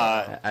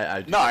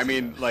 I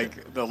mean,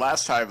 like, the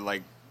last time,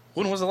 like...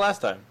 When was the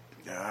last time?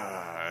 It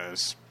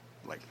was,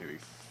 like, maybe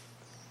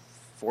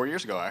 4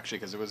 years ago, actually,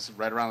 because it was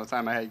right around the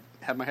time I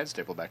had my head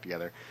stapled back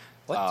together.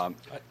 What?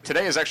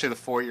 Today is actually the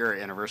 4-year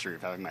anniversary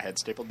of having my head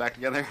stapled back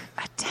together.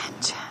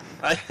 Attention.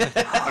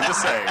 I'm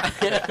just saying.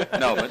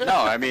 No,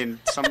 I mean,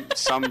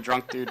 some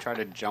drunk dude tried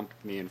to jump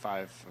me and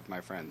 5 of my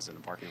friends in a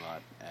parking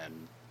lot,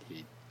 and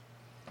he,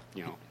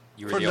 you know...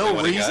 You were For the only no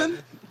one who got-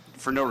 reason?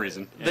 For no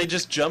reason. Yeah. They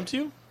just jumped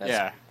you?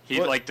 Yeah. He,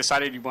 What- like,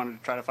 decided he wanted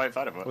to try to fight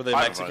 5 of us. Were they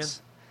 5 Mexican? Of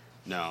us.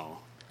 No.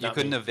 You Not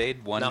couldn't me.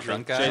 evade one Not me.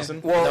 drunk guy?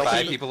 Jason? Well,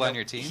 5 he- people on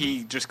your team?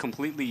 He just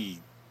completely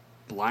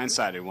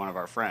blindsided one of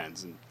our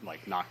friends and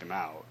like knocked him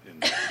out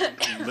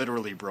and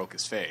literally broke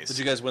his face. Did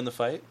you guys win the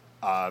fight?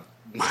 5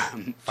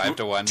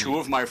 to 1. Two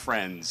of my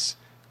friends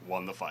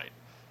won the fight.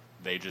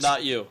 They just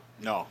Not you.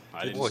 No,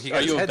 I didn't. Well, he Are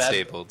got his you a head bad-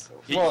 stapled.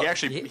 He Well,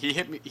 actually he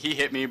hit me. He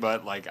hit me,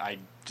 but like I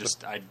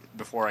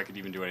before I could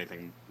even do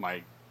anything,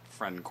 my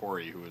friend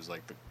Corey, who was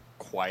like the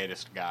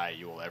quietest guy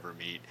you will ever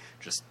meet,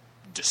 just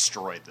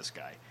destroyed this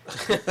guy.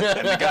 And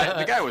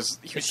the guy was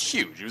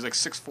huge. He was like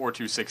 6'4",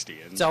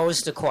 260, and It's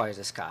always the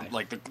quietest guy.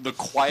 like the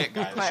quiet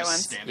guy was Quiet just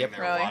ones. standing Yep.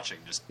 there Really? watching,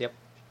 just Yep.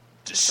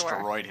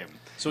 destroyed him.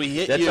 So he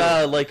hit That's you.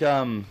 like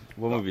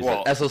what movie is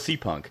Well- that? SLC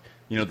Punk.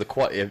 You know if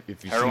you've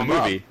seen the Heroin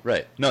movie, Bob.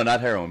 right? No, not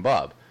Heroin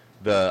Bob.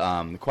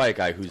 The quiet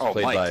guy who's Oh,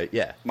 played Mike.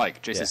 by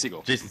Mike, Jason yeah,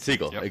 Segel. Jason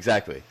Segel, Yep.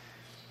 exactly.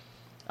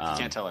 You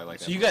can't tell I like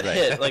that. So you got Right.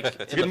 hit like in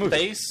good the movie.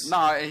 face.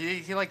 No,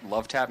 he like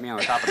love tapped me on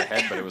the top of the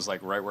head, but it was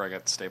like right where I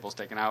got the staples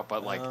taken out.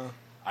 But like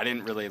I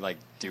didn't really like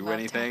do Love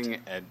anything,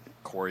 tapped. and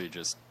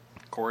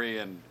Corey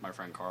and my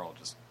friend Carl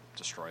just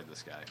destroyed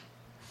this guy.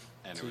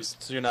 And it was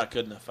So you're not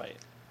good in a fight.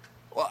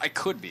 well, I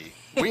could be.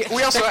 We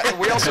also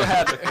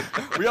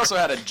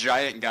had a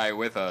giant guy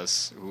with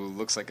us who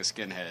looks like a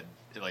skinhead,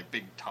 like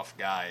big tough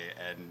guy,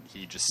 and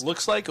he just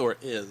Looks like or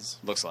is?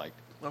 looks like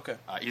Okay.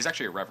 he's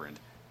actually a reverend.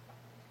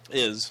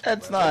 Is.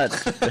 That's not.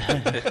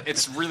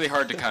 It's really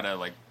hard to kind of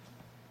like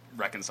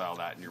reconcile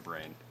that in your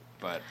brain,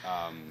 but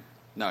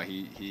no,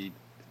 he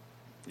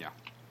yeah,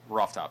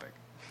 we're off topic.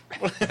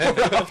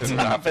 Off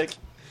topic.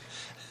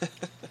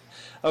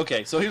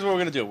 Okay, so here's what we're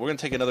gonna do. We're gonna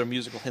take another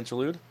musical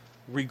interlude,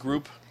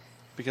 regroup,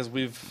 because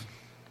we've.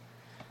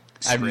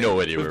 I have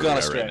no idea We've where gone we're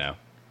at astray. right now.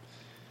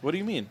 What do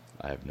you mean?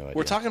 I have no idea.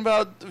 We're talking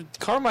about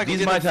Carmichael.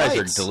 These getting Mai Tais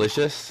are fights.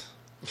 delicious.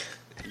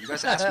 You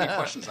guys asked me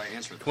questions, I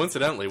answered them.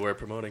 Coincidentally, we're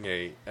promoting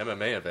a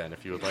MMA event.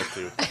 If you would like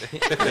to,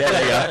 Yeah,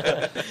 there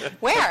you go.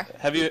 Where?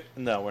 Have you?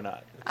 No, we're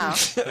not. Oh.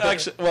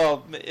 Actually,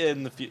 well,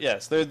 in the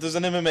yes, there's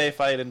an MMA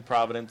fight in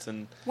Providence,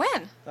 and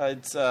When?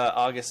 it's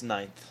August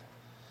 9th.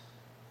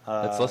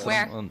 That's less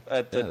Where? than,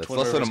 At the that's Twin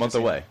less than a Rivers month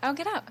Casino. away. Oh,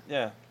 get out.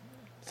 Yeah,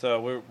 so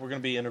we're gonna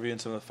be interviewing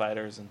some of the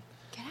fighters, and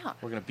Get out.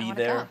 we're gonna I be wanna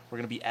there. go. We're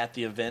gonna be at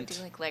the Do event.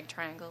 like leg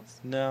triangles.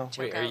 No,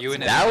 Wait, Choke are you outs.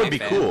 an That MMA would be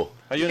fan? cool.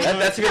 Are you an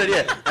That's a good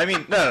idea. I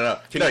mean, no.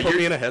 can you put you're-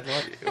 me in a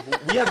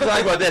headlock? We have to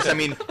talk about this. I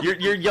mean,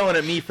 you're yelling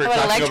at me for How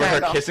about a talking leg over her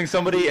triangle? kissing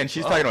somebody, and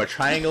she's talking about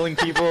triangling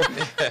people.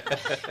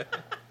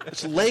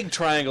 it's leg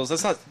triangles.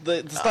 That's not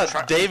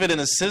David and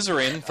his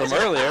scissoring from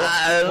earlier.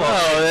 I don't know.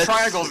 that's-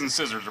 Triangles and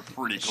scissors are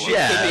pretty close.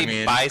 Yeah, Could I be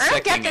mean,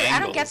 bisecting I angles.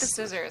 don't get the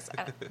scissors.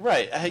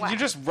 Right, Wow. you're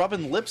just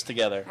rubbing lips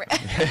together.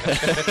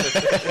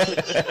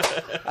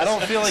 I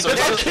don't feel like So it's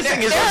just just-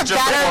 kissing is There are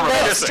just a form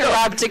better of lips to kissing.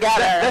 rub together.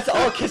 That's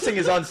all kissing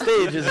is on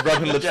stage is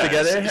rubbing lips Yeah,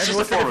 together. It's And just a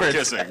what's the form of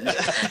difference?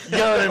 kissing.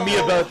 Yelling at me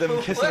about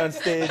them kissing on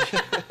stage.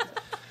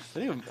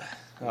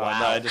 Oh, no,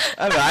 I just,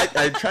 I don't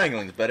know.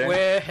 Triangling is better.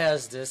 Where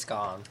has this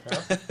gone?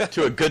 Huh?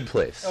 To a good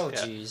place. Oh,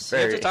 jeez. We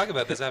have to Very- talk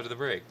about this after the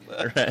break.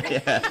 Right,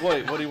 yeah.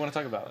 wait, what do you want to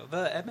talk about?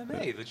 The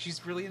MMA. That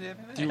she's really into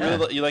MMA. Do you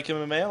really you like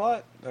MMA a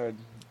lot, or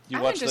you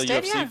I'm watch the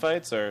interested, UFC yeah.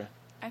 fights, or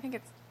I think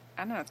it's.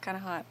 I don't know. It's kind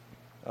of hot.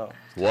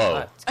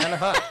 Whoa. It's kind of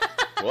hot.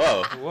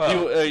 Whoa.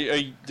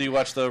 Whoa. do you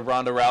watch the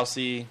Ronda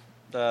Rousey,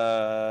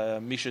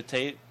 Misha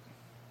Tate?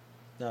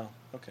 No,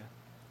 okay.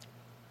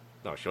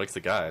 No, she likes the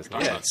guys.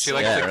 Not Yeah, us. she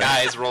likes Yeah, the right.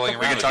 guys rolling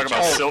We around. can talk with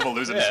about each other. Silva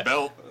losing his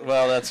belt.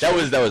 Well, that's That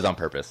was on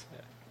purpose.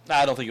 Nah,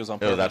 I don't think it was on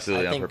It was purpose.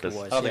 absolutely I on think purpose. it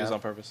I was. don't think it Yeah. was on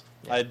purpose.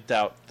 I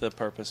doubt the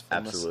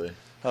purposefulness Absolutely.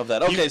 of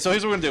that. Okay, so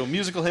here's what we're gonna do: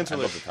 musical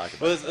interlude. love to talk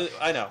about Well,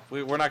 I know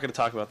we're not gonna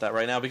talk about that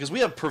right now because we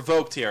have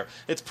Provoked here.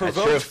 It's That's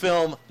true.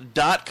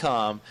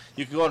 provokedfilm.com.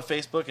 You can go on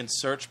Facebook and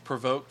search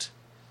Provoked,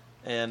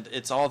 and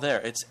it's all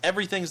there.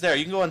 Everything's there.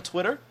 You can go on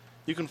Twitter.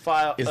 You can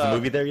file. Is the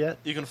movie there yet?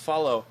 You can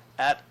follow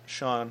at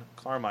Sean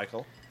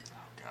Carmichael.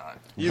 God.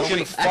 You Oh, can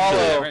wait, follow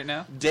actually, right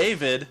now?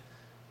 David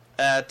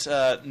at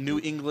New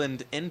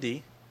England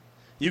Indie.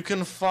 You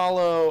can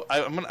follow.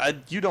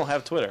 You don't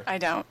have Twitter. I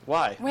don't.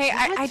 Why? Wait,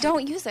 I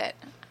don't use it.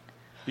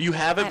 You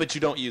have it, but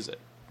you don't use it.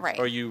 Right.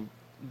 Or you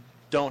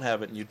don't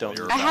have it and you don't.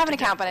 You're use I about have to an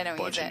account, get but I don't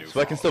a bunch use of it. new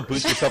So I can still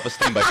boost your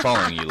self-esteem by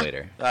following you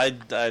later.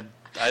 it.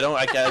 I don't.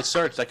 I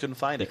searched. I couldn't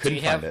find it. Couldn't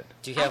do you have, find it.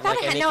 Do you I have thought like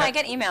I had, any no, kind,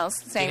 I get emails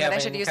do you saying have that I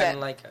should any use kind it.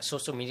 of like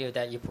social media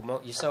that you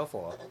promote yourself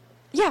for?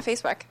 Yeah,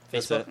 Facebook.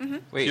 That's Facebook?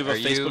 it. Wait, you have are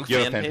a Facebook You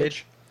have a fan fan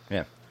page?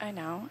 Yeah. I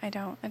know. I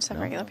don't. I just have a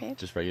No? regular page.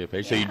 Just regular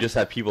page. So Yeah. you just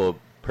have people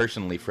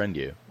personally friend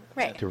you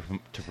Right. to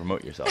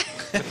promote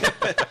yourself.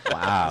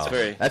 Wow.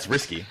 That's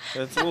risky.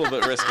 It's a little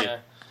bit risky. Yeah.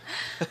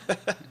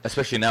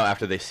 Especially now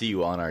after they see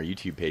you on our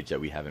YouTube page that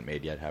we haven't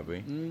made yet, have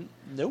we?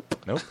 Nope.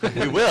 Nope.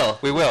 We will.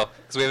 We will,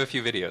 because we have a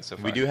few videos so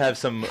far. We do have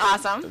some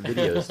Awesome.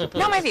 videos to Not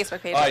post. my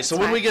Facebook page. All right. it's So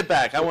when fine. we get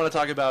back, I want to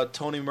talk about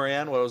Tony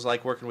Moran. What it was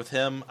like working with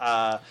him.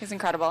 He's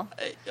incredible.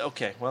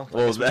 Okay. Well.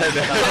 Well, he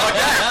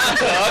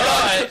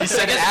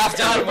said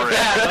after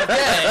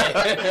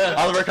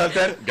all of our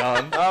content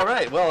gone. All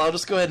right. Well, I'll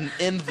just go ahead and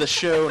end the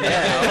show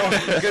now.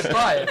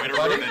 Goodbye, Way to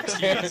everybody. ruin a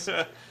tease.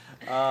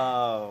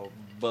 Oh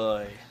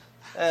boy.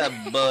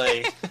 Oh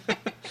boy.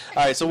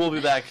 All right, so we'll be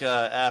back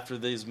after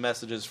these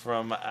messages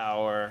from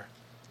our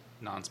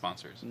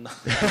non-sponsors.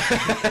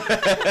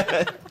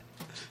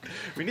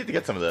 We need to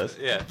get some of those.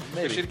 Yeah,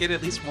 maybe. We should get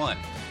at least one.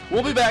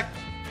 We'll be back.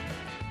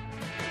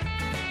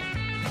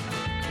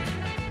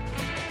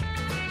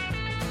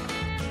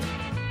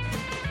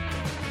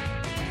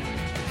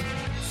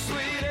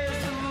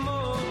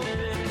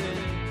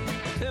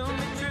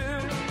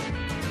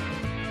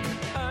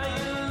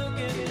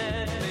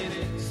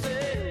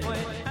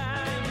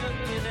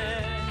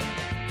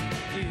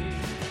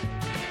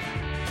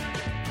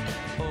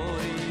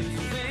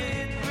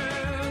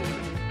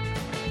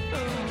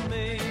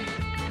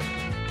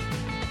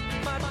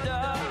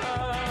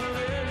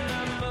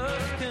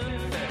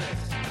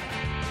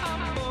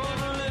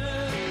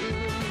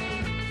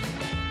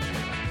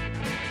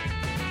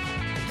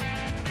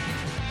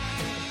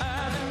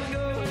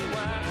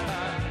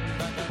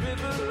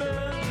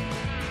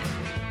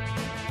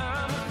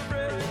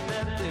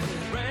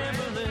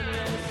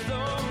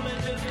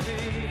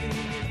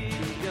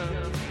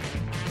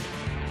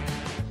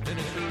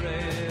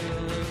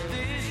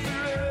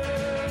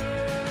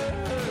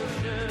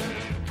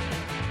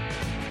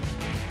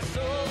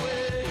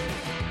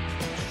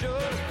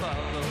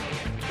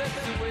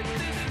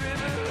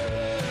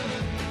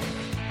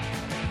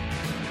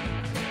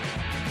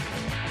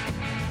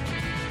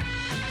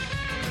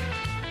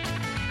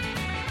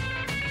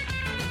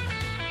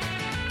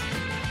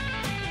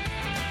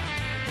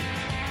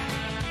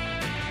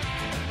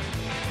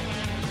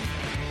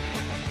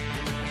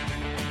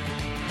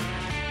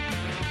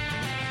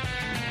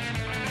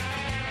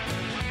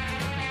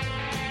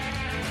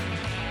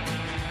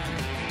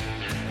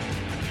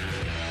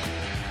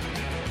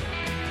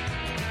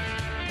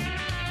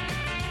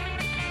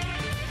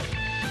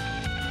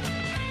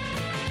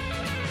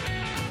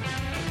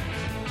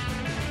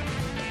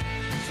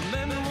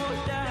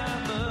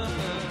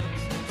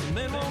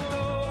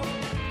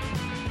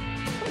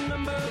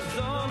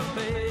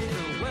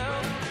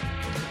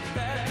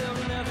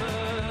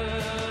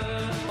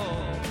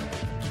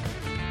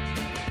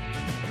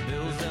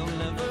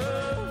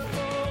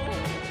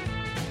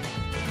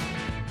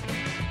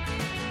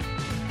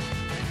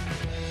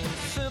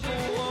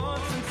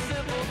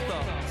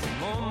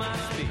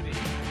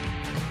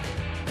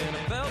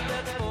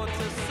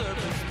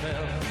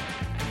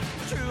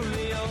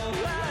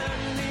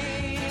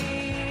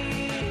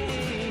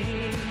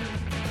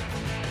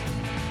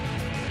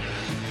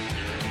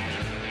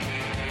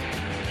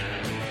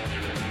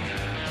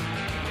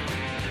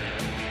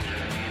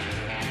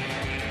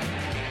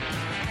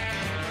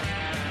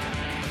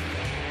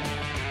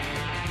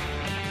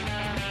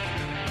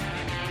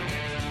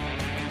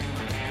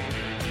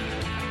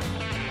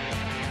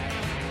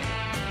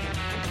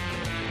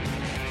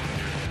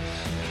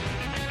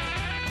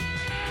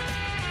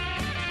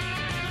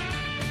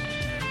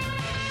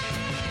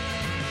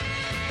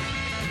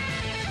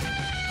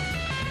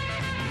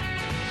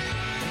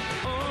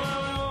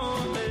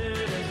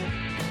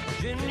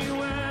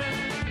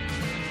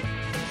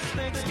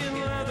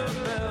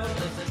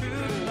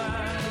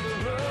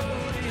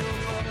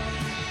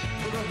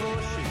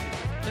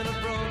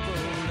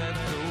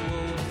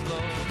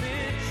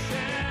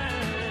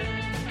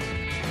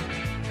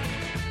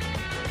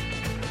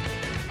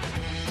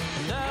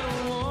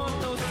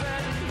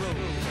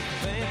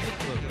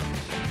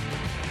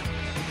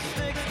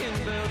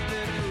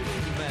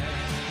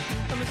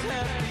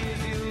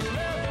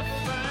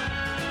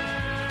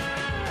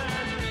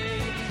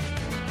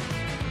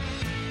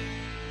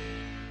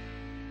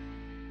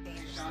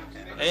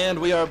 And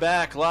we are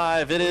back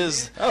live. It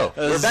is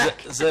we're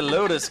back. The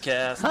Lotus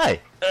Cast.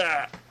 Hi.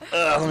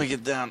 Let me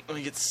get down. Let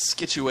me get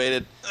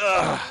situated.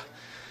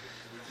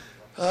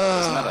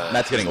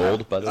 Matt's getting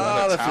old, by the way.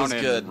 Oh, that feels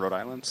in good. Rhode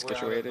Island,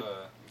 situated.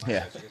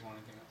 Yeah.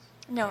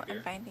 No,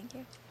 I'm fine, thank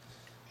you.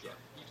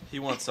 He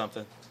wants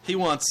something. He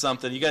wants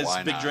something. You guys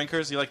Why big not?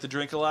 drinkers? You like to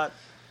drink a lot?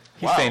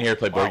 He's staying here to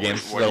play board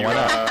games, What, so are why you,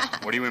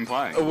 not? what are you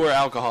implying? We're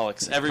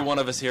alcoholics. Every one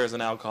of us here is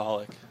an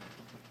alcoholic.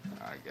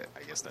 I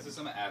guess This that's is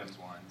some Adam's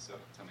wine, so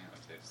tell me how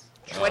it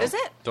tastes. What is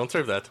it? Don't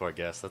serve that to our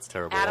guests. That's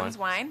terrible Adam's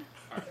wine?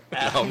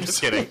 No, I'm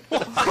just kidding.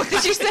 What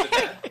did you say?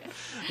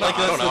 Like,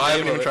 I don't know. I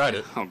haven't even tried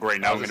it. Oh,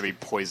 great. Now I'm going to be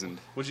poisoned.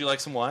 Would you like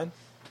some wine?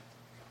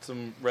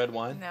 Some red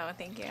wine? No,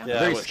 thank you. Yeah, I'm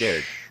very I would-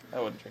 scared. I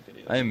wouldn't drink it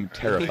either. I am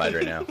terrified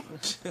right now.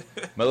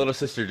 My little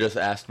sister just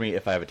asked me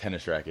if I have a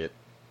tennis racket.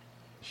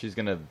 She's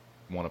going to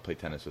want to play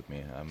tennis with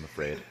me, I'm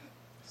afraid.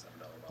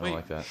 I don't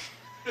like that.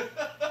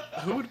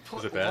 Who would play?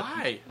 Is it bad?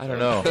 Why? I don't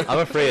know. I'm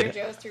afraid.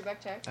 Joe's $3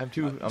 check. I'm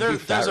too fat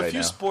There's a right few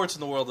now. sports in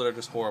the world that are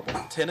just horrible.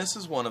 Tennis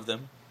is one of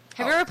them.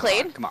 Have you ever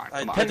played? Come on.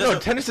 No,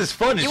 tennis is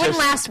fun. It's You wouldn't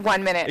just, last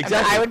 1 minute.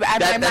 Exactly. I would bet my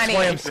That's money.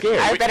 why I'm scared.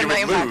 I would bet you a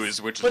million would bucks.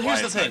 lose, which is But why here's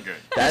the it's thing. not good.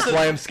 That's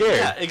why I'm scared.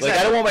 Yeah, Like, I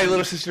exactly. don't want my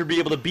little sister to be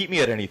able to beat me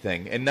at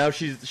anything. And now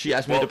she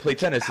asked me to play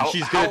tennis, and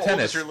she's good how at tennis.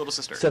 old is your little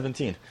sister?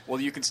 17. Well,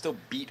 you can still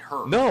beat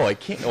her. No, I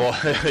can't. Well,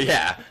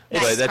 yeah,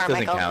 Nice, but that doesn't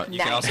Carmichael. count. You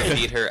can Nice. also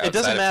beat her outside It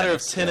doesn't of matter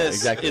if tennis. tennis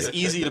exactly. is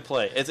easy to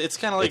play. It's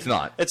kind of like It's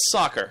not. It's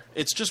soccer.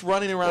 It's just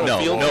running around No,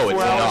 a field no, for it's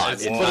 4 hours. not. But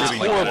It's it's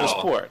literally a horrible not.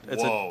 sport.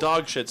 It's Whoa. a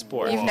dog shit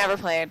sport. You've never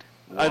played.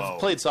 I've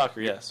played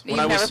soccer, yes. You've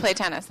never played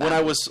tennis, though.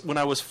 When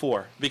I was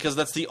 4, because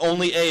that's the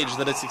only age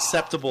that it's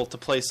acceptable to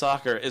play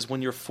soccer is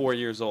when you're 4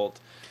 years old.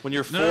 When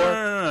you're 4,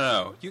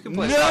 no. You can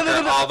play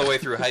soccer all the way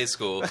through high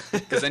school,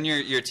 because then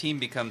your team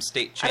becomes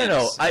state champs. I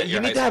don't know. You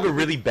need to have a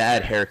really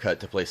bad haircut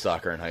to play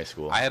soccer in high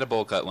school. I had a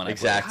bowl cut when I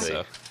played.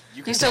 So.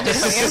 You still do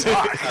something.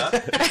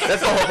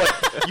 That's the whole point.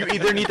 You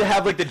either need to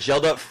have like the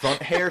gelled up front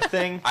hair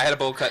thing. I had a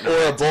bowl cut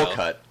or a bowl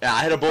cut. Yeah, I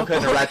had a bowl cut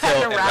and a rat tail.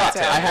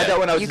 I had that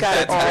when I was You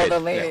got all the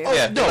ladies.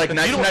 Yeah, no, like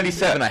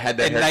 1997 I had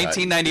that in haircut.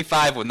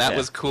 1995 when that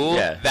was cool,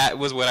 that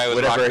was when I was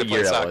Whatever rocking to play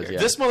year that soccer. was, yeah.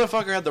 This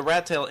motherfucker had the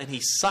rat tail and he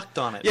sucked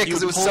on it. Yeah,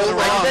 because it was pull so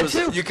around.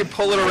 long. You could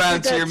pull it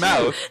around to your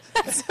mouth.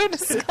 That's so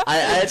disgusting. I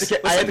had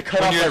to cut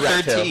when off you're my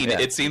rat tail. 13, Yeah.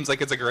 it seems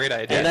like it's a great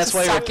idea. And that's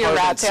why your Suck your rat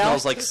apartment tail.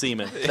 smells like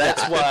semen.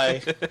 That's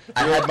why.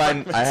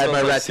 I had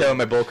my rat tail and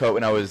my bowl cut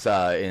when I was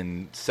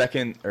in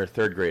 2nd or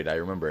 3rd grade, I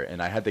remember, and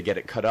I had to get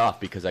it cut off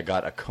because I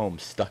got a comb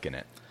stuck in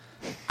it.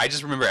 I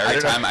just remember every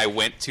time I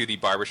went to the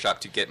barbershop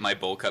to get my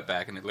bowl cut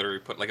back, and they literally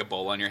put like a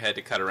bowl on your head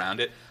to cut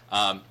around it,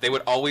 they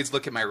would always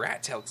look at my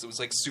rat tail because it was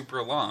like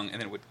super long, and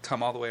then it would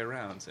come all the way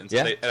around. And so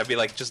and I'd be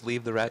like, just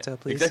leave the rat tail,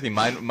 please. Exactly.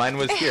 Mine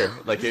was here.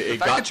 Like it The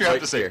fact got that you have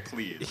right to say here.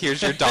 please.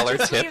 Here's your dollar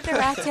tip. Leave the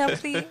rat tail,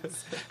 please.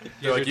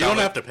 You're like, you don't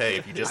have to pay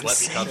if you just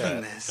let me cut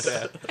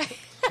that.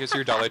 Here's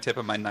your dollar tip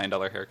of my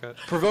 $9 haircut.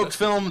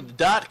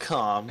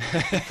 ProvokedFilm.com,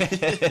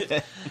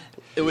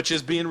 which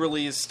is being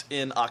released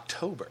in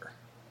October.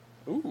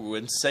 Ooh,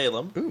 in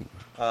Salem. Ooh.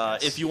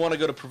 If you want to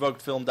go to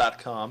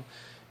ProvokedFilm.com,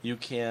 you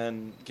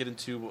can get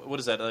into, what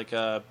is that, like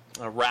a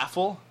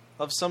raffle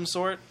of some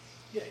sort?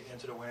 Yeah, you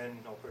enter to win,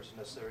 no person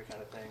necessary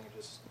kind of thing.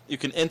 You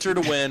can enter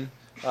to win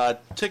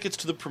tickets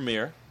to the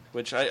premiere.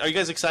 Which are you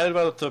guys excited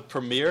about the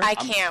premiere? I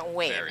can't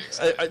wait. Very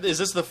excited. Is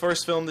this the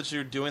first film that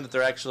you're doing that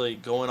they're actually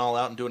going all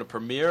out and doing a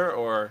premiere,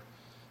 or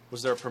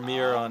was there a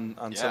premiere on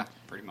Yeah, some?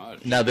 pretty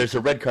much. Now there's a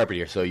red carpet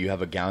here, so you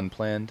have a gown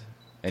planned,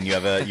 and you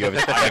have a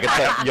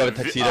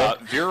tuxedo.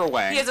 Vera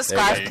Wang. He has a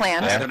scarf I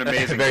planned. have an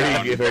amazing Very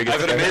gown. good I have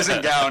an scarf.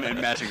 amazing gown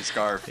and matching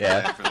scarf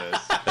Yeah. for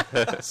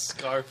this.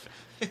 Scarf.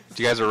 Do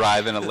you guys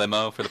arrive in a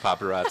limo for the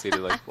paparazzi to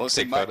like Well,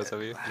 see, take photos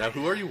of you? Now,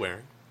 who are you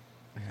wearing?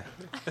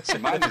 So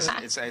mine is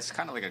it's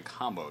kind of like a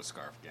combo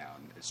scarf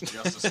gown. It's just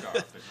a scarf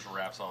that just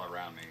wraps all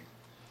around me.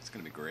 It's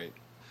gonna be great.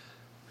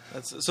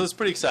 So it's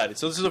pretty exciting.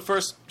 So this is the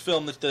first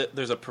film that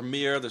there's a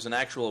premiere. There's an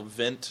actual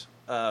event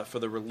for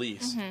the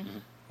release.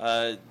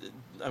 I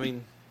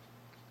mean,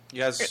 you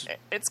guys.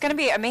 It's going to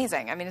be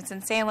amazing. I mean, it's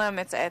in Salem.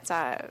 It's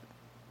a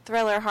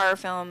thriller horror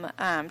film.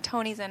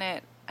 Tony's in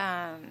it.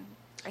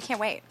 I can't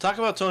wait. Talk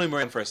about Tony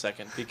Moran for a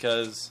second,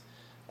 because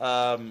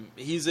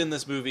he's in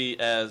this movie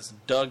as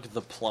Doug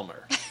the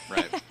plumber.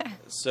 Right.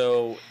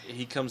 So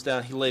he comes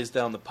down, he lays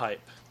down the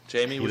pipe.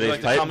 Jamie, would you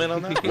lays like pipe? to comment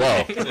on that?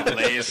 Whoa.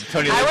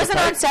 Tony I lays wasn't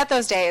the on pipe? set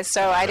those days,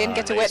 so I didn't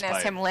get to lays witness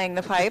pipe. him laying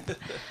the pipe.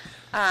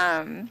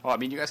 Well, I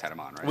mean, you guys had him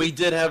on, right? We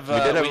did have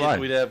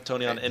we did have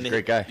Tony on, and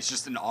Great guy. He's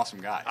just an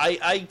awesome guy.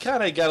 I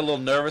kind of got a little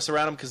nervous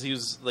around him because he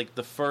was like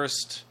the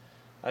first,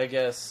 I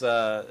guess,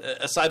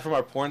 aside from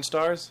our porn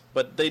stars,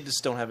 but they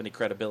just don't have any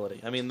credibility.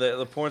 I mean,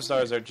 the porn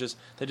stars they just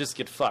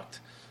get fucked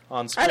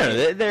on screen. I don't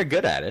know. They're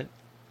good at it.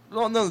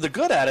 Well, no, they're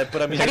good at it,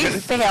 but I mean, How do you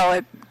fail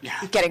at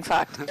getting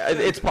fucked?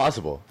 It's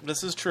possible.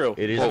 this is true.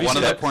 It is. Well, one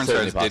of the That's porn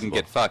stars certainly didn't possible.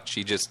 get fucked.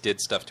 She just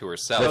did stuff to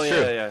herself. That's Oh,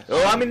 true. yeah.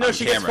 Oh, I mean, no, On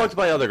she gets camera. fucked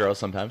by other girls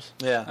sometimes.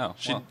 Yeah. Oh,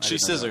 she well, I she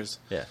didn't know that. scissors.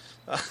 Yeah.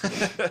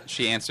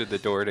 She answered the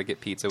door to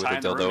get pizza with Tying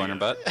a the dildo room in her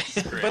butt.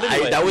 But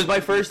anyway, That was my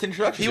first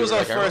introduction. he to was it. our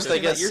Like, remember first, I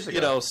seeing that guess, years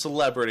ago.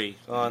 celebrity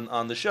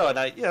on the show, and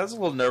I was a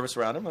little nervous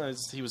around him.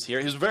 He was here.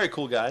 He was a very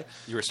cool guy.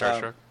 You were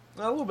starstruck?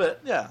 A little bit,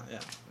 yeah.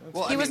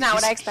 Well, He was not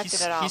what I expected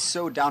at all. He's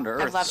so down to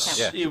earth. I loved him.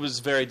 Yeah. He was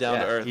very down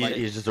to earth.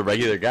 He's just a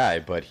regular guy,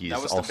 but he's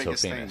That was the also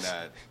biggest famous.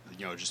 thing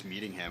that just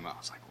meeting him, I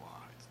was like, wow.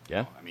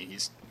 Yeah. I mean,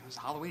 it was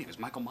Halloween. It was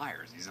Michael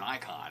Myers. He's an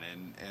icon,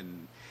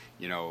 and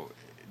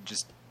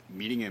just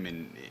meeting him,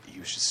 and he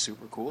was just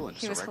super cool and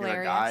He just a was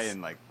regular hilarious. guy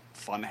and like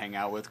fun to hang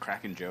out with,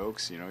 cracking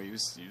jokes. He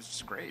was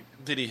just great.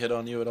 Did he hit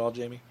on you at all,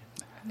 Jamie?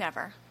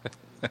 Never.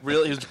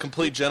 Really, he was a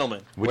complete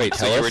gentleman. Would Wait, you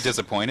so tell you us? were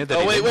disappointed that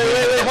Oh he wait,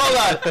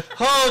 didn't?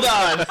 hold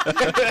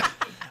on.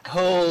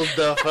 Hold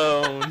the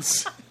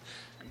phones.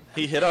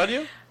 He hit on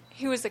you,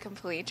 He was a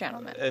complete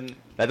gentleman. and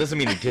That doesn't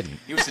mean he didn't.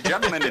 He was a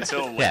gentleman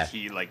until Yeah.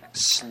 he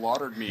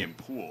slaughtered me in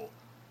pool.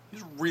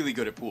 He's really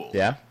good at pool.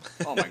 Yeah?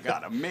 Oh my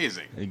god,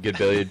 amazing. A good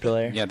billiard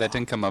player? Yeah, that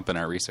didn't come up in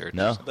our research.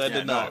 No? that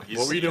did not. he's-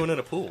 What were you doing in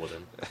a pool with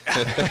him?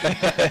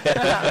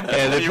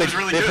 Yeah, they He put, was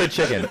really they good. put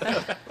chicken,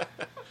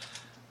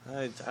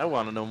 I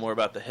want to know more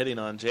about the hitting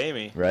on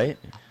Jamie. right?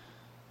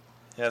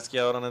 Ask you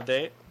out on a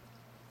date?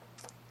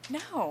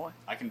 No.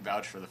 I can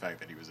vouch for the fact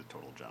that he was a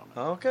total gentleman.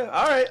 Okay,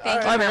 all right.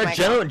 Thank I you. mean, Oh a my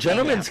God.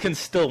 gentlemen can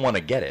still want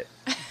to get it.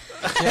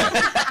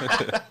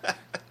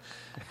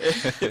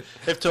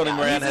 If Tony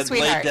Moran he's a had laid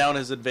sweetheart. down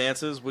his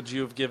advances, would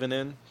you have given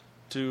in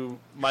to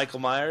Michael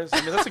Myers?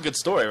 I mean, that's a good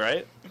story,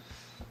 right?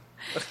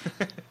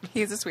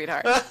 He's a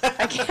sweetheart.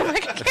 I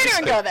can't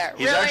even go there.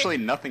 He's really? actually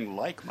nothing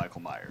like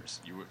Michael Myers.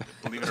 You would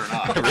believe it or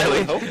not.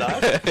 Really? Hope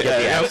not. Yeah,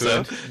 I hope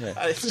so.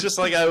 yeah. It's just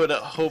like I would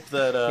hope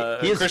that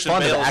He is Christian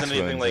fond of Bale axe isn't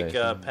anything wounds,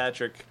 like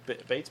Patrick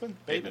Bateman.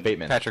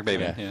 Bateman. Patrick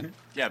Bateman. Yeah. Yeah.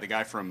 Yeah, the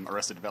guy from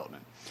Arrested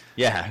Development.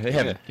 Yeah.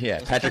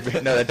 Patrick.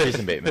 No, that's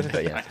Jason Bateman.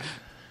 But yeah.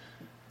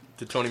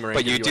 Did Tony Moran?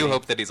 But give you do any,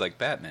 hope that he's like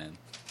Batman.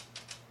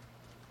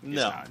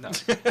 No. No.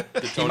 Did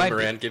Tony might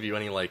Moran give you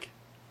any like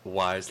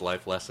wise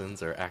life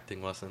lessons or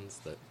acting lessons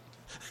that?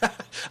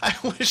 I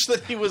wish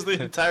that he was the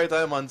entire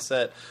time on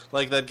set,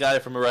 like that guy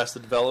from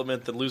Arrested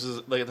Development that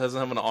loses, like, doesn't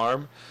have an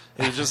arm.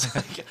 And he's just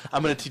like,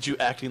 I'm going to teach you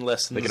acting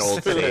lessons. Like an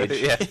old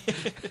sage.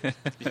 Yeah.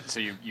 So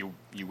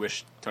you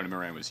wish Tony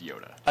Moran was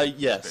Yoda?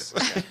 Yes.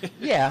 Okay.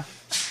 Yeah.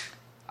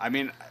 I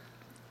mean,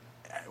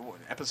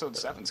 episode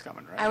 7's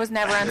coming, right? I was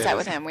never on set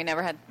with him. We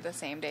never had the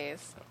same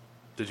days.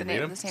 Did you The meet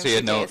na- him? the same So you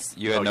had no days.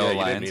 you had Oh, no yeah, you did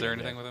alliance meet or him,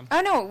 anything yeah. with him.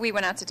 Oh no, we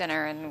went out to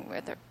dinner and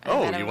with her. I Oh,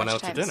 met him you a went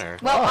bunch out of to times. dinner.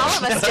 Well, all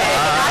of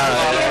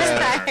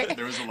us did.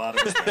 There was a lot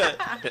of us there.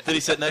 Did he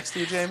sit next to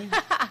you, Jamie?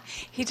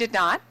 He did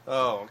not.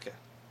 Oh, okay.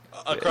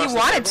 He Across the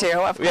wanted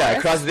table? to, of course. Yeah,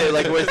 across the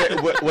like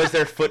was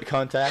there foot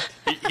contact?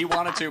 He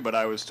wanted to, but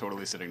I was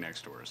totally sitting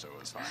next to her, so it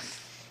was fine.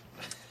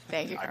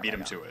 Thank you. I beat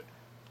him Carmichael. to it.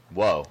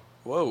 Whoa.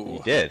 Whoa.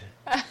 You did.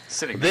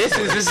 Sitting This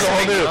is a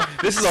whole new.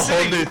 This is a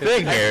whole new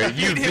thing here.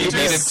 You beat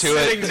him to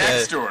sitting it.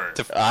 next to her.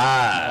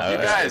 Ah. You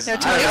guys. No,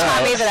 Tony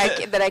taught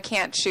me that I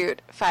can't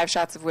shoot 5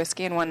 shots of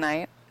whiskey in one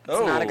night. It's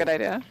not a good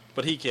idea.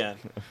 But he can.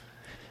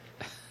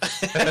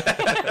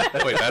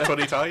 Wait, that's what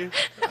he taught you?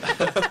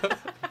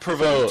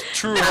 Provoke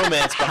true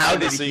romance How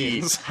behind the did he?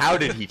 scenes. How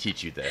did he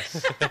teach you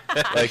this?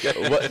 Like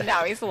what?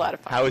 No, he's a lot of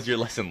fun. How was your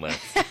lesson learned?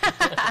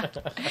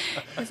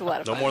 He's a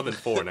lot of No fun. more than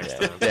 4 next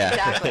time. Yeah.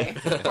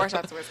 Exactly. 4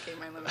 shots of whiskey,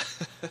 my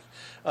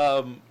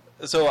limit.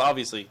 So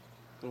obviously,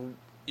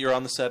 you're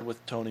on the set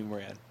with Tony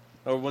Moran.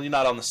 Or when you're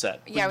not on the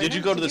set. Yeah, Did we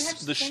you went- go to did you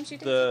have the film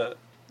shootings? the?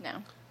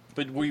 No,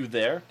 But were you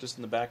there, just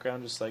in the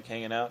background, just like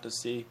hanging out to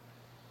see?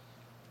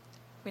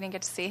 we didn't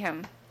get to see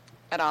him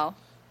at all.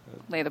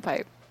 Lay the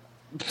pipe.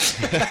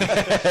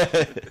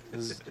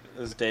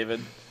 Is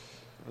David?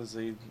 Was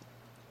he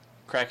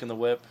cracking the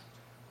whip?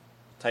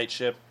 Tight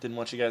ship. Didn't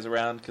want you guys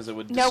around because it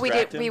would No, we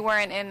distract did. him? We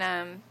weren't in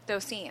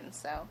those scenes,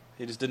 so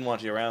He just didn't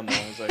want you around though.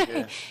 He was like,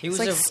 yeah. He it's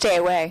was like stay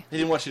away. He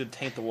didn't want you to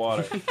taint the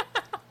water.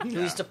 he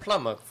was the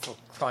plumber, for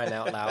crying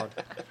out loud.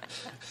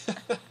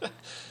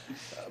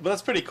 But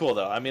that's pretty cool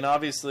though. I mean,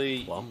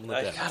 obviously, Plum the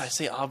God, depths. I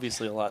say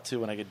obviously a lot too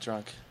when I get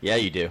drunk. Yeah,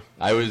 you do.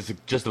 I was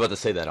just about to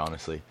say that,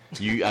 honestly.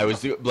 I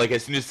was like,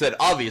 as soon as you said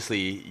obviously,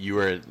 you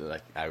were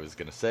like, I was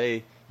gonna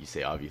say, you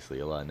say obviously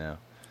a lot now.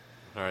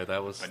 All right,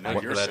 that was But now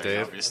one you're for that, saying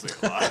Dave. obviously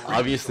a lot.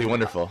 Obviously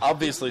wonderful.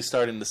 Obviously,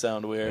 starting to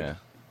sound weird. Yeah.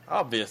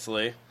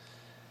 Obviously,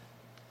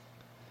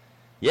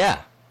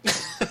 Yeah.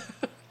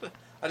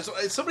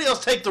 somebody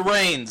else take the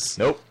reins.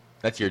 Nope.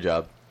 That's your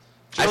job.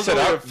 Joe's said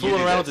over there you fooling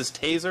do around with this.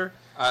 his taser.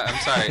 I'm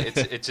sorry.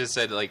 It just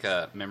said like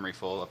memory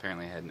full.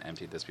 Apparently, I hadn't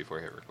emptied this before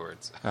I hit record.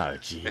 So. Oh,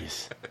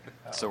 jeez.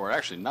 So we're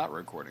actually not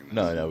recording this.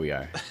 No, we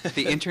are.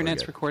 The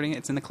internet's good. recording it.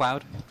 It's in the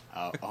cloud.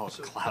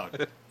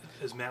 Cloud.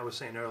 As Matt was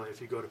saying earlier, if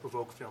you go to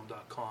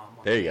provokefilm.com,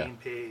 on There the you go. main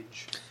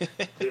page,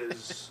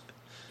 is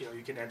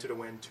you can enter to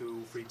win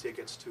 2 free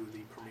tickets to the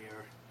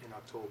premiere in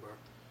October.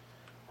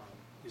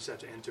 You just have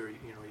to enter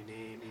your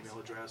name, email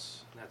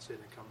address, and that's it.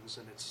 It comes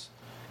and it's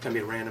going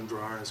to be a random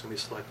draw, and it's going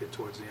to be selected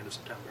towards the end of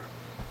September.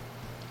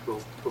 Go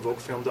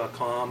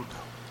provokefilm.com,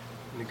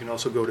 and you can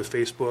also go to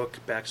Facebook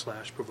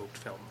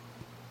 /provokedfilm.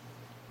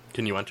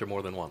 Can you enter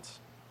more than once?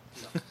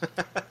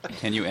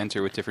 Can you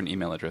enter with different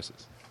email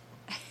addresses?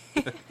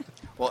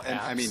 Well, and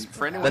I mean,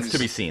 for anyone That's to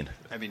who's- be seen.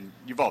 I mean,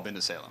 you've all been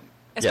to Salem.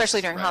 Especially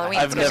Yes. during Right. Halloween.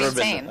 I've It's gonna never be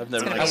been insane. there. I've never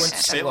It's gonna been be there.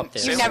 insane. Salem. up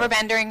there. You've never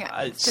been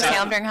to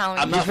Salem during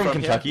Halloween? I'm You're not from here.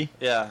 Kentucky?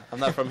 Yeah, I'm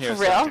not from here.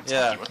 For so- real?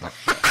 Yeah.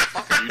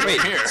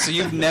 Wait, so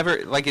you've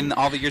never like in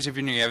all the years you've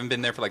been here, you haven't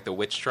been there for like the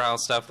witch trial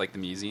stuff, like the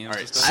museums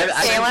and stuff?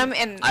 Salem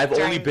and I've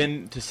only during-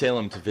 been to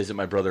Salem to visit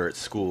my brother at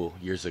school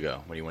years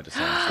ago when he went to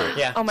Salem State.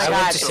 Yeah. Oh my I God,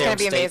 went to it's Salem gonna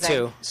be State, amazing.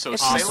 Too. So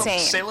It's Salem, insane.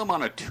 Salem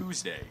on a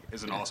Tuesday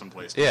is an awesome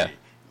place to Yeah. be.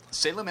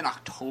 Salem in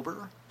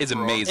October It's for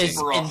a- amazing. It's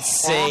for a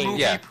insane. horror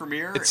movie Yeah.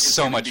 premiere. It's is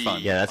so gonna much be fun.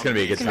 Yeah, that's gonna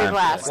be a good It's gonna be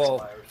time. a blast.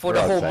 Well, for We're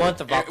the all whole excited.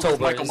 month of With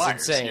October, Michael it's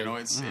Myers, insane.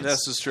 it's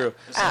This is true.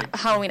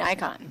 Halloween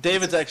icon.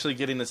 David's actually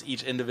getting us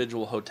each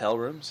individual hotel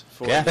rooms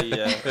for Yeah.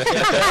 the.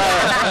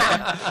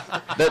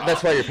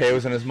 That's why your pay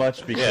wasn't as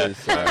much because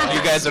You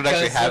guys don't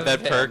actually Because have of that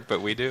him. perk, but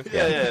we do.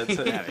 yeah.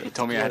 Yeah, he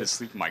told me I had to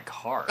sleep in my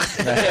car.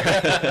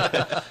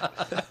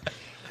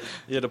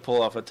 You had to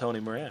pull off a Tony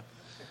Moran.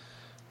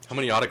 How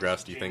many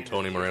autographs do you think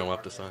Tony Moran will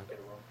have to sign?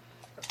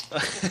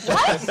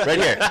 right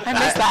here. I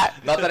missed that.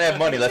 Not that I have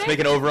money. Let's make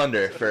an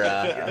over/under for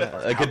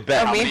a good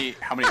bet. How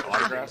many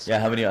autographs? Yeah,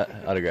 how many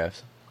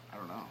autographs? I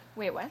don't know.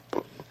 Wait, what?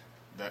 The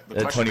That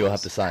question Tony will is,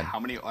 have to sign. How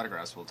many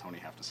autographs will Tony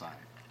have to sign?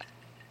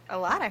 A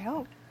lot, I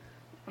hope.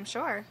 I'm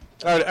sure.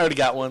 I already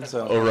got one,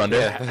 so.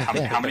 Over/under.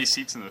 How many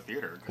seats in the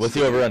theater? 'Cause What's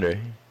the over/under?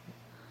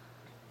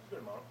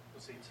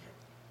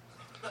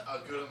 A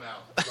good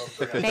amount.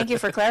 Thank you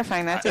for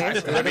clarifying that,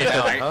 Dave.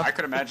 I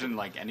could imagine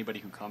like anybody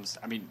who comes.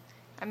 I mean,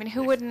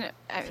 who wouldn't?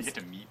 If you get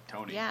to meet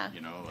Tony, yeah.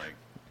 you know, like.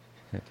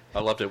 I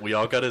loved it. We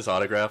all got his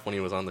autograph when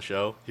he was on the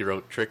show. He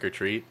wrote "Trick or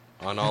Treat"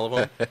 on all of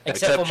them,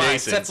 except for mine.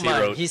 Jason's. Except for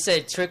mine. Wrote, he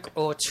said "trick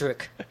or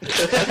trick,"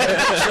 trick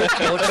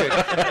or trick.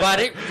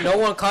 But no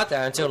one caught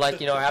that until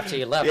after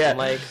he left. Yeah. I'm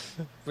like,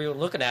 we were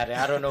looking at it.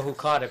 I don't know who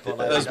caught it, but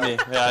that was me.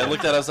 Yeah, I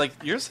looked at it. I was like,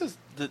 yours is.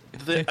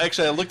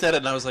 Actually, I looked at it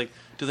and I was like,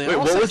 do they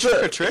all say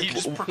trick or trick? He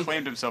just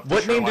proclaimed himself.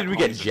 What name did we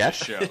get?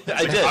 Jeff?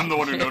 I did. I'm the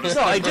one who noticed.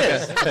 No, I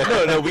did.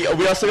 No.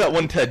 We also got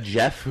one to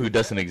Jeff who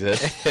doesn't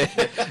exist.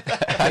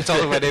 I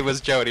told him my name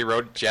was Joe, and he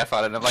wrote Jeff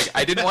on it. And I'm like,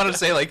 I didn't want to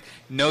say like,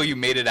 no, you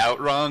made it out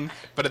wrong,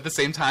 but at the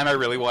same time, I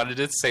really wanted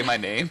to say my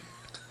name.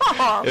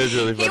 Oh, it was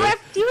really funny.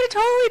 He would have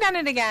totally done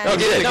it again. Oh,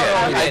 did it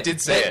again? I did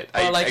say it.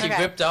 Or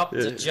he ripped up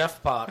the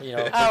Jeff part,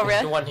 Oh,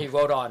 really? The one he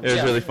wrote on. It was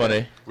Jeff. really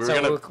funny. we were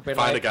going to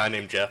find a guy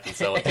named Jeff and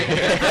sell it to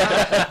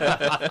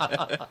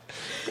him.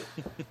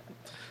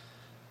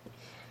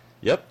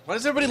 Yep. Why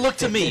does everybody look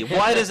to me?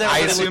 Why does I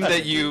everybody assumed look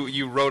that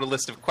you wrote a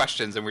list of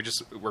questions, and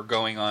we're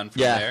going on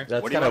from there.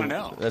 That's What do you kind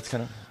wanna of. know? That's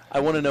kind of.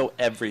 I want to know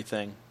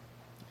everything.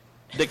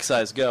 Dick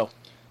size, go.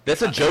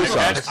 That's a Joe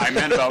song. I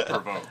meant about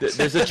provoke.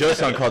 There's a Joe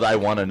song called "I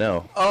Wanna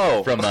Know."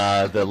 Oh. From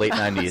the late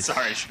 '90s.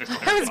 Sorry, I should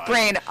have His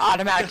brain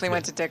automatically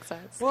went to dick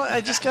size. Well,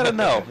 I just got to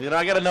know.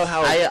 I got to know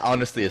how. I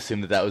honestly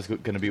assumed that was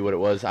going to be what it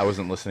was. I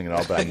wasn't listening at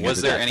all, but I knew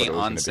Was that there that's any what it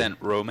was gonna on-scent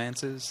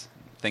romances?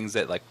 Things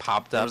that like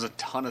popped There up? was a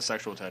ton of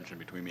sexual tension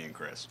between me and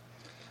Chris.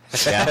 be.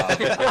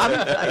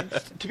 Yeah.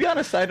 To be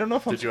honest, I don't know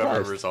if I'm Did you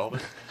ever surprised. resolve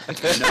it?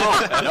 No.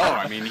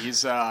 I mean,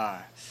 he's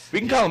We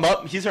can call him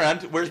up. He's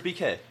around. Where's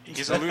BK?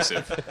 he's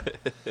elusive.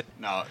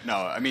 No.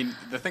 I mean,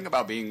 the thing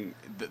about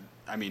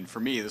for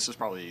me, this has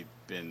probably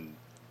been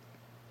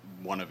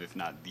one of, if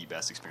not the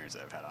best experience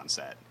that I've had on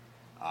set.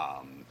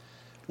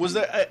 Was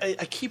there?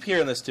 I keep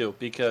hearing this too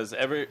because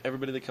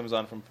everybody that comes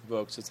on from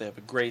Provoke says they have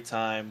a great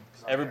time.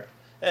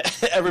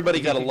 Everybody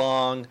got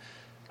along.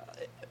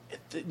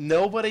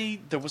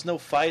 There was no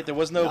fight. There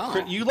was no.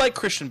 No. You like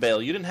Christian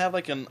Bale. You didn't have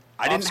like an.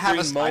 I didn't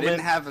have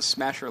moment. a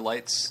Smasher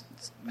Lights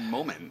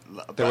moment.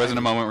 There wasn't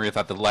a moment where you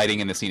thought the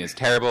lighting in the scene is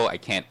terrible. I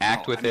can't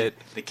act with it.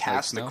 The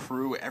cast, Like, the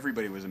crew,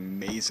 everybody was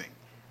amazing.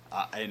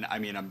 And I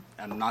mean, I'm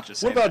not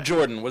just. What saying about that.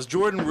 Jordan? Was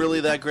Jordan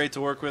really that great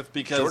to work with?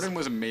 Because Jordan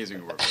was amazing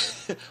to work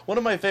with. one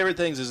of my favorite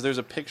things is there's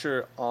a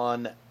picture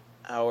on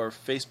our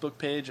Facebook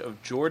page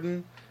of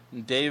Jordan,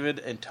 David,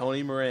 and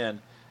Tony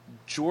Moran.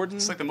 Jordan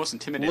It's like the most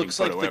intimidating looks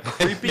like photo the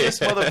ever.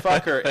 creepiest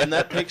motherfucker in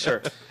that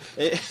picture.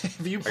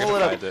 If you pull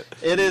it up,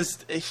 it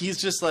is. He's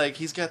just like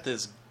he's got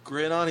this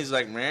grin on. He's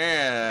like,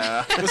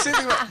 man.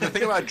 The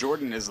thing about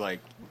Jordan is like,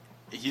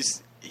 he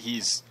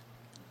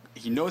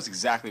knows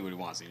exactly what he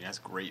wants. And he has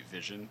great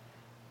vision,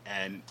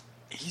 and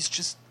he's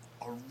just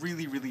a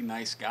really, really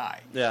nice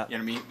guy. Yeah. You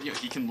know what I mean?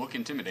 He can look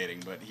intimidating,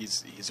 but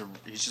he's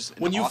just.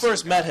 When you awesome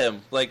first guy. met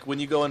him, like when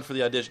you go in for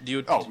the audition, do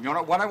you? Oh, you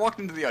know, when I walked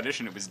into the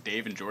audition, it was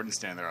Dave and Jordan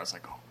standing there. I was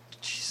like, oh,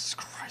 Jesus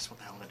Christ, what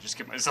the hell did I just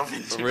get myself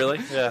into? Really?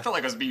 Yeah. I felt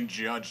like I was being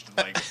judged.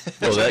 Like,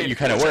 Well, which, you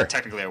kind of were.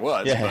 Technically, I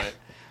was. Yeah.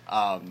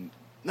 But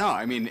no,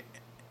 I mean,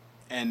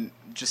 and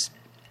just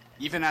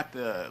even at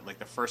the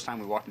first time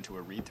we walked into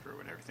a read through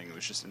and everything, it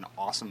was just an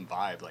awesome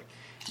vibe. Like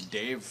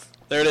Dave.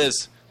 There it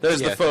is. There's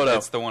the photo.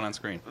 It's the one on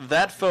screen.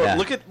 That photo. Yeah.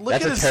 Look at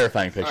That's his a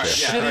terrifying picture.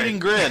 Right, yeah. shit-eating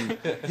grin.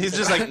 He's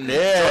just like,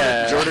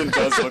 yeah. Jordan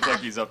does look like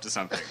he's up to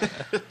something.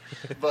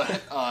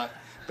 But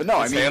no,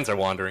 I His mean, hands are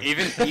wandering.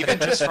 Even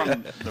just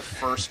from the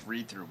first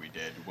read through we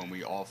did when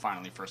we all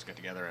finally first got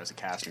together as a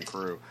cast and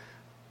crew.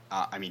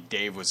 I mean,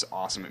 Dave was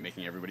awesome at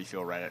making everybody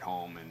feel right at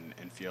home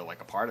and feel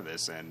like a part of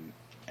this, and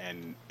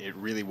it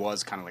really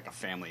was kind of like a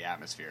family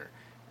atmosphere.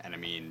 And I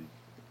mean,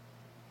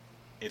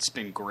 it's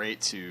been great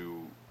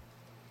to.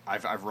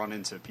 I've run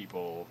into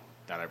people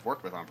that I've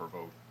worked with on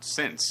Provoke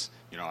since.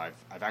 You know,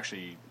 I've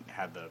actually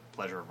had the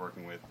pleasure of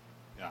working with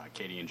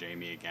Katie and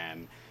Jami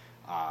again.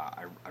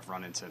 I've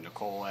run into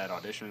Nicole at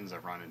auditions.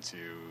 I've run into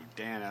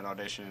Dan at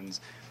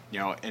auditions. You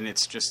know, and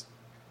it's just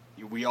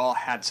we all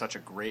had such a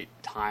great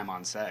time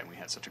on set, and we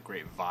had such a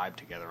great vibe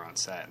together on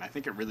set. And I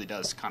think it really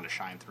does kind of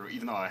shine through.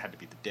 Even though I had to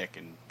be the dick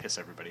and piss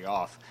everybody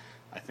off,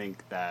 I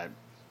think that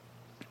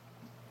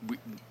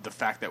the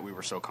fact that we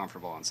were so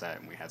comfortable on set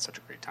and we had such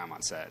a great time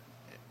on set,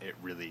 it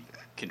really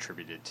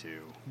contributed to.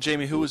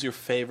 Jami, who was your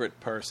favorite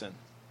person?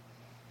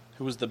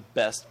 Who was the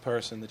best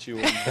person that you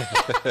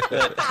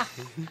that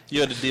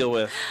you had to deal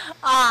with?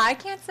 I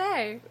can't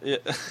say. Yeah.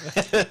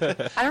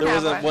 I don't There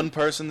have wasn't one. one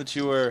person that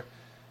you were,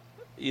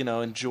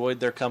 enjoyed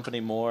their company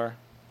more.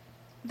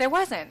 There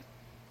wasn't.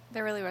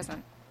 There really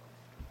wasn't.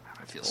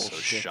 I feel so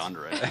shunned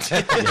right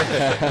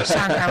now.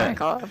 Sean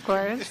Carmichael, of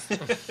course.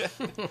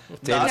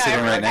 Dave's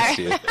sitting right next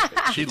to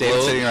you.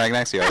 Dave's sitting right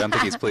next to you. I don't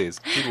think he's pleased.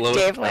 He loathed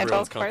Dave Landell,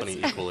 everyone's of course.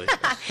 company equally.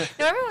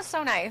 No, everyone was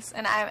so nice,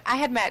 and I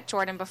had met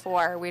Jordan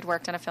before. We'd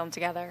worked on a film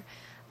together,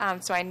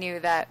 so I knew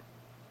that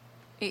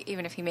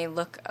even if he may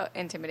look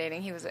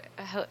intimidating, he was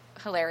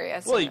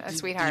hilarious, Well, and a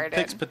sweetheart. He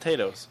picks and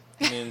potatoes.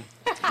 I mean,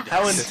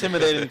 how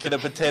intimidating can a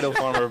potato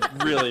farmer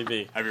really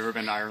be? Have you ever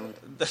been to Ireland?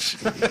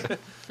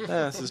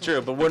 This is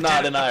true, but we're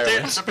not in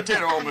Ireland. The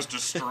potato almost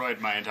destroyed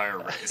my entire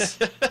race.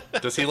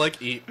 Does he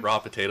eat raw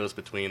potatoes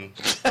between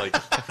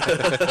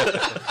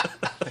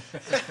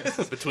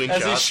between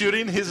As shots? he's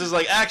shooting, he's just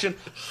like action.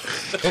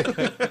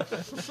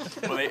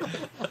 Well,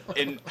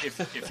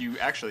 if you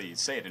actually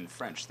say it in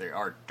French, they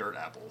are dirt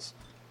apples.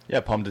 Yeah,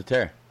 pomme de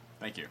terre.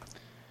 Thank you.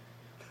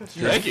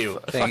 Thank you.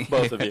 Fuck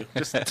both of you.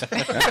 Just They're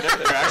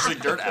actually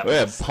dirt apples.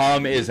 Well, yeah,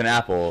 pomme is an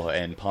apple,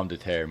 and pomme de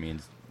terre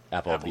means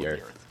apple of the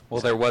earth. Well,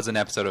 there was an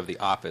episode of The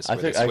Office I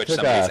where they took- I switched took,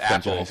 somebody's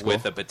French in high apple school.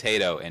 with a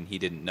potato, and he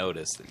didn't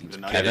notice that he The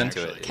cut nugget,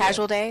 into actually. it.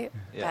 Casual Day.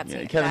 Yeah. That's Yeah,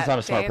 it. Kevin's That not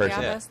a smart day of the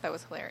person. office, that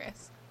was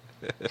hilarious.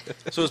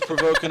 so is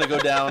Provoke going to go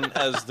down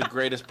as the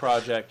greatest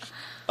project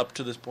up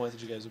to this point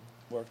that you guys have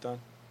worked on?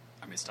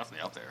 I mean, it's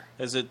definitely out there.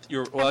 Is it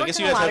your? I've Well, I worked guess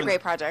on you a guys lot of haven't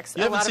great projects.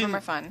 you A haven't lot of seen them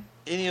are fun.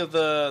 any of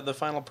the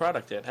final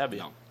product yet, have you?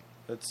 No.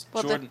 That's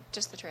Well, Jordan.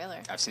 just the trailer.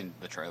 I've seen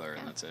the trailer,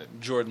 and that's it.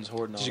 Jordan's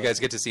hoarding. Did you guys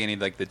get to see any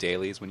like the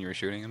dailies when you were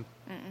shooting them?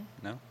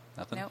 No,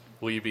 nothing. Nope.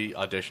 Will you be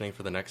auditioning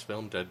for the next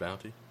film, Dead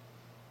Bounty?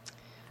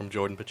 From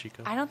Jordan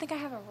Pacheco? I don't think I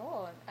have a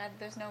role.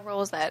 There's no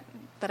roles that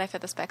I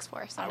fit the specs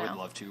for. So I would no.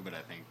 love to, but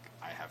I think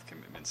I have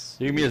commitments.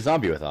 You can be a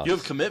zombie with us. You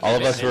have commitment. All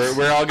of us,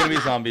 we're all going to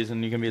be zombies,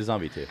 and you can be a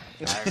zombie too.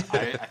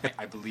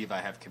 I believe I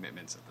have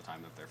commitments at the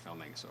time that they're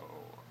filming, so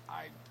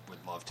I would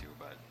love to.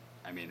 But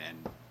I mean,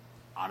 and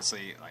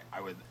honestly, like,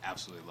 I would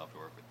absolutely love to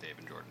work with Dave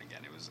and Jordan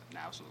again. It was an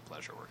absolute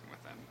pleasure working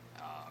with them.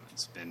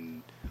 It's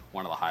been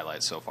one of the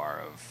highlights so far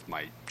of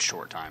my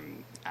short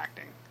time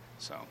acting.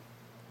 So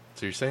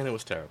you're saying it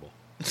was terrible?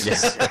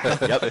 Yeah.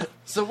 Yep.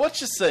 So what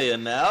you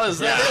saying now is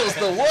that it was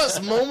the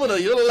worst moment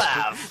of your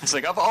life. it's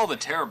like of all the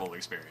terrible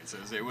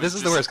experiences, it was. This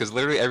is the worst because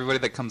literally everybody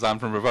that comes on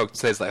from Revoke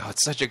says like, "Oh,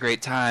 it's such a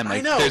great time." Like,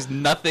 I know. There's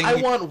nothing. I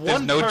want there's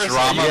one no person-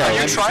 drama. Yeah, Are you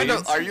behind the trying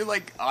scenes. to? Are you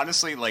like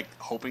honestly like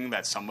hoping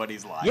that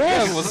somebody's lying?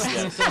 Yes.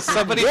 Yeah, well,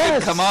 somebody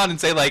could come on and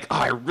say like, "Oh,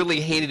 I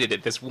really hated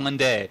it this one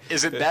day."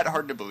 Is it that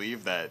hard to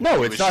believe that?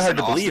 No, it it's was not just hard an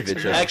to awesome believe. It's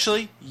experience?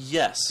 Actually,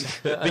 yes,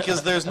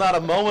 because there's not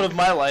a moment of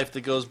my life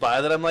that goes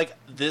by that I'm like,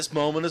 this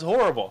moment is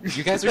horrible.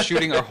 You guys are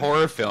shooting a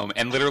horror film,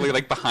 and literally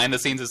like behind the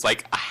scenes is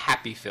like a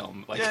happy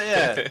film. Like,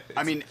 Yeah.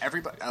 I mean,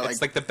 everybody.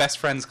 it's like the best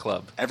friends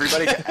club.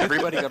 Everybody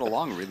got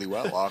along really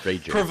well off.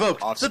 Great joke.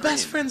 Provoked. Off The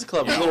Best screen. Friends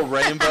Club. A little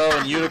rainbow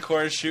and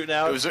unicorns shooting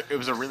out. It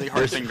was a really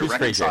hard thing to who's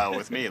Fraser? reconcile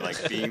with me, like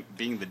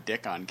being the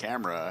dick on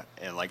camera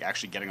and like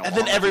actually getting along. And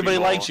then with everybody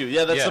people. likes you.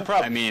 Yeah, that's Yeah. the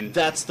problem. I mean,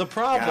 that's the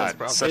problem.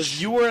 God,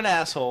 Is you were an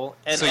asshole,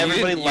 and So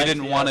everybody you liked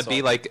didn't the want to asshole.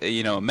 be like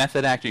a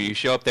method actor. You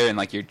show up there and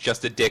like you're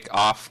just a dick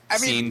off I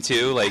mean, scene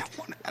too. Like,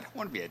 I don't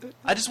want to be a.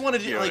 I just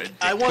wanted to You know, like. a dick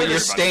I to wanted but to. you're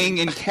everybody. staying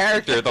in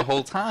character the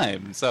whole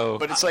time. So,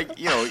 But it's like,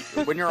 you know,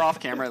 when you're off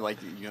camera, like,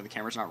 you know, the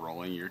camera's not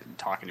rolling, you're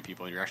talking to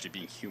people, and you're actually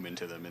being human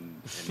to them.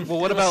 And well,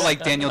 what about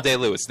like Daniel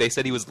Day-Lewis? They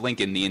said he was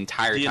Lincoln the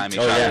entire The time he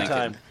entire shot yeah. Lincoln.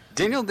 time.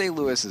 Daniel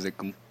Day-Lewis is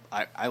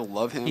I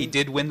love him. He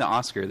did win the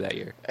Oscar that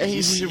year.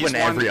 He should win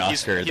every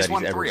Oscar he's that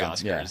won he's ever 3 won.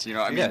 Oscars. Yeah. You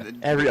know, I mean, Yeah.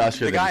 Every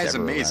Oscar the that guy he's is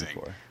ever amazing.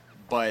 run for.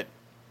 But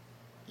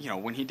you know,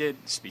 when he did,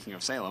 speaking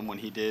of Salem, when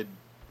he did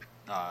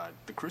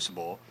The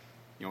Crucible,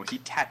 you know, he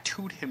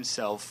tattooed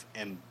himself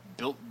and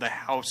built the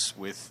house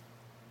with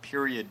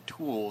period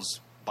tools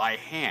by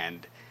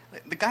hand.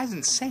 The guy's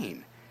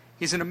insane.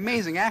 He's an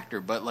amazing actor,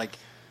 but like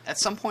at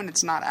some point,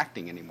 it's not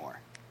acting anymore.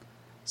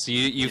 So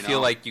you feel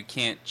know? like you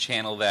can't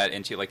channel that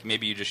into like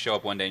maybe you just show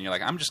up one day and you're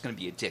like, I'm just going to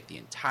be a dick the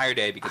entire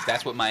day because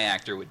that's what my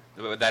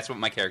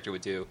character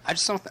would do. I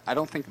just don't. I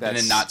don't think that's. And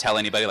then not tell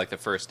anybody like the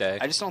first day.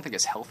 I just don't think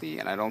it's healthy,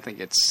 and I don't think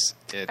it's.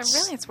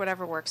 Really, it's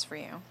whatever works for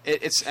you.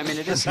 It's. I mean,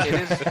 it is. It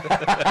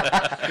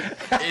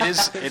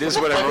is. It is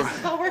whatever.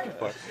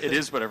 It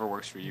is whatever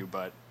works for you,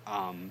 but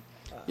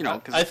you know.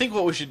 'Cause I think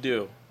what we should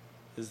do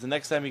is the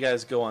next time you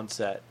guys go on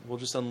set, we'll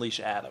just unleash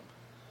Adam.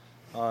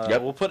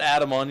 Yep. We'll put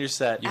Adam on your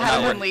set. You've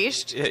Adam not worked-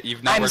 Unleashed?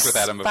 You've not I'm worked with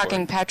Adam before.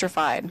 fucking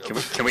petrified.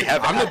 Can we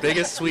have? I'm the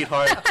biggest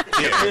sweetheart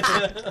here.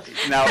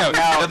 Now, No,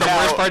 now, the now,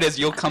 worst part is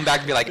you'll come back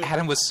and be like,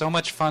 Adam was so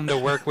much fun to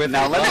work with.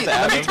 now I let love me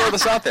Adam." throw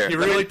this out there. He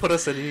really put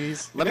us at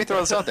ease. Let me throw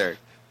this out there.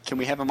 Can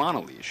we have him on a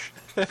leash?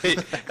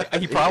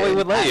 He probably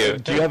would let you.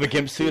 Do you have a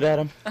gimp suit,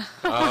 Adam? Oh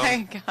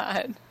my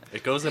god.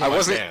 It goes in I my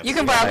wasn't- pants. You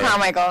can borrow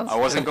Carmichael's. I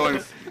wasn't going.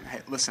 Hey,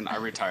 listen, I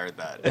retired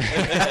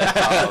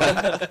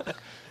that.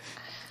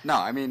 No,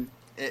 I mean,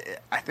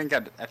 I think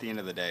at the end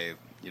of the day,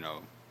 you know,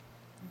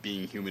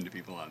 being human to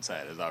people on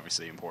set is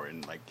obviously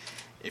important. Like,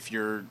 if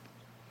you're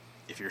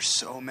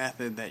so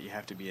method that you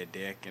have to be a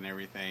dick and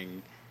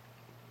everything,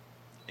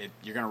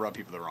 you're gonna rub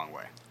people the wrong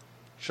way.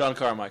 Sean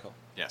Carmichael,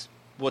 Yes.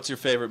 what's your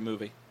favorite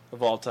movie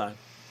of all time?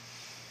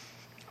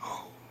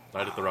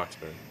 Night at the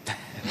Roxbury.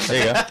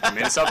 There you go. I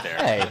mean, it's up there.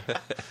 Hey,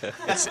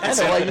 It's I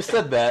know why you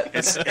said that.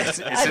 it's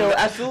I know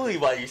absolutely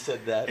why you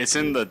said that. it's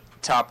in the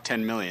top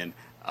 10 million.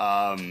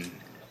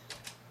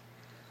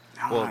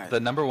 Well, the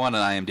number one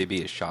on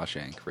IMDb is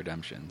Shawshank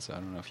Redemption, so I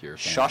don't know if you're a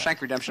fan of that.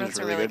 Shawshank Redemption That's is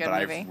a really really good, good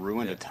but movie.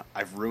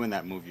 I've ruined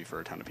that movie for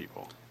a ton of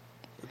people.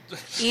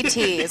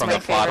 E.T. is From my the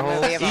plot favorite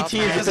hole? movie of all E.T.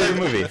 time. is a favorite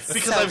movie.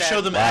 Because So I've good.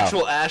 showed them Wow.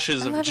 actual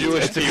ashes I of love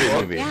Jewish It's a people.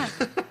 good movie. Yeah.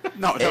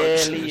 No,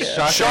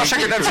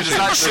 Shawshank Redemption is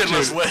not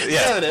Schindler's List.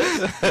 Yeah, it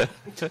is.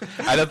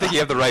 I don't think you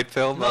have the right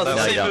film. No, it's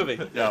the same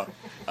movie. No.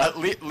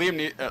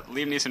 Liam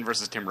Neeson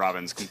versus Tim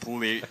Robbins,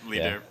 completely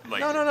different.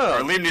 Like, No.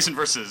 Or Liam Neeson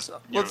versus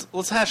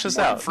Let's hash this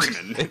Morgan out.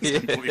 Freeman.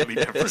 It's completely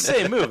different. The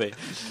same movie.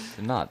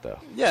 Not though.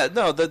 Yeah,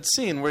 no, that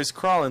scene where he's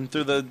crawling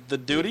through the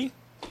duty.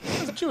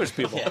 It's Jewish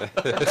people.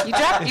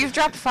 You've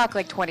dropped fuck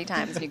like 20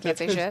 times and you can't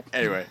say shit.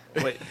 Anyway.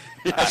 Wait.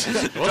 Duty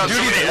is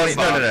way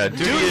better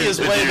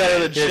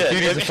than shit.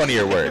 Duty is a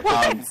funnier word.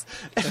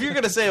 If you're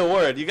gonna say a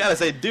word, you gotta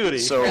say duty.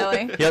 So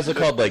Really? He also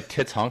called like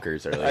tits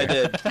honkers earlier. I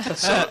did.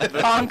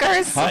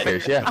 Bonkers?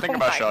 Honkers, yeah. Think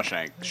about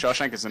Shawshank.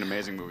 Shawshank is an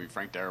amazing movie.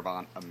 Frank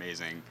Darabont,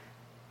 amazing.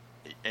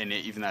 And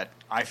even that,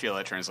 I feel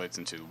that translates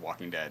into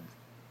Walking Dead.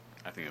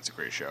 I think that's a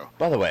great show.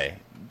 By the way,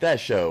 that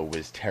show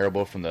was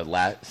terrible from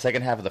the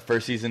second half of the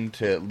first season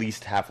to at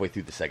least halfway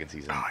through the second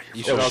season.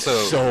 You should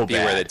also be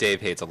aware that Dave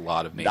hates a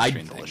lot of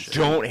mainstream things. I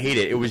don't hate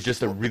it. It was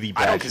just a really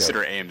bad show. I don't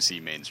consider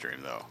AMC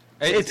mainstream, though.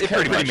 It's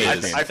pretty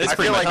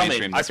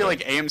mainstream. I feel like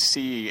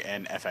AMC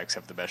and FX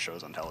have the best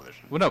shows on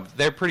television. Well, no,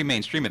 they're pretty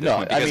mainstream at this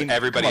point because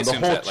everybody assumes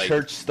the whole that, like,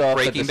 church stuff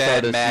Breaking at the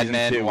start Bad, of Mad season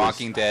Men, 2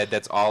 Walking Dead,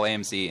 that's all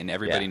AMC, and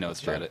everybody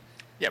knows about it.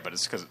 Yeah, but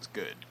it's because it's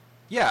good.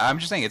 Yeah, I'm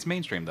just saying it's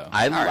mainstream, though.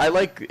 I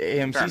like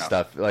AMC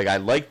stuff. Like, I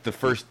like the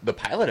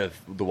pilot of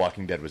The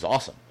Walking Dead was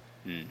awesome.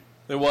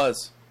 It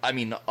was. I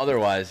mean,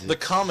 otherwise... The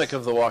comic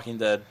of The Walking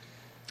Dead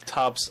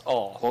tops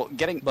all. Well,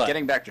 getting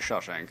back to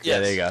Shawshank.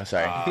 Yeah, there you go.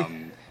 Sorry.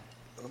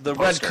 The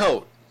red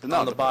coat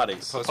on the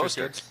bodies. The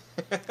poster.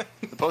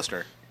 The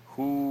poster.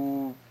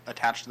 Who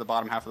attached the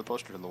bottom half of the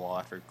poster to the wall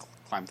after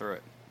climbed through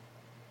it?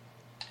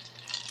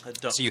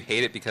 So you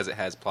hate it because it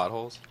has plot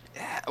holes?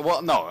 Yeah,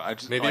 well, no. I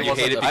just, maybe you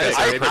hate it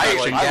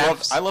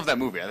because I love that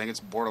movie. I think it's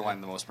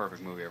borderline the most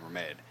perfect movie ever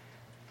made.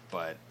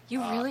 But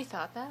You really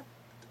thought that?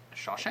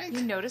 Shawshank?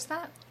 You noticed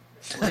that?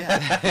 Yeah.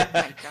 Oh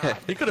my God.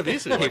 He could have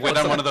easily. He went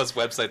on one of those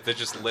websites that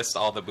just lists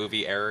all the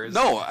movie errors.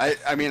 No,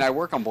 I mean, I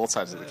work on both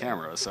sides of the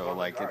camera, so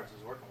like...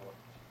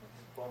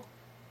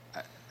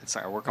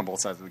 I work on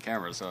both sides of the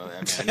camera, so I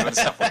mean, I notice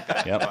stuff like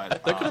that. Yep.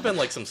 But, There could have been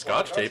like some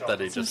scotch tape that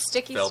he Some just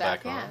sticky fell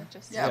stuff, back on.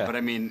 Yeah, but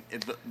I mean,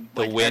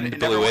 The wind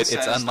blew it.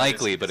 It's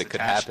unlikely, but it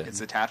could happen. It's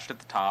attached at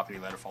the top, and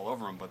he let it fall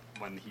over him. But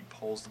when he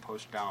pulls the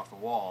poster down off the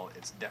wall,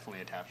 it's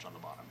definitely attached on the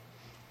bottom.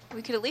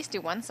 We could at least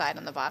do one side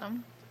on the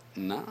bottom.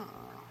 No.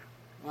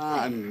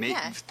 I mean,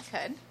 Yeah, you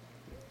could.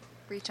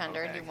 Reach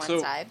under and do one So,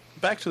 side.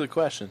 back to the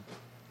question.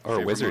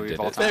 Or a wizard did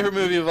it. Favorite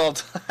movie of all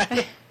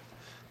time?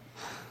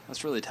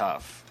 That's really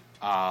tough.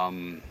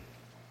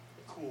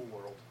 Cool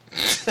World.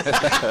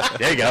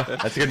 There you go.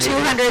 That's a good movie.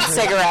 200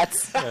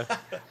 cigarettes.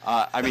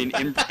 I mean,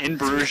 in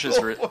Bruges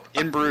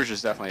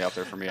is definitely up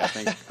there for me. I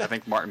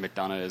think Martin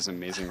McDonagh is an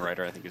amazing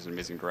writer. I think he's an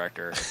amazing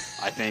director.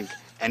 I think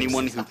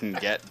anyone who can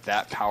get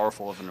that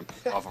powerful of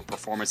a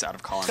performance out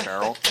of Colin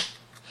Farrell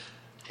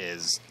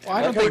is. Well,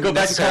 I don't think go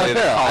back to Colin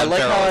Farrell. I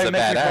like how I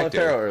mentioned Colin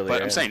Farrell earlier.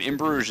 But I'm saying In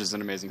Bruges is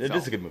an amazing film. It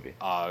is a good movie.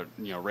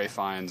 Ray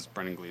Fiennes,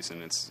 Brendan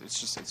Gleeson.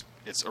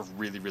 It's a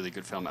really, really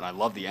good film, and I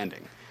love the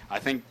ending. I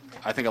think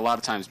a lot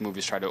of times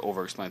movies try to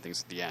over-explain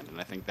things at the end, and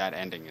I think that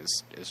ending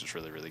is just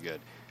really, really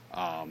good.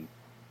 But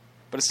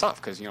it's tough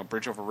because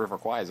Bridge Over River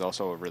Kwai is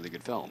also a really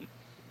good film.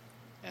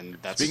 And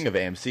that's Speaking of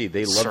AMC,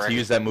 they love to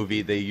use that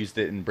movie. They used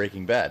it in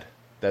Breaking Bad.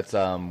 That's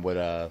what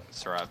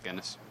Sir Alec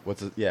Guinness.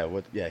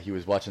 He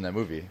was watching that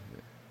movie.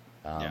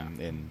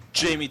 In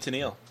Jami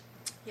Tennille.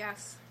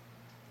 Yes.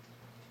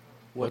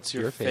 What's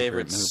your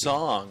favorite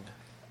song?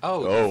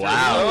 Oh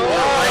wow!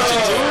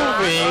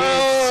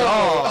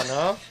 Song,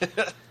 huh?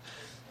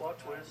 Plot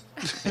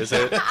twist.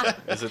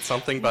 Is it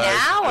something by?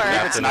 Now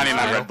or- It's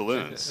 99 Red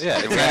Balloons. Yeah,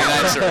 it's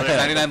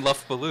 99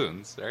 Luft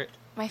Balloons, right?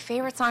 My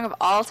favorite song of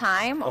all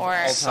time,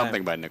 or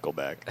Something by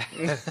Nickelback.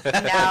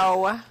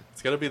 no?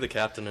 It's got to be the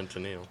Captain and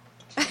Tennille.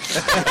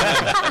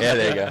 Yeah,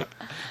 there you go.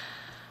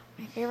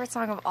 My favorite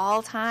song of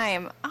all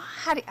time. Oh,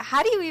 how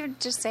do you even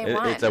just say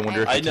one? It's I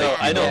wonder if I you know-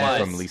 take I know Mine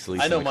mine. from Lisa I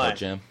know and the Cult mine.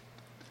 Jam.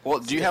 Well,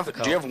 do you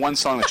have one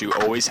song that you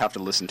always have to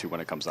listen to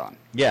when it comes on?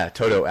 Yeah,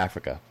 Toto,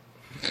 Africa.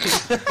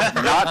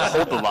 Not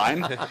Hold the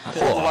Line. Hold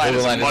the Line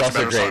is a much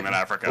better song than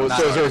Africa. Well,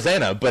 so is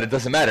Rosanna, but it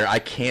doesn't matter. I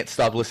can't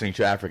stop listening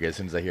to Africa as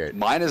soon as I hear it.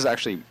 Mine is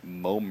actually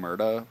Mo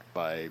Murda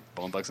by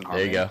Bone Thugs and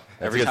Harmony. There you go.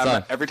 That's a good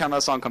song. Every time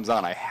that song comes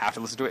on, I have to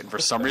listen to it, and for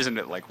some reason,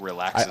 it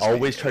relaxes me. I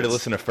always try to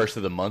listen to First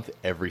of the Month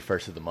every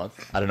first of the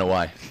month. I don't know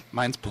why.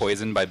 Mine's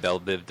Poison by Belle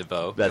Biv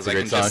DeVoe. That's a I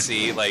great can song. just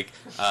see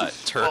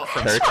Turk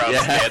from Turk, Sprouts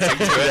yeah. dancing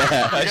to it.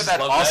 Yeah. I get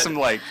that awesome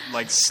like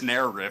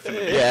snare riff in the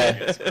beginning. Yeah.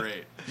 It's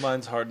great.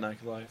 Mine's Hard Knock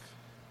Life.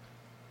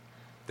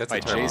 That's By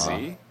a terrible Jay-Z.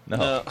 song.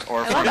 No.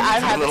 Or I love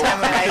I've had the time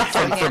of my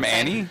life. From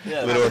Annie?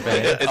 Yeah. Little Orphan.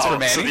 It's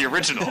from So Annie? the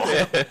original.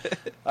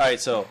 All right,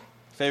 so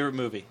favorite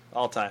movie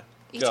all time.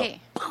 Go. E.T.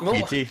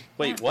 E.T.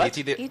 Wait, what?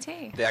 E.T. the E.T.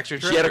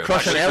 extraterrestrial. She had a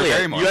crush on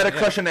Elliot. You had a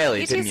crush on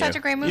Elliot, E.T. didn't is you? such a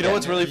great movie. You know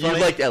what's really funny?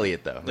 You liked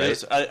Elliot, though, right?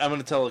 There's- I'm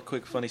going to tell a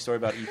quick funny story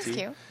about E.T.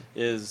 cute.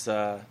 Is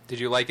Did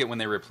you like it when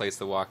they replaced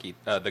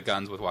the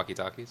guns with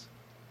walkie-talkies?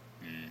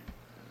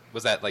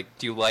 Was that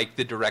do you like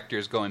the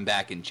directors going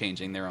back and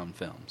changing their own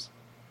films?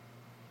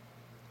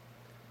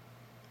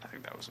 I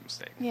think that was a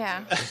mistake.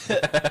 Yeah.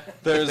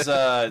 There's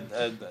the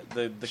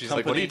She's company.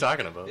 like, what are you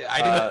talking about?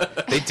 I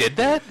didn't. They did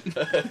that?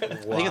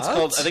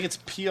 I think it's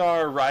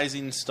PR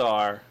Rising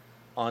Star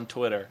on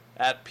Twitter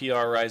at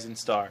PR Rising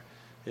Star.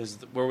 Is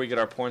where we get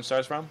our porn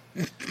stars from.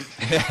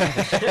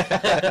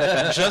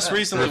 Just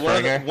recently,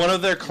 one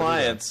of their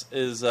clients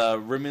is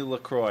Remy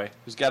LaCroix,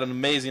 who's got an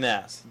amazing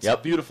ass.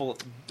 It's beautiful.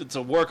 It's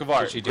a work of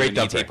art. Did she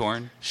do ET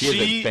porn? She is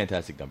a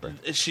fantastic dumper.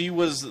 She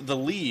was the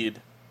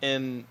lead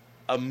in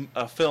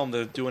a film.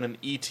 They're doing an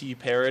ET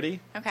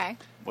parody. Okay.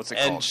 What's it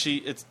called? And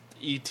it's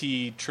ET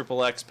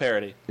XXX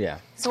parody. Yeah.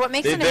 So what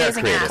makes an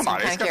amazing ass? Come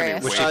on, I'm kind of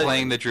curious. Was she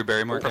playing the Drew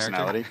Barrymore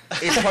personality?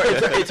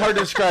 It's hard to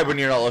describe when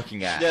you're not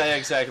looking at. Yeah,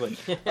 exactly.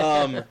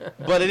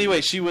 But anyway,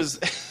 she was.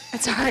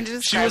 It's hard to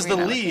describe. She was the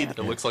lead. It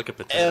looks like a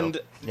potato. And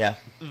the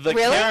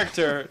Really?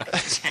 character.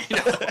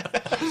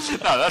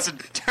 No, that's a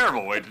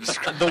terrible way to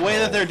describe. The way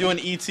that they're doing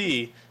ET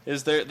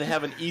is they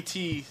have an ET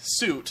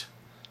suit,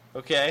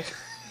 okay,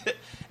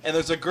 and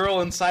there's a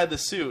girl inside the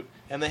suit,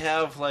 and they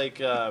have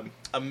like a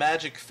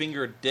magic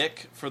finger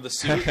dick for the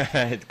suit,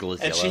 It glows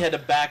and she yellow. had to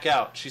back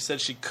out. She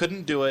said she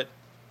couldn't do it.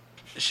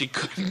 She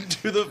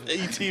couldn't do the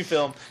ET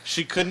film.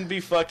 She couldn't be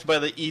fucked by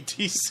the ET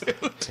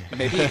suit.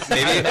 Maybe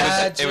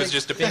it was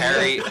just a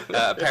parody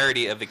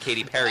of the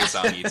Katy Perry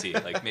song ET.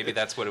 Like maybe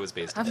that's what it was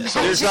based on.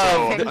 There's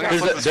a With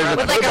Toy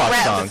like Box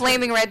a song.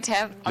 flaming red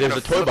tip. There's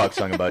a Toy Box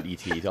song about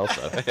ET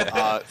also.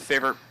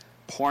 Favorite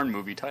porn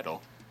movie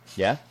title?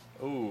 Yeah?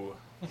 Ooh,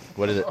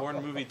 What is it?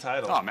 porn movie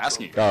title. Oh, I'm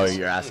asking you Oh, guys.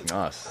 you're asking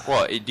us.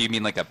 Well, do you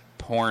mean like a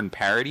porn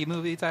parody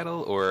movie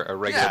title or a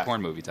regular Yeah.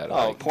 porn movie title?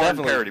 Oh, Like, Porn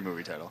definitely. parody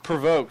movie title.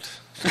 Provoked.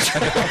 That's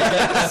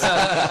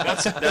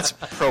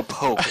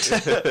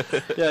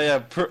propoked. Yeah.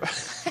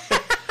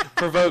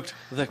 Provoked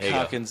the you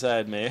cock go.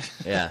 inside me.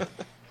 Yeah.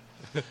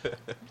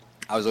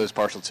 I was always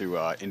partial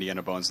to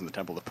Indiana Bones and the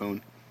Temple of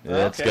Poon. Yeah,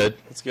 that's Okay. good.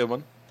 That's a good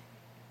one.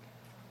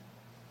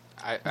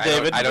 I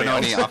don't know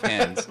any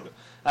offhands.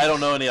 I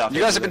don't know any off.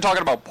 You guys have been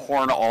talking about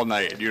porn all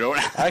night. You don't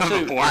have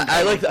Actually, a porn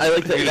I like the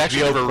We've HBO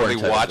actually never porn really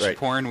titles, watched right.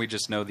 porn. We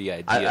just know the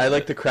idea. I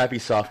like the crappy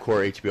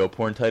softcore HBO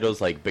porn titles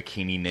like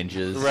Bikini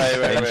Ninjas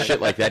and shit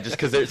like that, just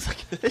because it's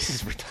like, this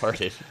is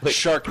retarded. Like,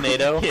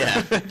 Sharknado.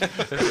 yeah.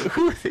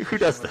 who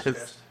does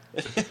this?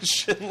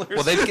 Schindler's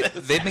Well,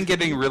 they've been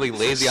getting really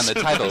lazy on the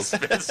titles.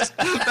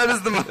 That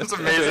is the most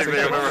amazing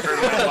thing I've ever heard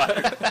in my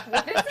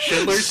life.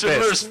 Schindler's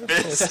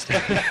Fist.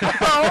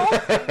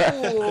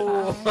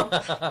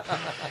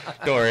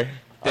 Don't worry.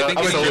 They've been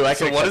getting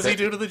So what does he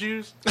do to the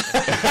Jews?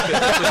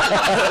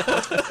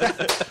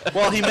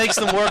 Well, he makes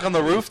them work on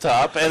the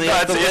rooftop, and he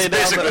has to lay It's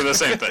down basically the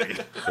same thing.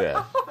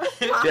 Yeah.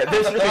 Yeah,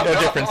 there's really no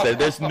difference there.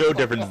 There's no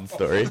difference in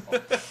story.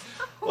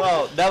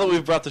 Well, now that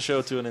we've brought the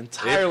show to an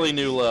entirely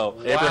new low.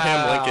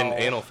 Abraham Lincoln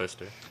anal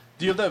fister.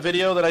 Do you have that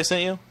video that I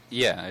sent you?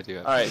 Yeah, I do.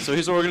 All right, so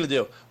here's what we're going to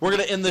do. We're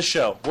going to end this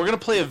show. We're going to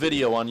play a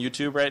video on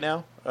YouTube right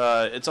now.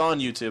 It's on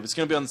YouTube. It's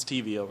going to be on this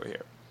TV over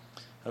here.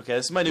 Okay,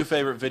 this is my new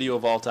favorite video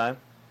of all time.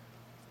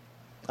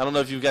 I don't know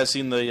if you guys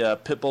seen the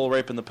Pitbull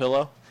raping the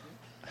pillow.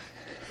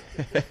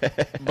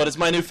 But it's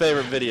my new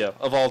favorite video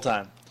of all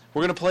time.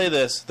 We're going to play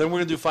this, then we're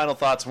going to do final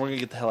thoughts, and we're going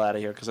to get the hell out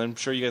of here, because I'm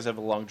sure you guys have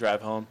a long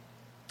drive home.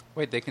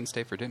 Wait, they can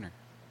stay for dinner.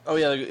 Oh,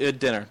 yeah,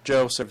 dinner.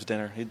 Joe serves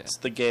dinner. It's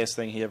the gayest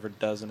thing he ever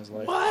does in his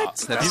life. What?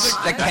 That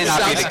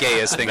cannot be the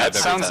gayest thing I've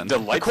That ever sounds done.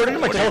 delightful. According to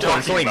my What are you telephone,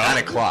 it's talking only about?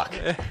 9 o'clock.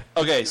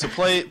 Okay, so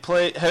play.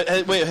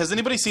 Wait, has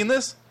anybody seen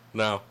this?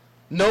 No.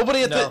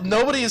 Nobody No.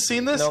 Nobody has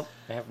seen this? Nope,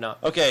 I have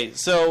not. Okay,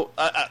 so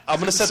I'm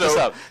going to set this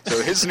up.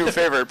 So his new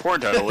favorite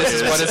porn title This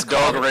is what it's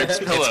Dog called. Rapes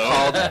It's Pillow.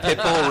 called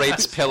Pitbull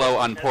Rapes Pillow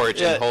on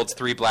Porch Yeah. and holds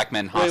 3 black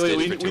men hostage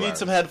Wait, for 2 we need hours.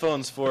 some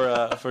headphones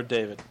for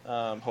David.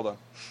 Hold on.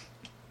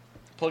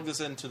 Plug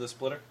this into the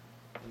splitter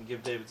and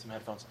give David some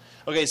headphones.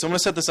 Okay, so I'm going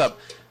to set this up.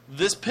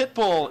 This pit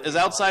bull is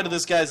outside of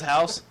this guy's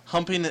house,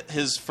 humping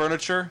his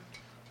furniture.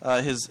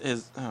 Oh, what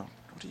are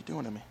you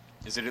doing to me?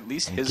 Is it at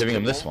least I'm his giving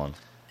him pitbull? this one.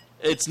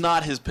 It's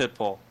not his pit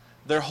bull.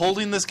 They're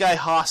holding this guy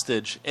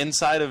hostage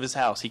inside of his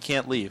house. He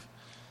can't leave.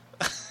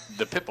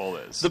 The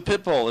pitbull is. The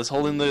pit bull is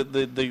holding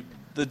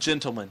the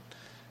gentleman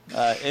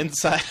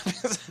inside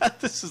of his house.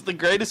 This is the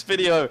greatest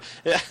video ever.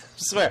 Yeah, I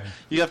swear.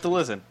 You have to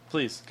listen.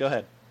 Please, go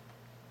ahead.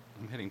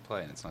 I'm hitting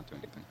play and it's not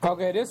doing anything.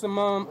 Okay, this some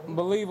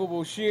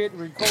unbelievable shit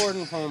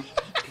recording from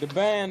the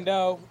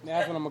bando.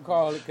 That's what I'm gonna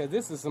call it, because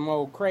this is some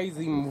old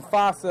crazy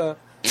Mufasa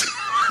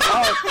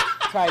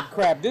type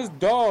crap. This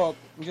dog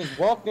just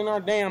walked in our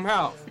damn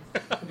house.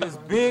 This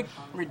big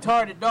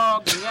retarded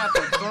dog, and he had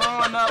to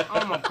throwing up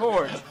on my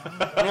porch. You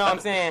know what I'm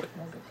saying?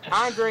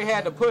 Andre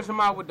had to push him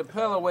out with the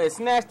pillow, where it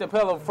snatched the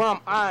pillow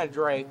from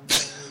Andre,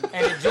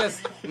 and it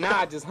just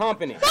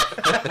humping it.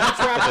 We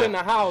trapped in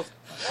the house.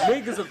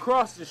 Niggas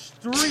across the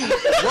street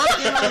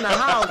working on the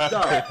house,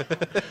 though.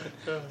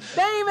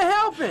 They ain't even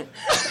helping.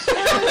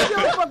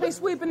 They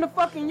sweeping the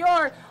fucking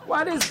yard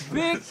while this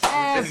big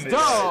ass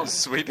dog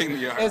Sweeping the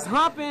yard. is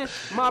humping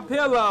my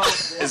pillow.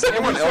 Is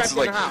anyone else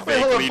like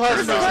vaguely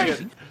turned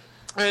on?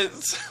 Alright,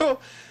 so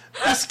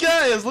this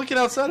guy is looking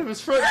outside of his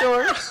front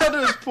door onto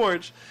his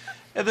porch,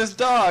 and this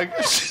dog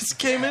just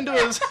came into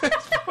his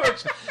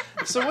porch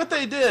So what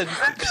they did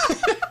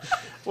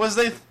was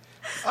they...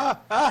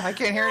 I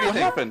can't hear What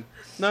anything. happened?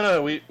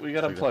 No, we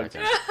got unplugged.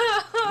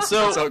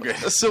 So, It's all good.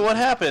 so what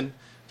happened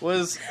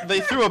was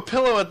they threw a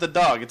pillow at the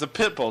dog. It's a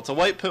pit bull. It's a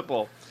white pit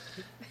bull.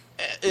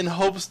 In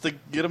hopes to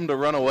get him to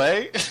run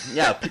away.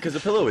 Yeah, because the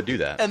pillow would do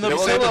that. And the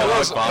Pillows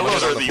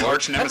are the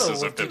arch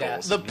nemesis of pit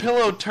bulls. The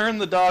pillow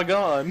turned the dog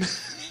on.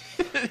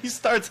 He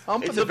starts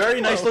humping It's the a very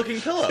pillow. nice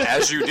looking pillow.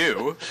 As you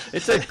do.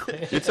 It's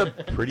a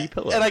pretty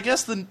pillow. And I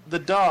guess the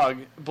dog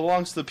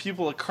belongs to the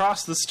people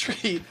across the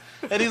street.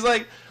 And he's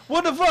like,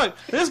 what the fuck?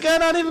 This guy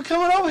not even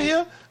coming over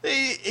here.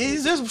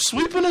 He's just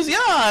sweeping his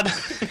yard.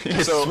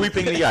 He's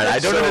sweeping the yard. I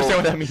don't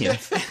understand what that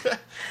means.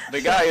 The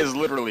guy is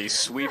literally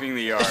sweeping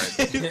the yard,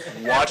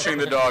 watching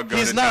the dog go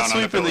He's to not town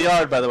sweeping on the the pillow.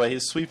 yard, by the way.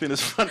 He's sweeping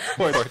his front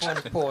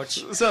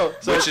porch. So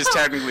Which is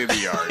technically the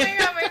yard.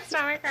 got my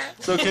stomach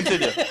hurt. So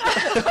continue.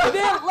 But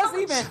then let's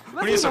even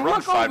We need to run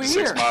look 5 over to 6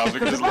 here. miles. We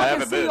can just If I laugh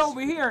can at see this.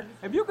 over here,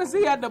 if you can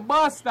see at the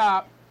bus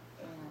stop,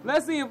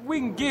 let's see if we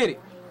can get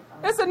it.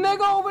 It's a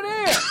nigga over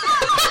there.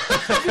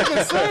 You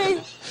can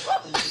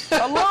see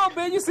a little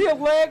bit. You see a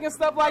leg and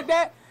stuff like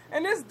that.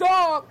 And this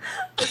dog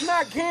is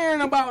not caring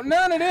about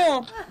none of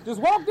them.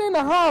 Just walked in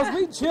the house.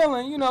 We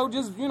chilling,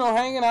 just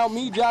hanging out.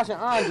 Me, Josh,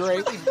 and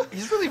Andre.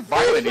 He's really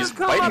violent. He's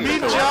biting Me,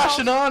 the pillow. Josh,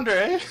 and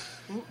Andre.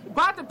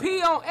 About to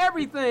pee on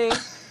everything.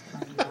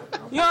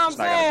 You know what I'm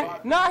saying?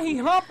 Now he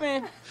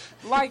humping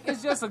like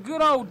it's just a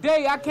good old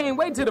day. I can't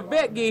wait till the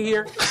vet get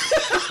here.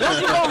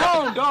 Don't you go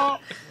home, dog.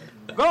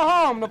 Go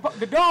home.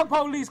 The dog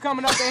police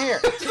coming up in here.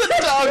 The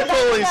dog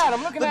police.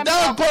 I'm looking The at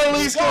dog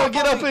police gonna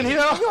get up in here.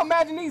 Can you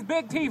imagine these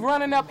big teeth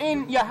running up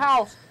in your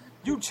house?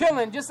 You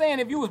chilling, just saying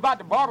if you was about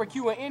to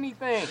barbecue or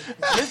anything.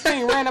 This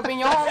thing ran up in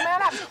your house, man.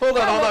 Hold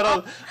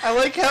on. I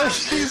like how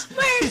he's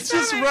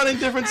just running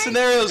different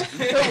scenarios.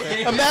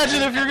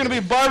 Imagine if you're going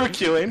to be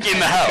barbecuing. In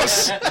the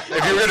house.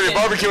 If you were going to be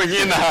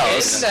barbecuing in the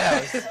house.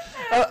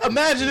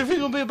 Imagine if you're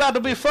going to be about to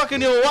be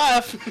fucking your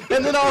wife,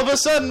 and then all of a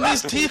sudden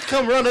these teeth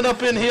come running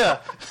up in here.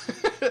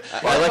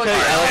 I like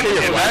how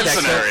your In black that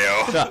accent.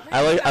 scenario. No,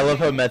 I love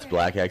how Matt's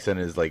black accent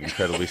is like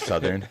incredibly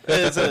southern.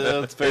 It's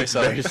very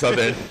southern. Very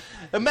southern.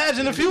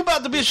 Imagine if you're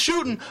about to be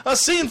shooting a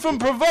scene from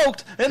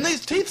Provoked, and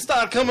these teeth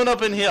start coming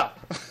up in here.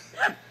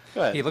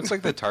 Go ahead. He looks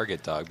like the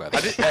Target dog, by the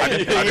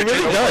way. He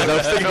really does. I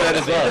was thinking that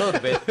as well. A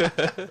little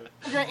bit.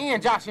 You're Ian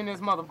Josh in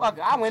this motherfucker.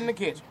 I went in the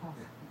kitchen.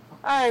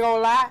 I ain't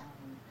gonna lie.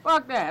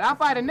 Fuck that. I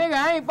fight a nigga.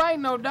 I ain't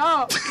fighting no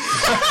dog.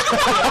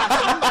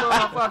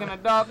 Motherfucking a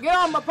dog. Get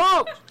on my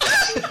porch.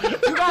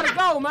 You gotta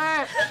go,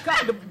 man.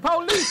 The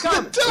police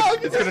coming. Dog,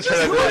 it's gonna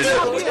turn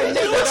out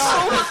He looks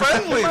so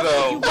friendly, You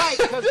though. right,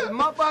 because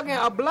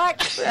motherfucking a black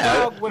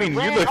dog with I mean, a you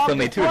ran look off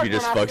friendly the too if porch you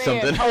just when I fuck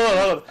said, something.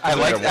 Hold on. I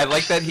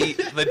like that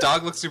the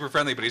dog looks super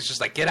friendly, but he's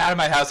just like, get out of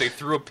my house. They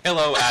threw a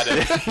pillow at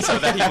it so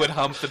that he would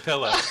hump the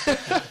pillow.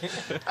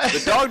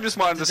 The dog just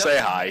wanted to say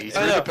hi. He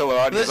threw the pillow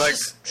out. He's like,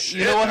 shit,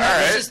 You know what all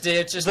happened? right. Just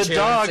did, just The chilling,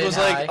 dog saying was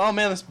like, hi. oh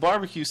man, this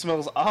barbecue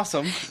smells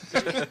awesome.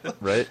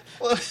 Right?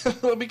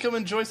 Let me come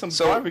enjoy some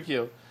So-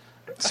 barbecue.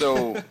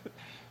 So,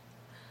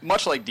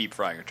 much like deep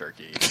frying a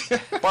turkey,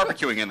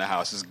 barbecuing in the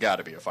house has got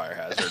to be a fire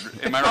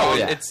hazard. Am I wrong?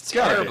 yeah. It's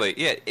gotta be. terribly.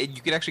 Yeah,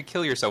 you can actually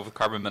kill yourself with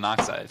carbon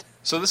monoxide.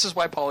 So this is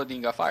why Paula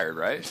Deen got fired,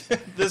 right?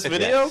 This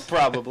video?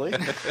 Probably.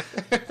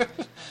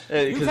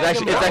 Because it's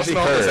actually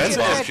her.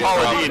 That's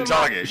Paula Deen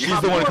talking.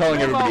 She's the one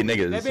calling everybody They've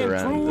niggas been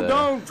around. true,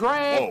 don't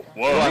drag. Whoa,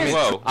 whoa, I mean,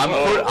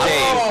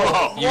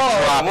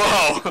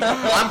 Whoa.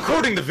 I'm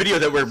quoting the video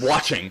that we're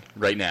watching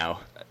right now.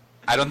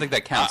 I don't think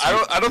that counts.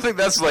 I don't think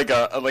that's like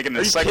an kidding me?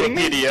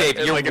 encyclopedia. Dave,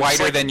 you're like an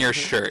whiter than your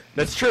shirt.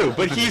 That's true,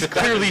 but he's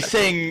clearly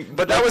saying.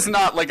 But that was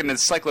not like an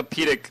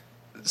encyclopedic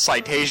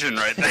citation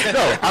right there.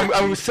 No,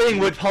 I'm saying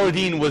what Paula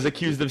Deen was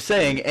accused of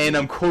saying, and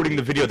I'm quoting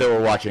the video that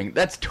we're watching.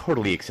 That's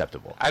totally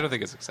acceptable. I don't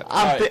think it's acceptable.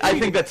 I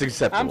think that's I'm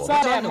acceptable. sorry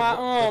It's that on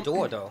my the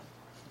door, though.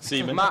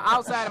 Semen. my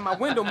outside of my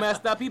window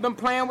messed up. He been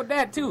playing with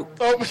that too.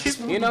 Oh, he's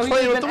You know,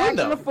 playing he's with been the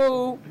acting window. a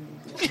fool.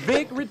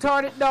 Big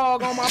retarded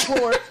dog on my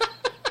porch.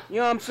 You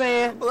know what I'm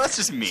saying? Well, that's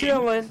just mean.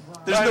 Chilling.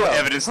 There's I no know.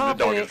 evidence that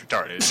the dog is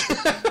Humping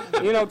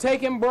retarded. You know,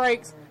 taking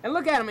breaks. And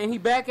look at him, and he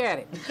back at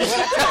it.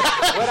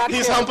 What I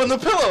He's tell you, humping the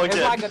pillow It's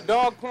again. like a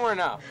dog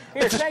porno.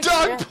 Here, take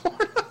dog it, man.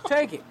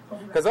 Take it.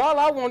 Because all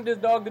I want this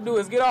dog to do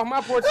is get off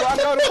my porch so I can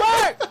go to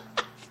work.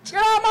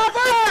 Get off my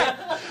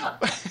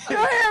porch.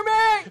 Get here,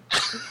 man.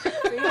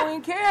 You don't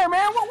even care,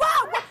 man.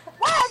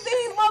 Why are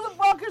these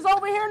motherfuckers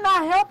over here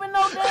not helping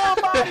no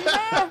damn body,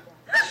 man?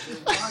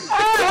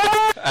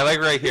 I like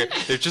right here.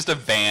 There's just a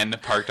van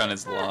parked on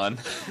his lawn.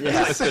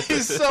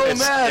 He's so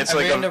mad. It's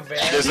like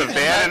there's a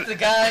van. The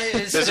guy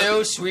is There's a-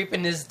 still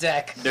sweeping his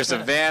deck. There's a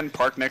van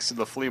parked next to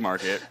the flea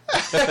market.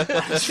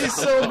 He's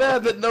so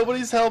mad that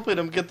nobody's helping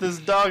him get this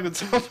dog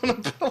that's humping a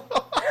pillow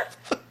off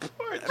the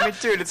porch. I mean,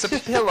 dude, it's a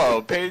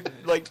pillow. Paid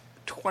like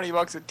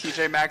 $20 at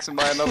TJ Maxx and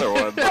buy another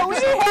one.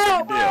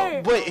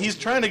 Wait, he's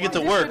trying to get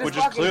to work, which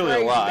is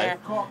clearly a lie.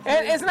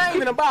 And it's not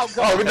even about.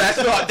 That's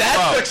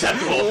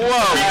acceptable.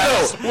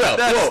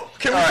 Whoa.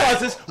 Can we pause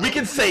this? We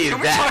can say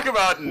Can that. we talk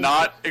about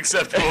not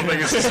acceptable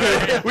things to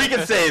say? We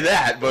can say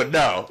that, but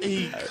no.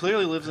 He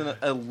clearly lives in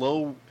a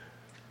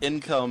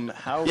low-income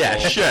household. Yeah,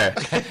 sure.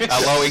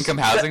 A low-income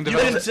housing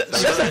development.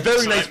 That's a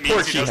very nice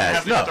porch he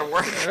has. No,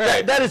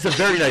 that is a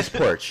very nice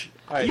porch.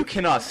 Right. You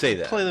cannot say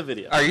that. Play the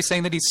video. Are you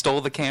saying that he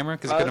stole the camera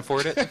because he couldn't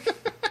afford it?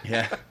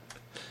 Yeah.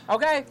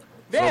 Okay.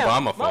 Damn,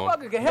 Obama phone.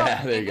 motherfucker can help.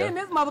 Yeah, there you go. Then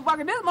this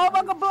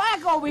motherfucker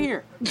black over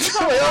here.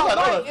 Hold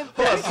on.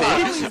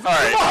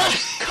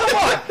 Come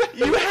on.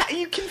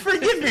 You can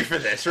forgive me for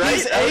this, right?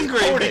 He's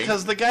angry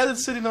because the guy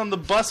that's sitting on the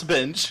bus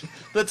bench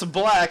that's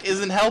black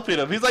isn't helping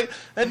him. He's like,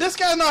 and this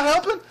guy's not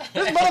helping?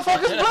 This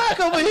motherfucker's black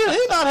over here.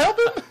 He's not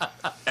helping.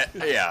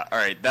 Yeah, all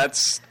right.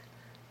 That's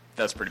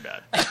pretty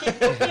bad.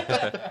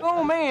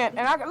 Oh, man.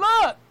 And I can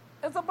look.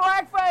 It's a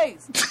black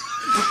face.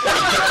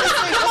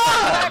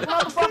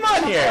 Come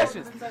on here.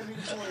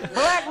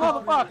 Black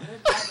motherfucker.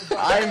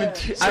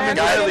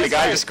 The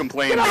guy just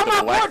complained that the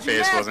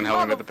blackface wasn't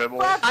helping with the pit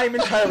bull. I'm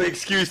entirely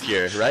excused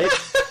here, right?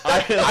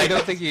 I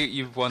don't think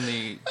you've won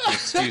the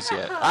excuse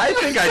yet. I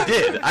think I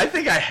did. I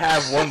think I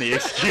have won the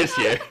excuse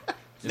here.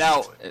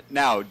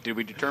 Now, did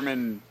we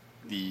determine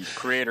the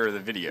creator of the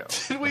video?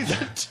 Did we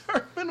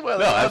determine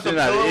whether No, the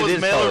not. pillow It was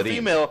is male or Pauline.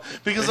 female?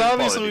 Because It is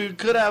obviously Pauline. we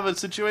could have a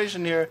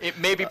situation here It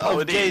may be of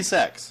Paula gay Dean.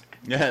 sex.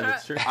 Yeah,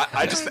 that's true.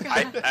 I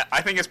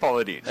think it's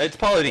Paula Dean. It's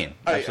Paula Dean.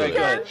 All right, go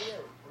ahead.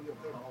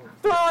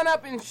 Throwing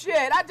up in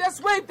shit. I just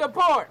swept the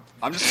porch.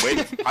 I'm just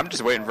waiting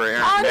for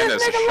Aaron Oh, Hernandez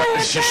this to nigga laying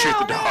just shoot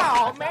the down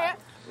dog. now, man.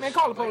 Man,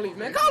 call the police,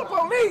 man. Call the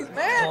police,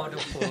 man. Oh,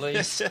 the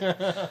police.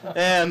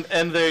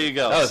 And there you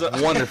go. That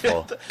was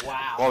wonderful.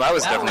 Wow. Well, that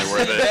was definitely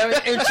worth it.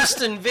 Very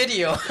interesting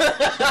video.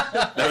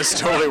 That was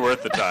totally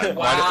worth the time.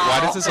 Why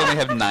does this only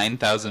have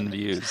 9,000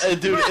 views?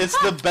 Dude, it's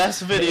the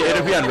best video.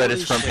 It'll be on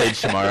Reddit's front page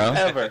tomorrow.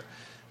 ever.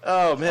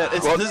 Oh, man.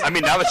 It's Well, I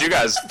mean, now that you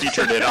guys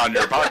featured it on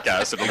your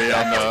podcast, it'll be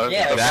on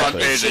the front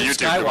page of YouTube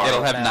tomorrow.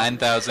 It'll have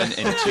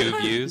 9,002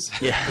 views.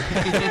 Yeah.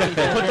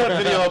 Put that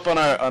video up on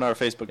our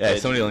Facebook page. Yeah,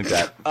 somebody link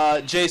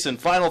that. Jason,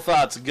 final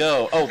thoughts,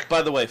 go. Oh,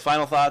 by the way,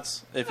 final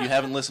thoughts, if you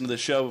haven't listened to the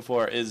show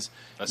before, is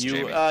That's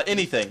you Jami.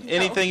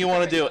 anything you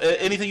want to do,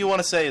 anything you want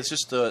to say is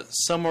just to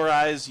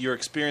summarize your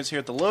experience here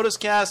at the Lotus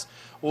Cast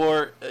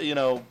or,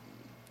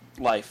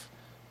 life.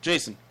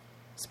 Jason.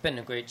 It's been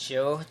a great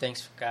show.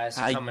 Thanks, guys,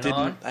 for coming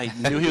on. I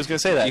knew he was going to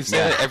say that. You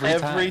say it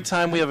every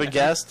time. We have a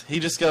guest, he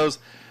just goes,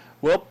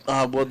 well,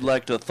 I would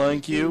like to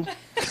thank you.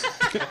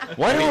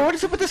 What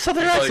is up with the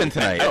southern accent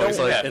tonight?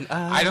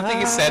 I don't think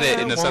he said it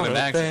in a southern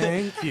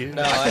accent. Thank you.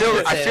 No, I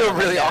feel didn't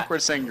really say that.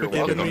 awkward saying you're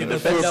welcome.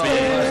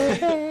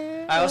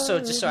 I also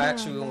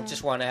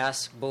just want to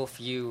ask both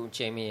you,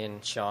 Jamie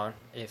and Sean,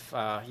 if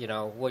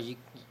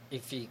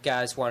if you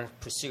guys want to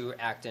pursue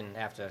acting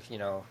after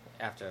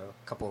a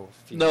couple.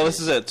 No, years. this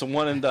is it. It's a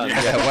one and done.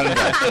 Yeah, one and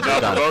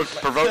done. No,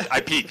 provoked.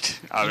 I peaked.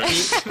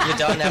 You're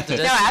done after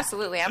this. No,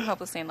 absolutely. I'm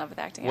hopelessly in love with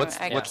acting. What's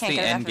I the can't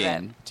get end enough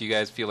of game? Do you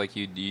guys feel like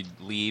you'd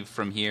leave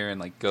from here and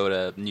like go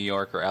to New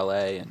York or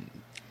LA and?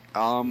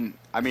 I it.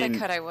 If mean, I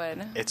could, I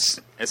would. it's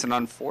an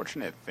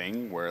unfortunate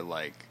thing where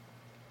like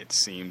it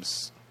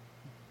seems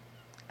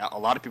a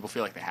lot of people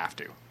feel like they have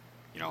to.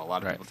 A lot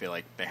of Right. people feel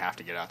like they have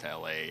to get out to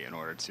LA in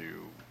order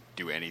to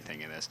do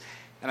anything in this.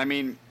 And I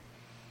mean,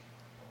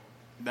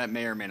 that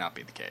may or may not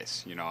be the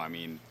case. I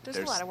mean, There's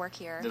a lot of work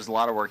here. There's a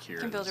lot of work here.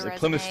 You can build a The resume,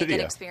 Plymouth get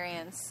Studio.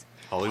 experience.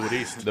 Hollywood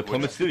East. The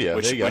Plymouth Studio.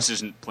 which There you go.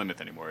 isn't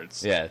Plymouth anymore.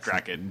 It's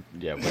Dracut.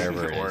 Yeah,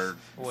 wherever it is. Or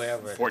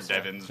Wherever it Fort is,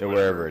 Devens. Yeah,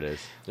 wherever it is.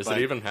 Is But-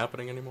 it even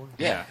happening anymore?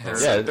 Yeah, Yeah,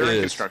 they're it in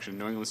is. construction.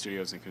 New England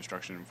Studios in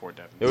construction in Fort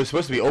Devens. It was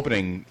supposed to be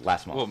opening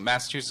last month. Well,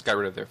 Massachusetts got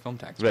rid of their film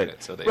tax right,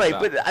 credit, so they right,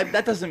 stopped. but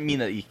that doesn't mean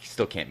that you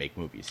still can't make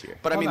movies here.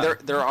 But I mean, Well,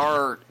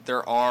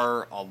 there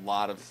are a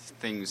lot of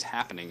things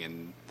happening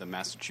in the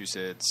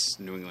Massachusetts,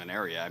 New England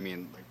area. I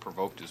mean, like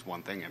Provoked is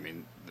one thing. I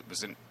mean, it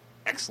was an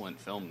excellent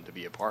film to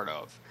be a part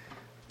of,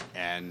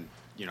 and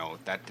you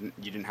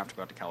didn't have to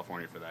go out to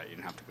California for that. You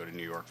didn't have to go to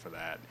New York for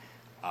that.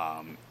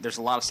 There's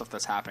a lot of stuff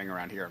that's happening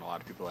around here, and a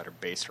lot of people that are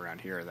based around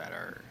here that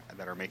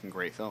are making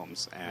great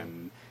films,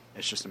 and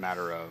it's just a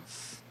matter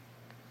of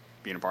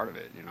being a part of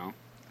it,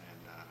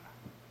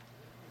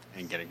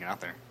 and getting it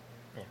out there.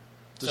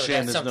 So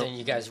shame that's there's something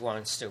you guys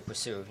want to still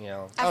pursue,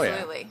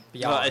 Absolutely.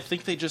 beyond. I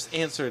think they just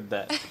answered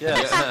that.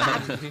 Yes.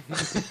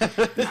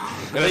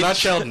 In a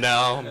nutshell,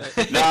 no.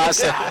 No,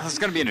 I was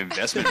going to be an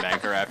investment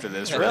banker after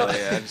this, really.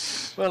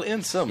 Well,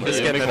 in some Just ways.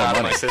 getting it out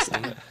of my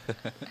system.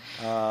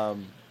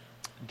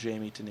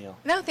 Jamie Tennille.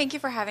 No, thank you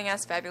for having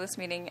us. Fabulous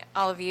meeting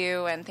all of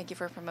you, and thank you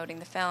for promoting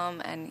the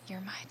film. And your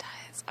Mai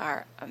Tais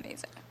are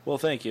amazing. Well,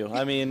 thank you.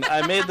 I mean,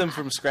 I made them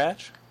from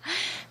scratch.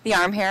 The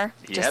arm hair.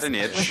 He had an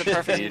itch. was the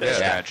perfect. He needed to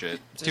scratch it.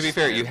 To be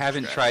fair, you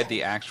haven't tried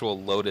the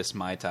actual Lotus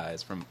Mai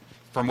Tais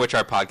from which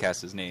our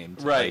podcast is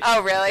named. Right.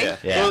 Oh, really? Yeah.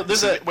 Yeah. Well,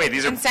 there's a, Wait,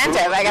 these are Incentive,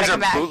 I gotta these come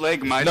are back.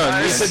 bootleg Mai No,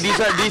 Tais?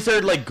 these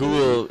are like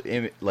Google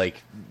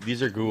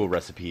these are Google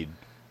recipe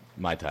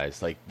Mai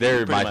Tais. Like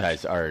their Pretty Mai much.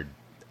 Tais are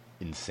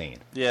insane.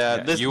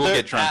 Yeah, you will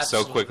get drunk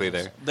so quickly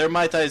there. They're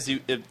Mai Tais.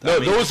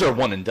 Those are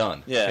one and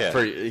done. Yeah.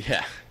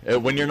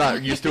 When you're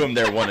not used to them,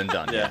 they're one and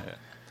done. Yeah.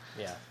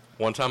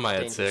 One time I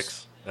had Dangerous.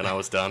 6, and I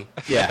was done.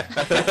 Yeah.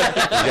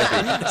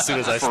 As soon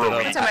as I stood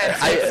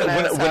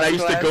up. When I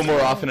used to go more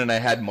often and I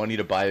had money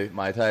to buy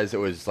Mai Tais, it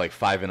was like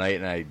 5 a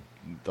night, and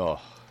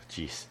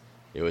jeez,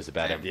 it was a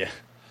bad idea.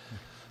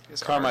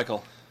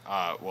 Carmichael.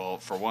 Well,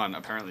 for one,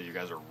 apparently you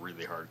guys are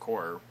really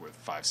hardcore with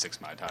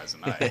 5-6 Mai Tais a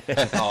night.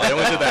 I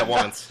only did that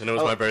once, and it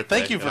was my birthday.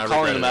 Thank you for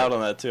calling him out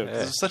on that too.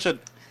 'Cause it's such an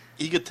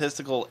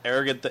egotistical,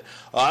 arrogant thing.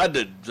 I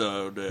did.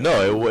 No,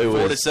 it was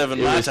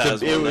 47 Mai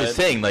Tais. It was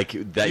saying like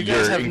that You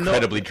guys you're have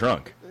incredibly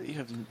drunk.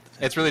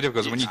 It's really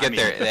difficult because when you get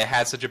there, they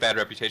had such a bad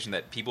reputation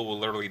that people will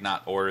literally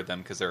not order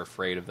them because they're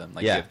afraid of them,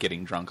 like of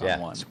getting drunk on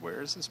one.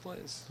 Where is this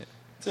place?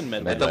 It's in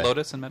Medway. At the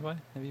Lotus in Medway?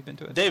 Have you been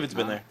to it? David's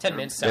been there. 10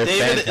 minutes. They're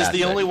David is fantastic.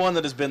 the only one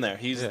that has been there.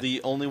 He's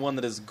the only one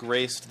that has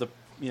graced the,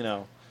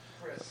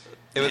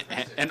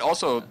 And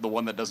also the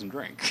one that doesn't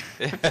drink.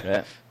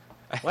 Yeah.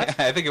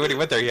 I think when he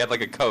went there, he had like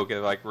a Coke.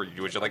 And like, would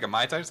you like a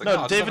Mai Tai? He's like, No, I'll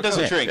just David have a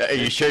doesn't Coke." drink. Are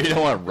you sure you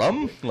don't want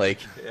rum? Like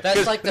That's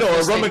 'cause- like the no,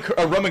 first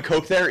a rum and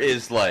Coke there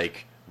is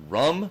like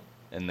rum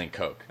and then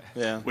Coke.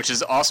 Yeah. Which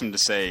is awesome to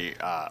say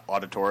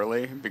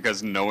auditorily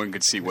because no one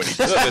could see what he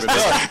just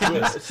did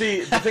with his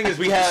See, the thing is,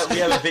 we have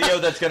a video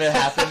that's going to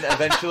happen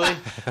eventually,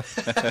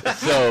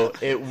 so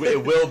it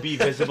will be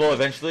visible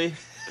eventually.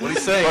 What are you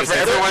saying?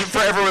 But for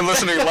everyone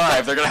listening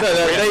live, they're gonna have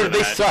to wait for They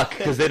that. suck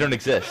because they don't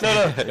exist.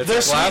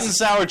 They're sweet and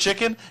sour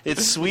chicken.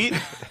 It's sweet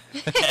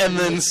and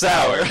then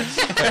sour.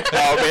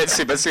 Oh,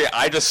 but see,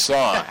 I just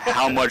saw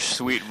how much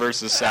sweet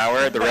versus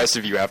sour. The rest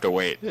of you have to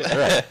wait.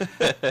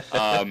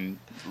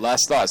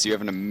 Last thoughts. You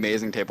have an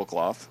amazing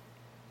tablecloth.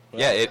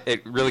 Yeah,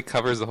 it really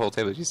covers the whole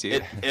table. Did you see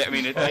it?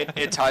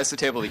 It ties the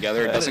table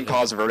together. It doesn't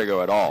cause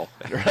vertigo at all.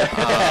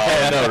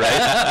 I know,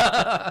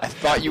 right? I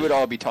thought you would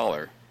all be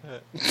taller.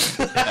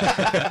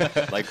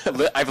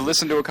 I've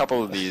listened to a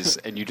couple of these,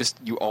 and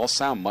you all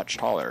sound much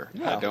taller.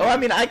 I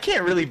mean, I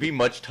can't really be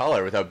much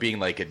taller without being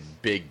like a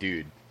big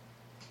dude.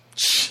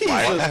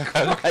 Wow.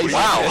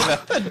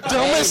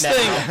 Dumbest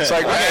thing. So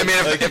I mean,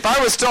 if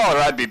I was taller,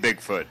 I'd be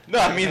Bigfoot. No,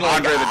 I mean like,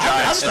 Andre the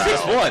Giant I'm style.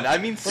 6'1". I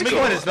mean,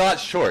 6'1" is not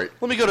short.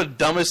 Let me go to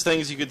dumbest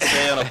things you could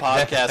say on a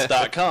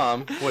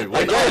podcast.com. Wait,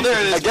 Like, oh,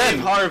 there it is, Dave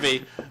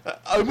Harvey.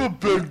 I'm a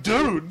big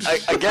dude.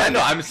 Again,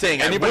 No, I'm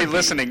saying anybody I would be.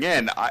 listening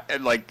in,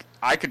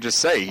 I could just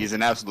say he's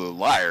an absolute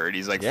liar, and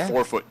he's like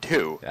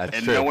 4'2", That's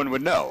and true. no one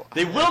would know.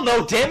 They will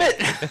know, damn it!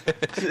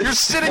 You're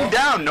sitting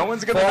down. No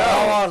one's gonna For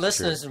all know. our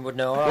listeners would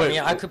know. I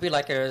mean, I could be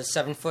like a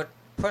 7-foot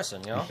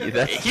person, you know?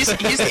 He's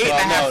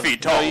 8.5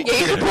 feet tall. Yeah, you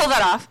can pull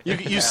that off.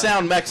 You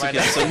sound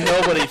Mexican, so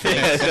nobody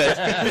thinks.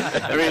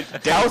 I mean,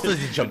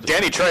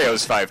 Danny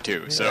Trejo's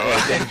 5'2", so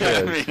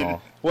I mean,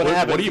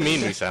 What do you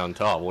mean we sound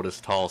tall? What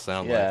does tall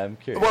sound like? Yeah, I'm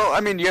curious. well,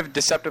 I mean, you have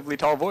deceptively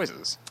tall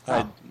voices.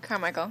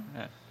 Carmichael,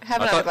 have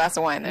another glass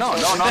of wine. No. I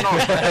mean,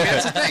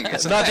 that's the thing.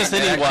 It's Not just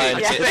any wine,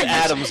 Yeah. it's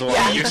Adam's wine.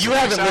 Yeah. You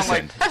haven't sound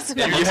listened.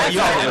 Because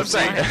You haven't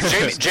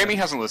listened. Jamie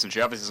hasn't listened.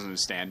 She obviously doesn't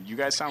understand. You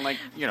guys sound like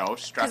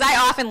strapped. I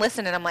often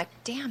listen and I'm like,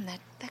 damn, that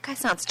guy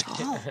sounds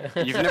tall.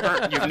 You've never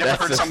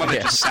heard someone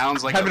that just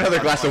sounds like. Have another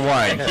glass of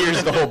wine.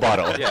 Here's the whole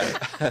bottle.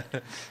 Yeah.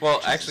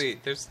 Well, actually,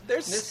 there's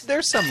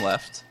some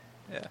left.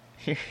 Yeah.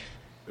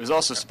 It was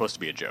also supposed to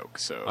be a joke.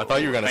 So I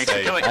thought you were gonna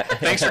say.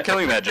 Thanks for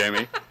killing that,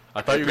 Jamie.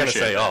 I thought you were gonna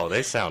Appreciate say, that. "Oh,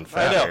 they sound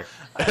fatter."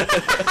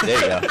 There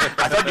you go.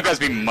 I thought you guys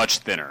would be much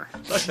thinner.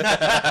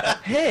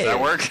 Hey. Does that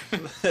work?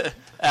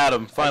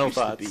 Adam, final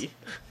thoughts.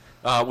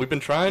 We've been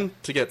trying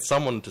to get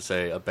someone to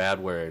say a bad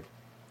word,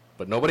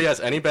 but nobody has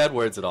any bad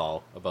words at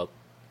all about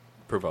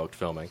Provoked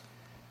filming.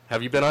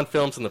 Have you been on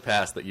films in the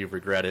past that you've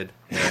regretted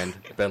and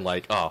been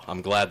like, "Oh,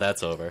 I'm glad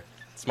that's over"?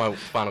 It's my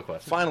final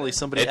question. Finally,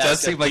 somebody It does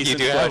asked a seem like you decent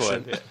do have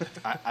question.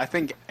 one. I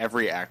think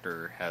every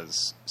actor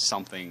has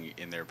something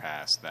in their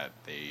past that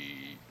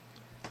they.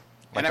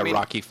 Like a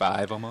Rocky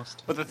 5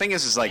 almost. But the thing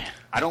is like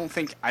I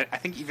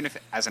think even if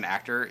as an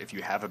actor, if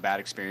you have a bad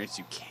experience,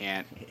 you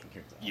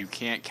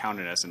can't count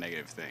it as a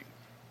negative thing,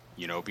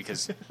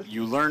 because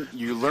you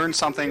learn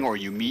something, or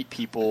you meet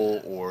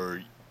people,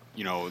 or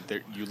you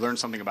learn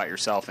something about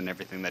yourself and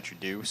everything that you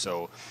do.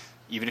 So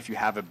even if you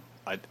have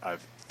a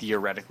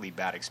theoretically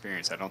bad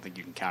experience, I don't think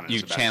you can count it. You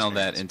as a bad channel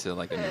that experience. into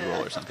like a new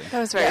role or something. That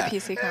was very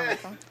PC,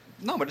 Carmichael.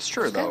 No, but it's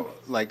true though.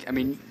 Like I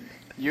mean,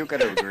 you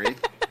got to agree.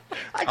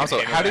 Also,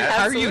 how are you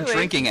Absolutely.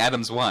 drinking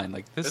Adam's wine?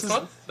 Like this It's is.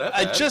 not that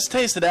I bad. just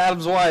tasted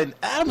Adam's wine.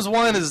 Adam's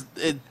wine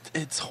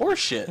it's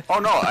horseshit. Oh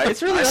no,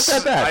 It's really not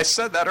that bad. I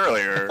said that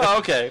earlier. Oh,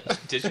 okay.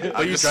 Did you?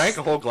 But you drank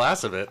a whole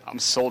glass of it. I'm a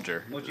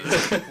soldier.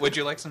 Would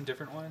you like some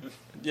different wine?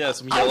 Yeah,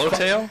 some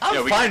yellowtail.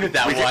 I'm fine with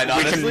that we wine, can,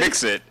 we honestly. can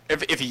mix it.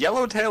 If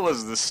Yellowtail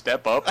is the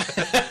step up,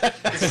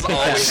 This is all we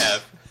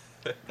have.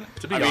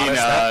 To be I mean,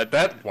 honest,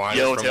 that wine is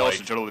Yellowtail from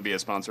should totally be a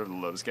sponsor of the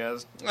Lotus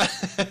Cast.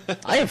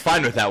 I am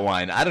fine with that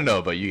wine. I don't know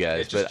about you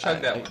guys, Yeah, just but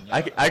chug that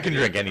one. I can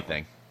drink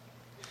anything.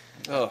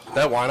 Oh,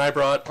 That wine I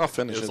brought I'll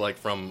finish is it. like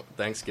from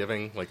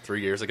Thanksgiving, like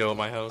 3 years ago at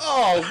my house.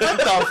 Oh, what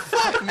the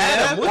fuck,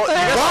 man? What the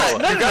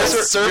hell? You guys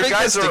are serving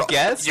this to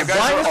guests? You guys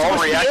Wine is are all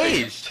supposed to be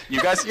reacting. aged.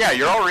 You guys, yeah,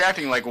 you're all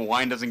reacting like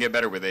wine doesn't get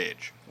better with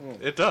age.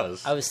 It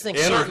does. I was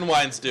thinking. And Certain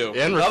wines do.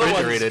 And Other ones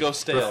refrigerated. go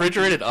stale.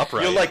 Refrigerated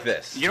upright. You'll like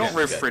this. You don't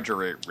Yes, good.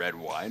 refrigerate red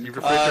wine. You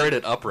refrigerate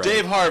it upright.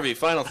 Dave Harvey,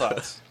 final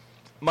thoughts.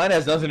 Mine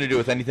has nothing to do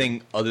with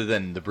anything other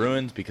than the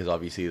Bruins because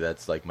obviously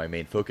that's like my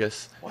main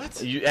focus. What?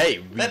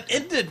 That That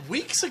ended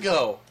weeks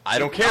ago. I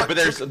don't care, but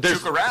there's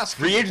Tuukka Rask.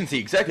 free agency.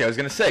 Exactly, I was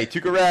going to say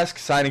Tuukka Rask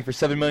signing for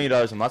 $7 million.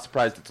 I'm not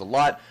surprised it's a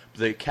lot, but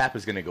the cap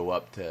is going to go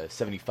up to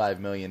 $75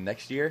 million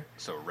next year.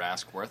 So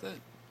Rask worth it?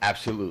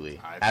 Absolutely,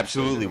 I think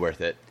absolutely so. worth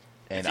it,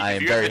 and If you- I if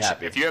am you very have the ch-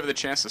 happy. If you have the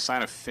chance to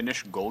sign a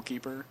Finnish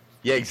goalkeeper,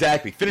 Yeah,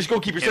 exactly. Finnish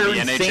goalkeepers In are the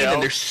insane, NHL?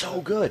 and they're so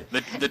good.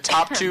 the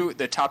top two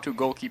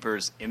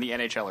goalkeepers in the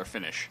NHL are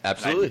Finnish. And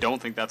Absolutely. I don't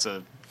think that's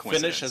a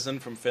coincidence. Finnish as in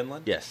from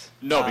Finland? Yes.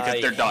 No, because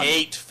I they're done.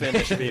 hate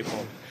Finnish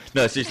people.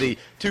 No, seriously,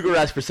 Tuukka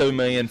Rask for $7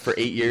 million for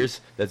 8 years.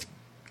 That's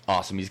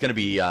awesome. He's going to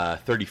be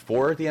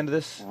 34 at the end of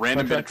this.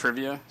 Random bit of contract.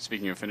 trivia.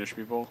 Speaking of Finnish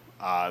people,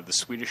 the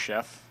Swedish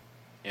chef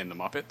in the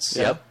Muppets.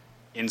 Yep.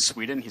 In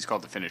Sweden, he's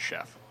called the Finnish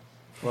chef.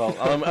 Well,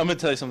 I'm going to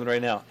tell you something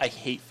right now. I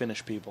hate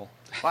Finnish people.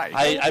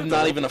 Why? I'm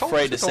not even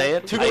afraid to say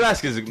it. Tuukka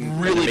Rask is a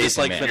really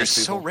dislike man. You're Finnish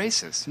so people.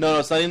 racist. No,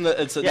 it's not even.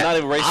 It's Yeah, not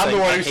even racist. I'm the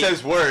one I who hate-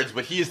 says words,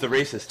 but he is the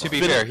racist. To be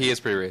one. fair, he is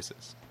pretty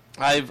racist.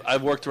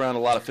 I've worked around a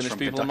lot of Finnish From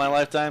people in Kentucky. my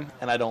lifetime,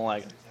 and I don't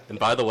like it. And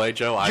by the way,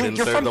 Joe, I didn't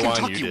You're serve from the wine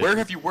Kentucky. you did. Where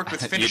have you worked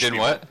with You Finnish did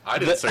people? what? I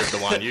didn't serve the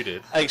wine you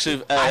did.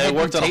 Actually, I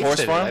worked on a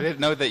horse farm. I didn't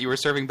know that you were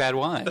serving bad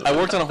wine. I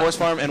worked on a horse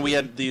farm, and we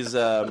had these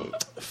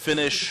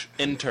Finnish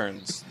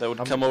interns that would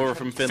come over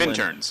from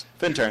Finland.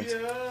 Finterns.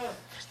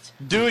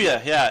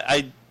 Duya, yeah.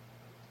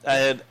 I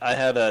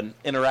had an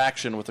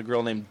interaction with a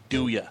girl named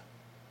Duya.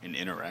 An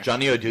interaction.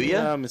 Johnny Oduya?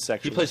 Yeah, I'm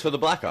sexual. He plays for the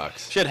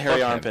Blackhawks. She had hairy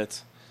Fuck him.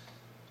 armpits.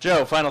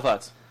 Joe, final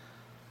thoughts.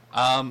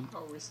 I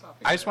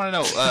just want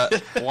to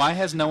know, why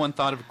has no one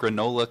thought of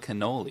granola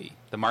cannoli?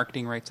 The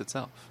marketing writes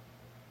itself.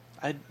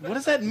 What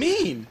does that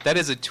mean? That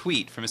is a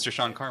tweet from Mr.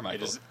 Sean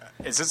Carmichael.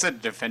 Is this a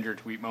defend your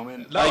tweet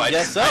moment? No, I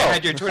guess so. I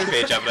had your Twitter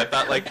page up, and I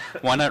thought, like,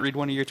 why not read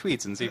one of your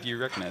tweets and see if you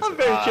recognize I'm it?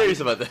 very curious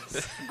about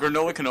this.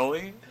 Granola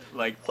cannoli?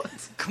 Like,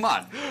 come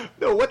on.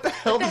 No, what the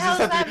hell does hell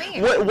this does have that to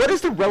mean? What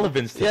is the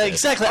relevance to Yeah, this?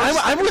 exactly.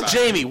 I'm with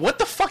Jamie. What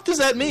the fuck does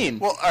that mean?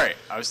 Well, all right.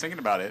 I was thinking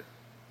about it,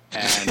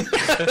 and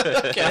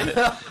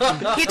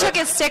He took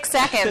his 6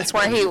 seconds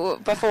where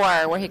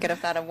he could have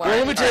thought of one. Well,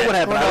 let me tell you what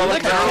happened. I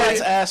licked a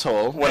cat's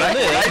asshole. when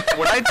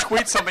I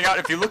tweet something out,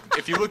 if you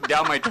look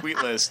down my tweet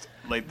list,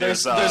 like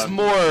There's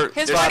more.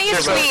 His There's-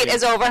 funniest there's a- tweet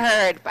is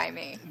overheard by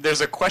me.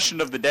 there's a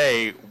question of the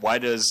day: why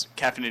does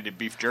caffeinated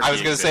beef jerky? I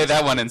was going to say exist?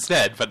 that one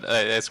instead, but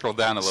I scrolled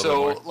down a little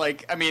So, bit more.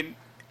 like, I mean,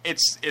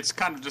 it's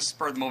kind of just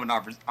spur of the moment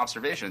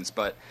observations,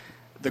 but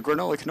the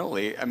granola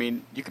cannoli, I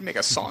mean, you can make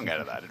a song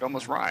out of that. It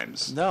almost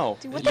rhymes. No.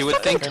 Dude, what You the would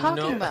fuck are you think-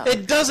 talking about?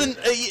 It doesn't.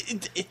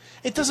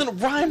 It doesn't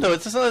rhyme though.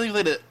 It's not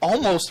like it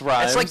almost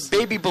rhymes. It's like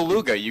Baby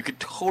Beluga. You could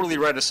totally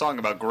write a song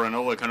about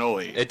granola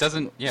cannoli. It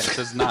doesn't, yeah, it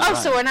does not Oh,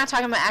 rhyme. so we're not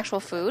talking about actual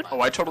food?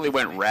 Oh, I totally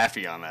went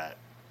Raffy on that.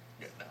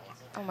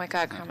 Oh my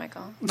God,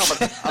 Carmichael. No,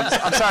 but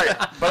I'm sorry,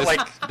 but like,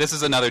 This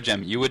is another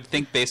gem. You would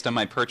think, based on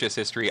my purchase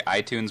history,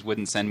 iTunes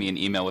wouldn't send me an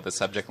email with a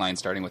subject line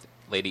starting with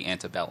Lady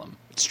Antebellum.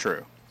 it's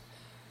true.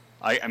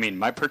 I mean,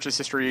 my purchase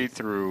history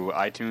through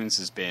iTunes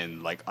has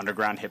been like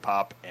underground hip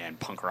hop and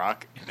punk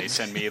rock. They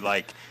send me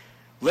like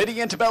Lady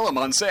Antebellum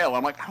on sale.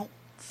 I'm like, I don't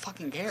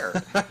fucking care.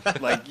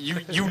 Like,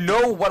 you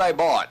know what I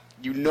bought.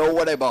 You know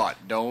what I bought.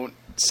 Don't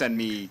send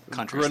me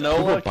country stuff.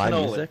 granola People buy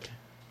cannoli. music?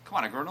 Come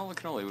on, a granola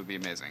cannoli would be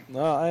amazing.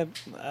 No, I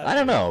I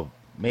don't know.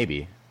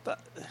 Maybe.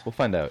 We'll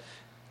find out.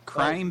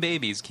 Crying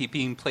babies keep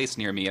being placed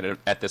near me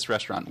at this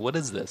restaurant. What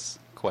is this?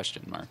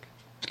 Question mark.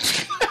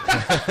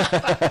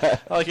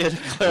 I'll get to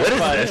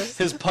clarify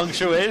his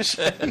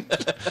punctuation.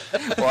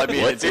 Well, I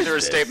mean, it's either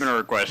a statement or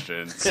a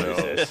question.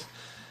 So,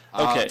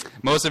 Okay.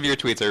 Most of your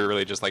tweets are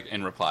really just like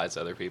in replies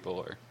to other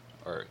people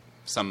or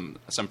some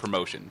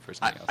promotion for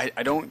something else.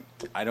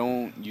 I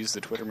don't use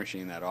the Twitter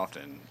machine that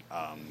often.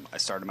 I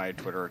started my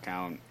Twitter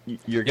account.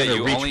 You're Yeah, gonna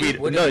you only-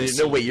 retweet.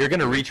 No, wait. You're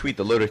gonna retweet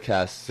the Lotus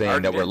Cast saying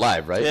Already that we're did.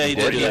 live, right? Yeah, he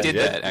did. He did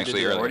Yeah. that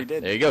actually Already earlier.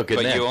 did. There you go. Good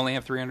But man. you only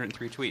have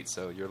 303 tweets,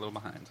 so you're a little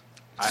behind.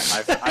 I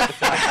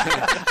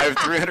have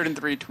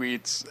 303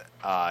 tweets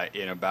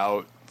in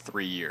about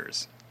 3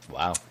 years.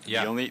 Wow.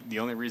 Yeah. The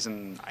only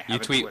reason I have You a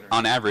tweet Twitter,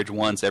 on average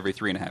once every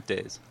 3.5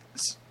 days.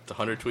 It's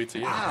 100 tweets a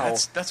year.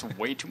 That's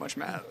way too much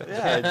math.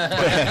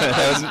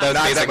 That was Not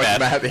basic that much math.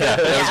 math, yeah.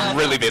 That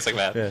was really basic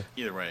math. Yeah.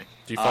 Either way,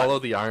 Do you follow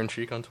the Iron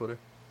Cheek on Twitter?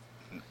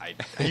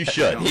 You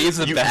should. He's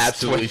the You best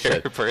absolutely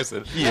Twitter should.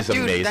 person. He is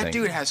amazing. That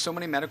dude has so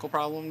many medical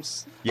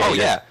problems. Oh,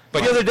 yeah.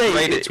 But the other day,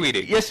 great at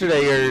tweeting.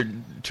 yesterday or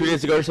 2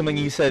 days ago or something,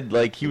 he said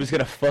like he was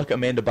gonna fuck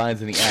Amanda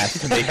Bynes in the ass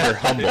to make her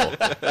humble.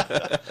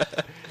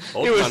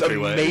 It was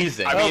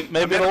amazing. I mean,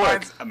 maybe it'll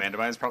work. Amanda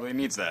Bynes probably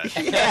needs that.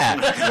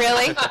 Yeah.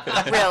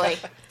 Really?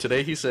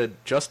 Today he said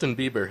Justin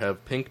Bieber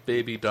have pink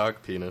baby dog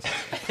penis.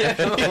 He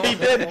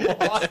did.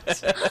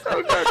 What?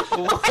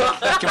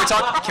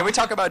 Can we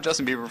talk about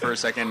Justin Bieber for a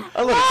second?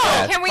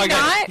 Can we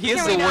not? He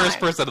is Can the we worst not?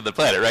 person on the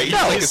planet, right? He's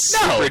like a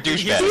super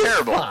douchebag. He's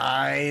terrible.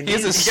 Fine.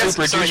 He's a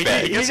super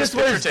douchebag. He He gets just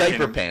his picture wears taken-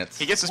 diaper pants.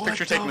 He gets his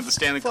picture taken with the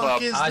Stanley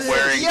Club is wearing, this?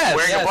 wearing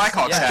Yes, a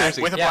Blackhawks hat yes,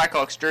 with a yeah.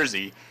 Blackhawks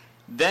jersey.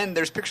 Then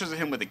there's pictures of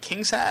him with a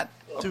Kings hat,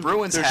 a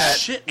Bruins there's hat,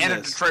 shit in and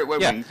a this. Detroit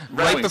Red Yeah, Wings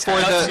right before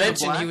hat. Not to the-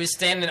 mention, he was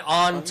standing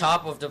on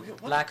top of the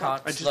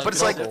Blackhawks But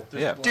it's like, logo.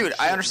 Yeah. dude,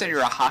 I understand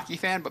you're a hockey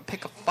fan, but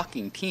pick a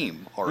fucking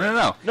team already.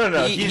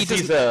 No, He he's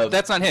doesn't-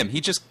 that's not him.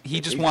 He just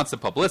wants the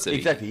publicity.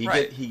 Exactly.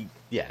 Right.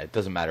 Yeah, it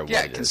doesn't matter what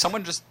Yeah, it can is.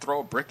 someone just throw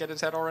a brick at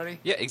his head already?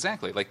 Yeah,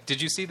 exactly. Like,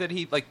 did you see that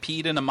he like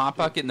peed in a mop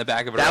bucket in the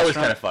back of a That was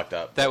restaurant? kind of fucked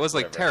up. That was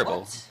like Whatever.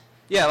 terrible.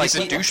 Yeah, like He's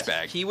a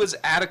douchebag. He was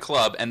at a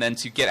club, and then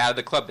to get out of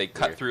the club, they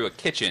cut Weird. through a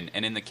kitchen,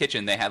 and in the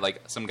kitchen they had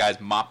like some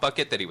guy's mop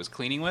bucket that he was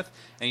cleaning with,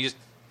 and he just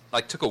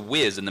like took a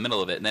whiz in the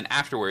middle of it, and then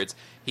afterwards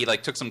he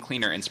like took some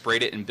cleaner and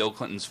sprayed it in Bill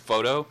Clinton's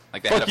photo.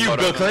 Like they Fuck had a you,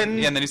 photo Bill of him. Clinton?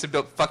 Yeah, and then he said,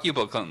 "Fuck you,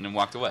 Bill Clinton," and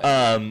walked away.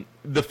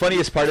 The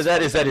funniest part of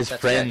that is that his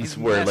friends he's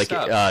were like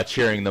messed up.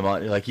 cheering them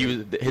on. Like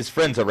his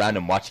friends around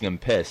him watching him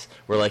piss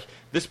were like,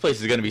 "This place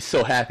is going to be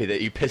so happy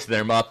that you pissed in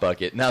their mop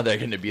bucket. Now they're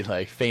going to be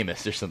like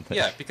famous or something."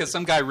 Yeah, because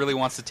some guy really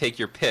wants to take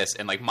your piss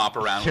and like mop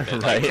around with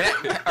it. Right.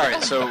 Like, All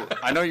right, so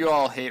I know you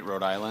all hate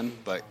Rhode Island,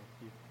 but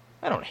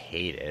I don't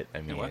hate it.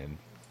 I mean, what?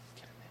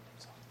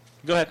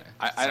 Go ahead.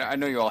 I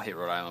know you all hate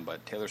Rhode Island,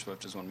 but Taylor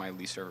Swift is one of my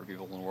least favorite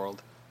people in the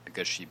world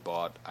because she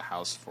bought a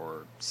house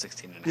for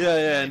 $16.5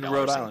 million in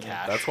Rhode Island.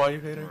 cash. That's why you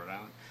hate her? in Rhode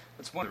Island.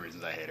 That's one of the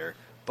reasons I hate her.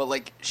 But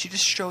like, she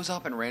just shows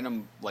up in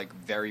random, like,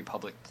 very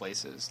public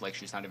places. Like,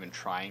 she's not even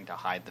trying to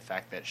hide the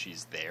fact that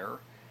she's there.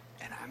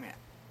 And I mean,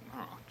 I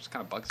don't know, it just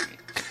kind of bugs me.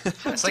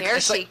 How dare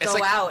she go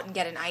out and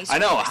get an ice I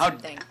cream know or how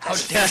something? how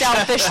dare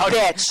Selfish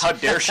bitch. How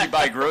dare she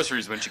buy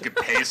groceries when she could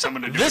pay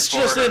someone to do This it for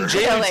just her? in,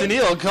 Jami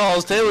Tennille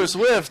calls Taylor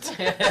Swift.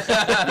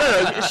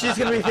 no, she's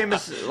going to be a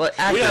famous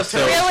actress.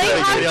 So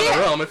Really? How The other dare-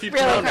 realm, if you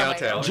Really? turn now,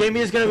 Taylor.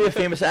 Jamie is going to be a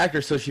famous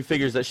actor, so she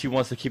figures that she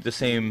wants to keep the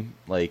same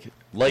like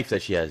life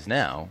that she has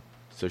now,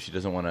 so she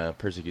doesn't want to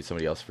persecute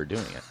somebody else for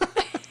doing it.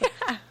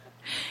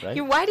 Right?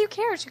 Why do you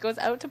care? She goes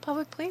out to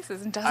public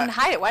places and doesn't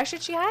hide it. Why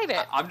should she hide it?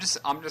 I'm just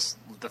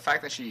the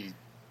fact that she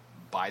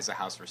buys a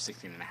house for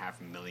 $16.5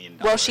 million.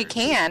 Well, she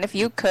can. If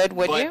you could,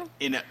 would but you?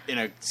 in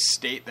a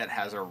state that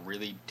has a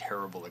really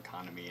terrible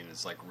economy and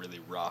is like really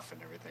rough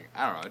and everything.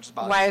 I don't know. It just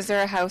bothers Why me. is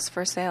there a house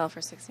for sale for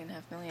 $16.5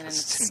 million in a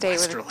It's in state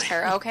with a Westerly.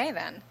 terror? Okay,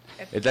 then.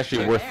 It's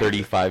actually worth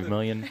 $35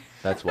 million.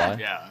 That's why.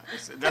 Yeah,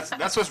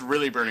 that's what's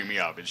really burning me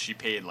up. Is she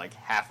paid like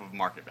half of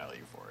market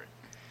value for it?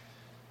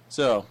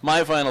 So,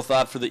 my final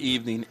thought for the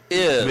evening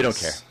is... We don't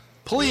care.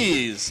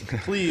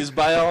 Please,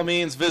 by all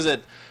means,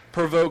 visit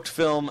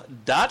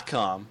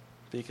provokedfilm.com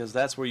because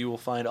that's where you will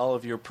find all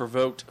of your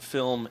Provoked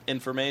Film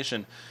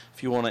information.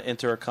 If you want to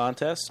enter a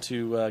contest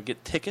to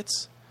get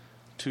tickets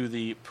to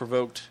the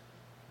Provoked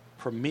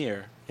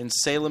premiere in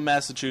Salem,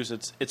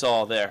 Massachusetts, it's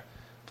all there.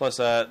 Plus,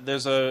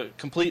 there's a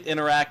complete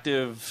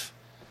interactive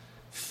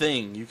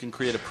thing. You can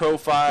create a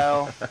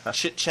profile,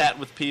 chit-chat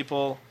with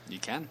people. You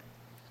can.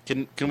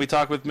 Can we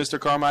talk with Mr.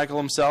 Carmichael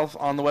himself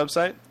on the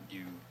website?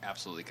 You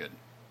absolutely could.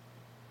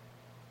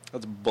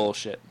 That's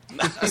bullshit.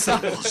 That's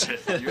not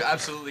bullshit. You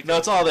absolutely could. No,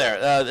 it's all there.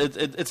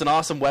 It's an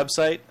awesome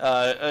website.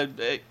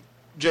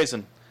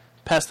 Jason,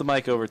 pass the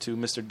mic over to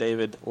Mr.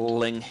 David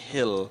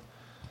Langhill.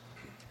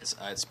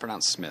 It's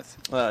pronounced Smith.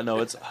 No,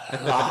 it's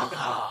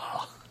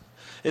Langhall.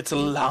 It's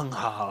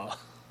Langhall.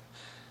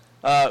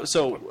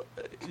 So,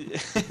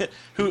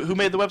 who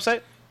made the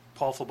website?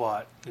 Paul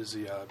Fabot is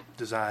the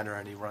designer,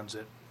 and he runs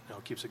it.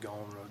 Keeps it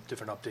going,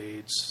 different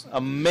updates.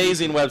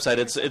 Amazing website.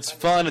 It's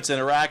fun. It's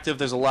interactive.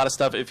 There's a lot of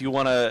stuff. If you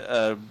want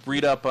to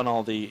read up on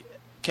all the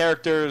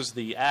characters,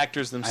 the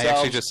actors themselves. I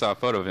actually just saw a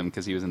photo of him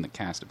because he was in the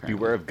cast. Apparently,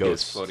 Beware of He was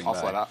ghosts. floating Paul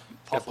by.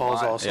 Fabot.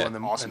 Paul's also Yeah. in the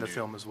Awesome in the dude.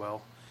 film as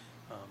well.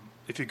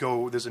 If you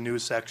go, there's a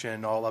news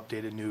section, all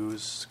updated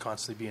news,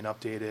 constantly being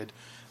updated.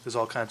 There's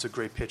all kinds of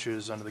great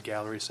pictures under the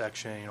gallery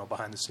section,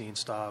 behind the scenes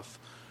stuff,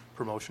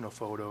 promotional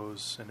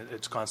photos, and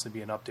it's constantly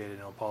being updated.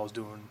 Paul's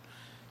doing,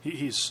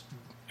 he's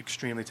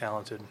extremely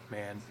talented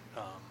man.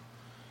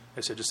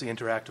 I said, just the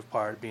interactive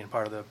part, being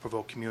part of the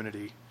Provoke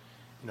community.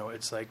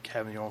 It's like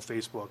having your own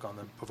Facebook on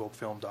the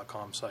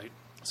provokedfilm.com site.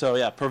 So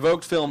yeah,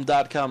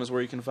 provokedfilm.com is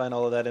where you can find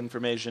all of that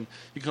information.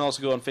 You can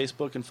also go on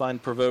Facebook and find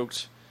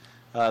Provoked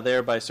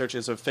there by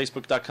searches of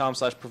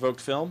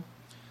facebook.com/provokedfilm.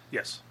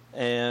 Yes.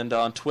 And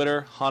on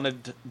Twitter,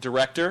 Haunted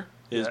Director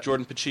is Yeah.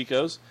 Jordan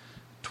Pacheco's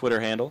Twitter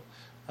handle.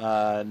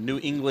 New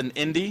England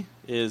Indie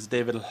is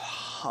David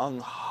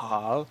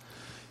Langhall.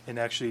 And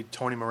actually,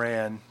 Tony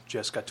Moran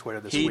just got Twitter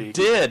this He week.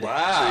 did.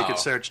 So you could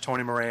search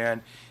Tony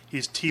Moran.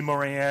 He's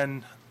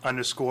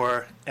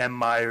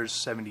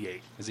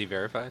T_Moran_M_Myers78. Is he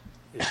verified?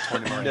 It's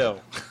Tony Moran. No,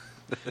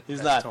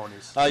 he's That's not.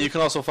 Tony's. You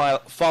can also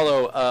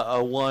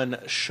follow one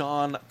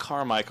Sean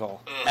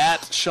Carmichael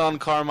at Sean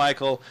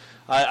Carmichael.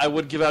 I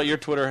would give out your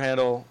Twitter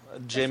handle,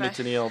 Jami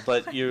Tennille,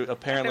 but you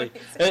apparently...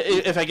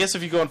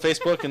 if you go on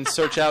Facebook and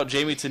search out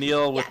Jami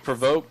Tennille with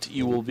Provoked,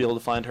 you will be able to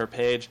find her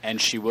page. And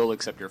she will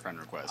accept your friend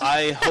request.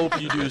 I hope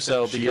you do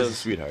so, because... She is a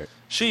sweetheart.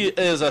 She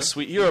is a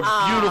sweet... You're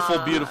a beautiful,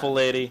 beautiful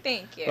lady.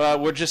 Thank you.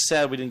 We're just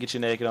sad we didn't get you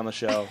naked on the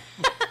show.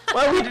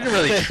 Well, we didn't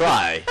really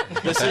try.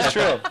 This is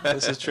true.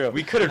 This is true.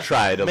 We could have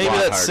tried a maybe lot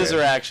that harder. scissor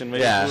action.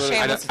 Maybe yeah.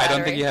 I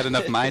don't think you had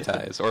enough Mai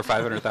Tais or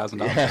 $500,000.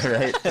 Yeah,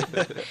 right.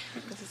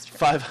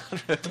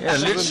 $500,000.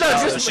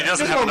 Yeah, she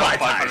doesn't have enough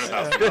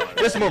 $500,000.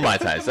 Just more Mai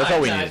Tais. That's all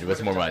we needed.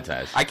 Was more Mai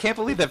Tais. I can't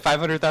believe that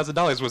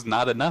 $500,000 was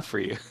not enough for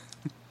you.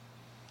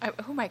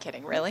 Who am I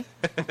kidding? Really?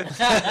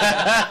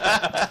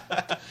 Yeah,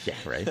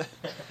 right.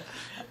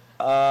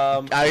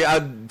 I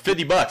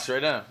 $50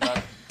 right now.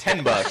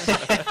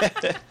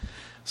 $10.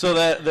 So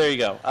there you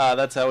go.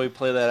 That's how we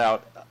play that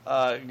out.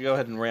 Go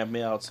ahead and ramp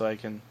me out so I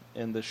can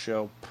end the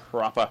show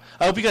proper.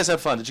 I hope you guys had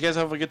fun. Did you guys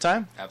have a good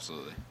time?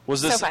 Absolutely.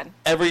 Was this So fun.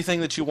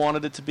 everything that you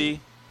wanted it to be?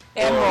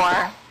 And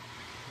more.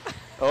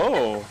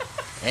 Oh.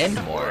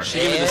 And more. She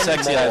gave me the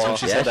sexy eyes when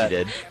she said that. She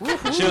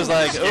did. She was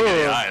like,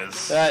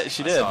 "Ooh."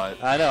 She did.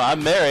 I know.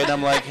 I'm married.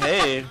 I'm like,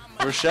 hey,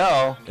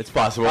 Rochelle. It's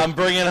possible. I'm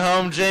bringing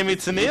home Jami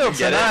Tennille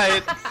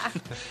tonight.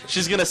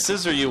 She's going to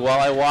scissor you while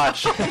I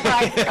watch. Oh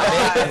my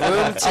God.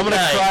 I'm going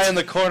to cry in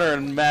the corner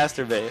and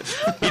masturbate.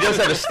 He does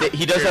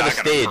have a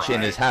stage in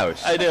his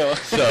house. I do.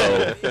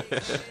 So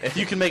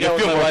you can make out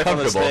with my wife on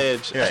the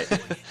stage.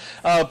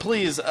 Right.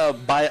 Please,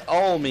 by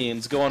all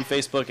means, go on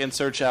Facebook and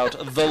search out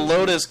The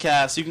Lotus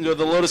Cast. You can go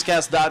to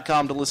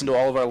thelotuscast.com to listen to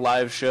all of our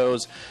live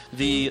shows.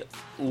 The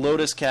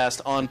Lotus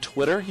Cast on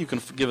Twitter. You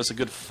can give us a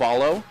good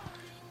follow.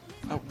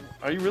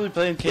 Are you really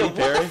playing Katy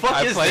Perry? What the fuck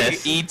I'm is playing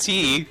this?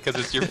 E.T. because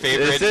it's your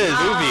favorite This is.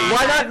 movie.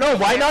 Why not? No,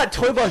 why not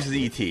Toy Box's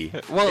E.T.?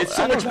 Well, it's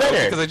so much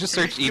better. Because I just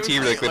searched E.T.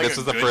 really quick. This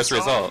was the first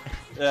result.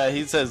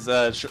 He says,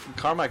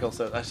 Carmichael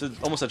said,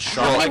 almost said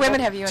Sean. How many Michael.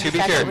 women have you To be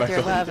infected fair, with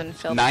your love and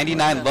filled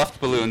 99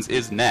 Luftballons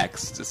is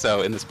next,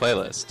 so in this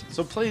playlist.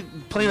 So play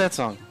that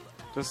song.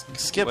 Just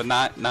skip. But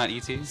not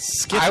E.T.?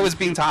 Skip. I was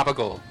being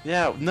topical.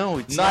 Yeah, no,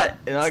 it's Not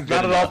not good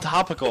at all enough.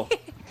 topical. All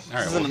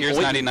right, is well, an here's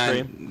ointment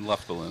 99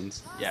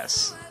 Luftballons.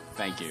 Yes.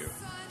 Thank you.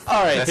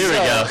 All right, Here we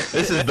go.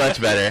 This is much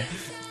better.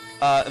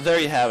 There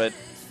you have it.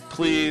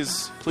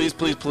 Please, please,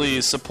 please,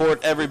 please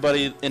support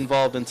everybody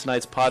involved in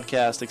tonight's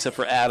podcast, except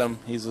for Adam.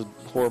 He's a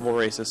horrible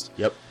racist.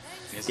 Yep.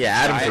 Yeah,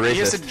 Adam's a racist. He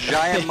has a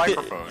giant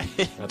microphone.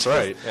 That's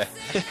right.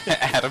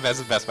 Adam has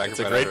the best microphone It's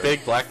a great ever.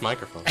 big black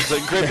microphone. It's a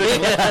great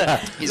big.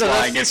 He's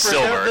lying. It's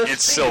silver.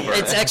 It's silver.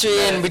 It's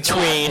actually in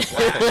between.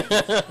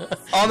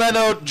 On that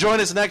note, join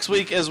us next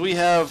week as we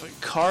have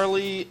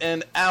Carly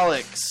and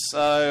Alex.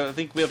 I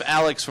think we have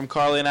Alex from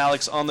Carly and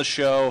Alex on the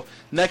show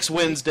next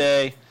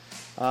Wednesday.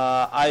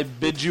 I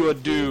bid you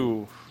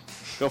adieu.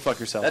 Go fuck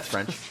yourself. That's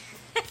French.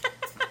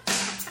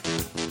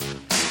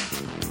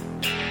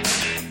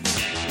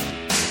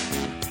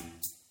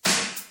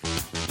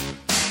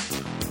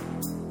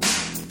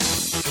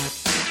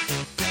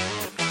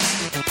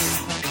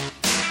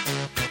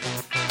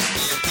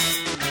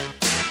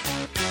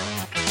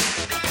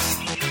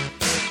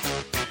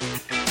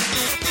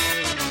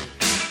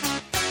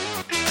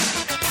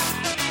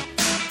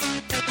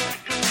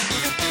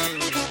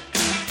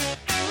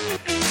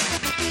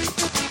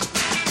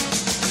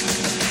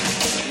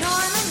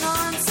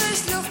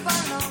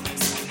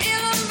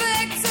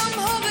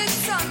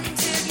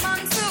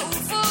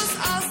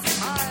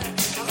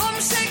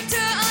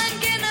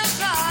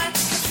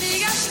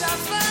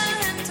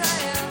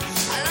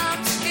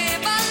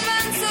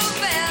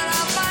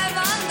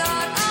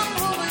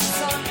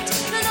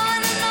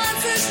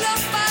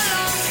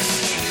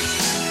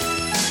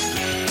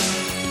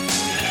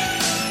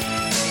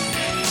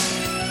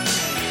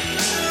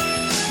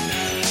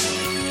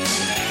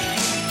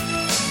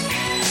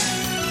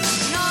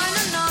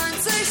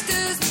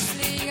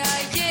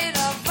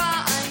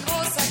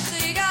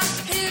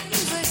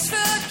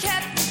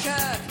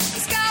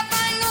 Es gab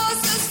ein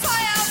großes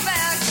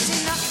Feuerwerk,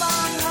 die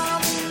Nachbarn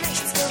haben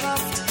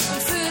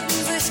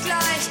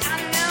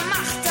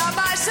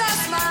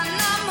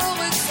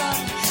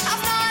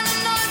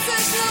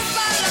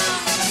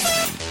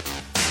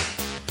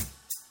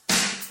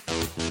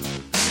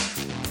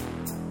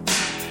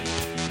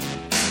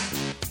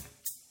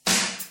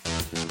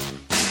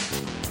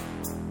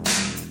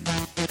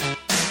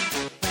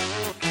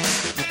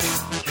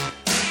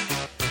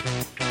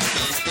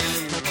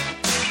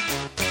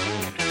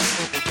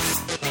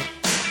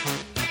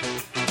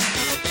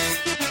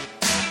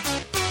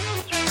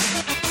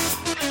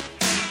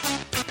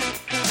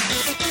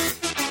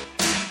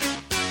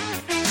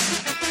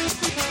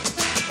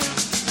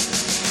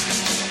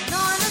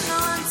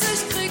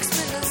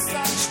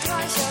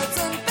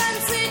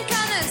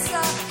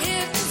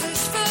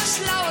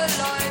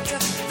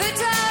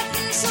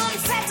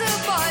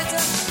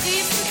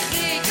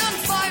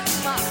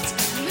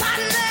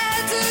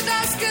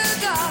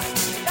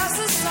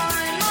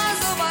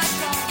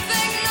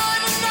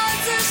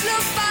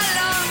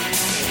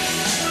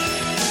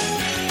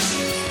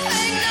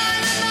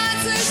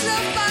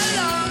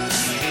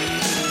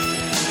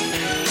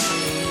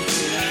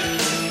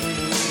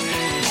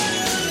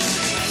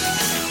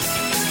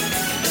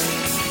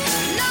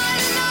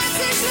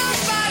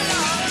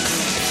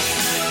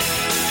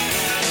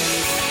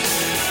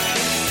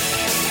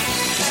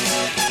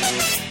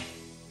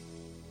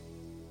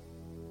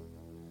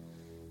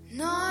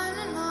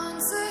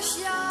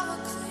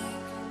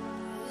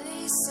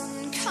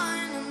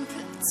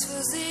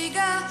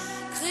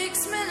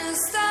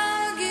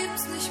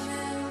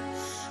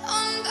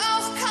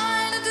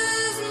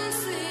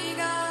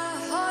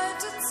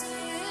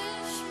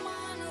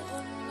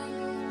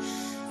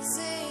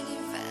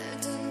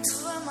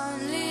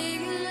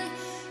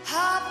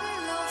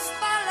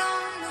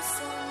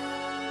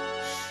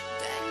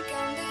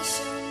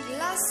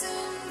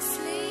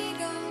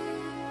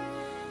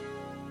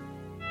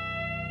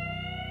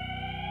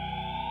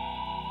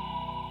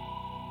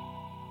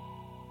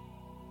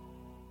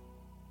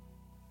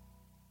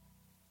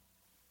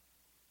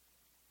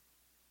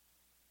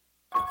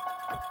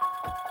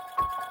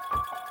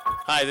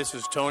Hi, this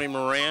is Tony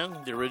Moran,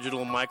 the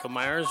original Michael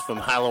Myers from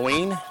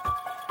Halloween,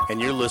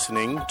 and you're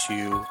listening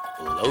to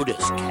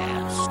Lotus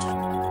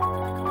Cast.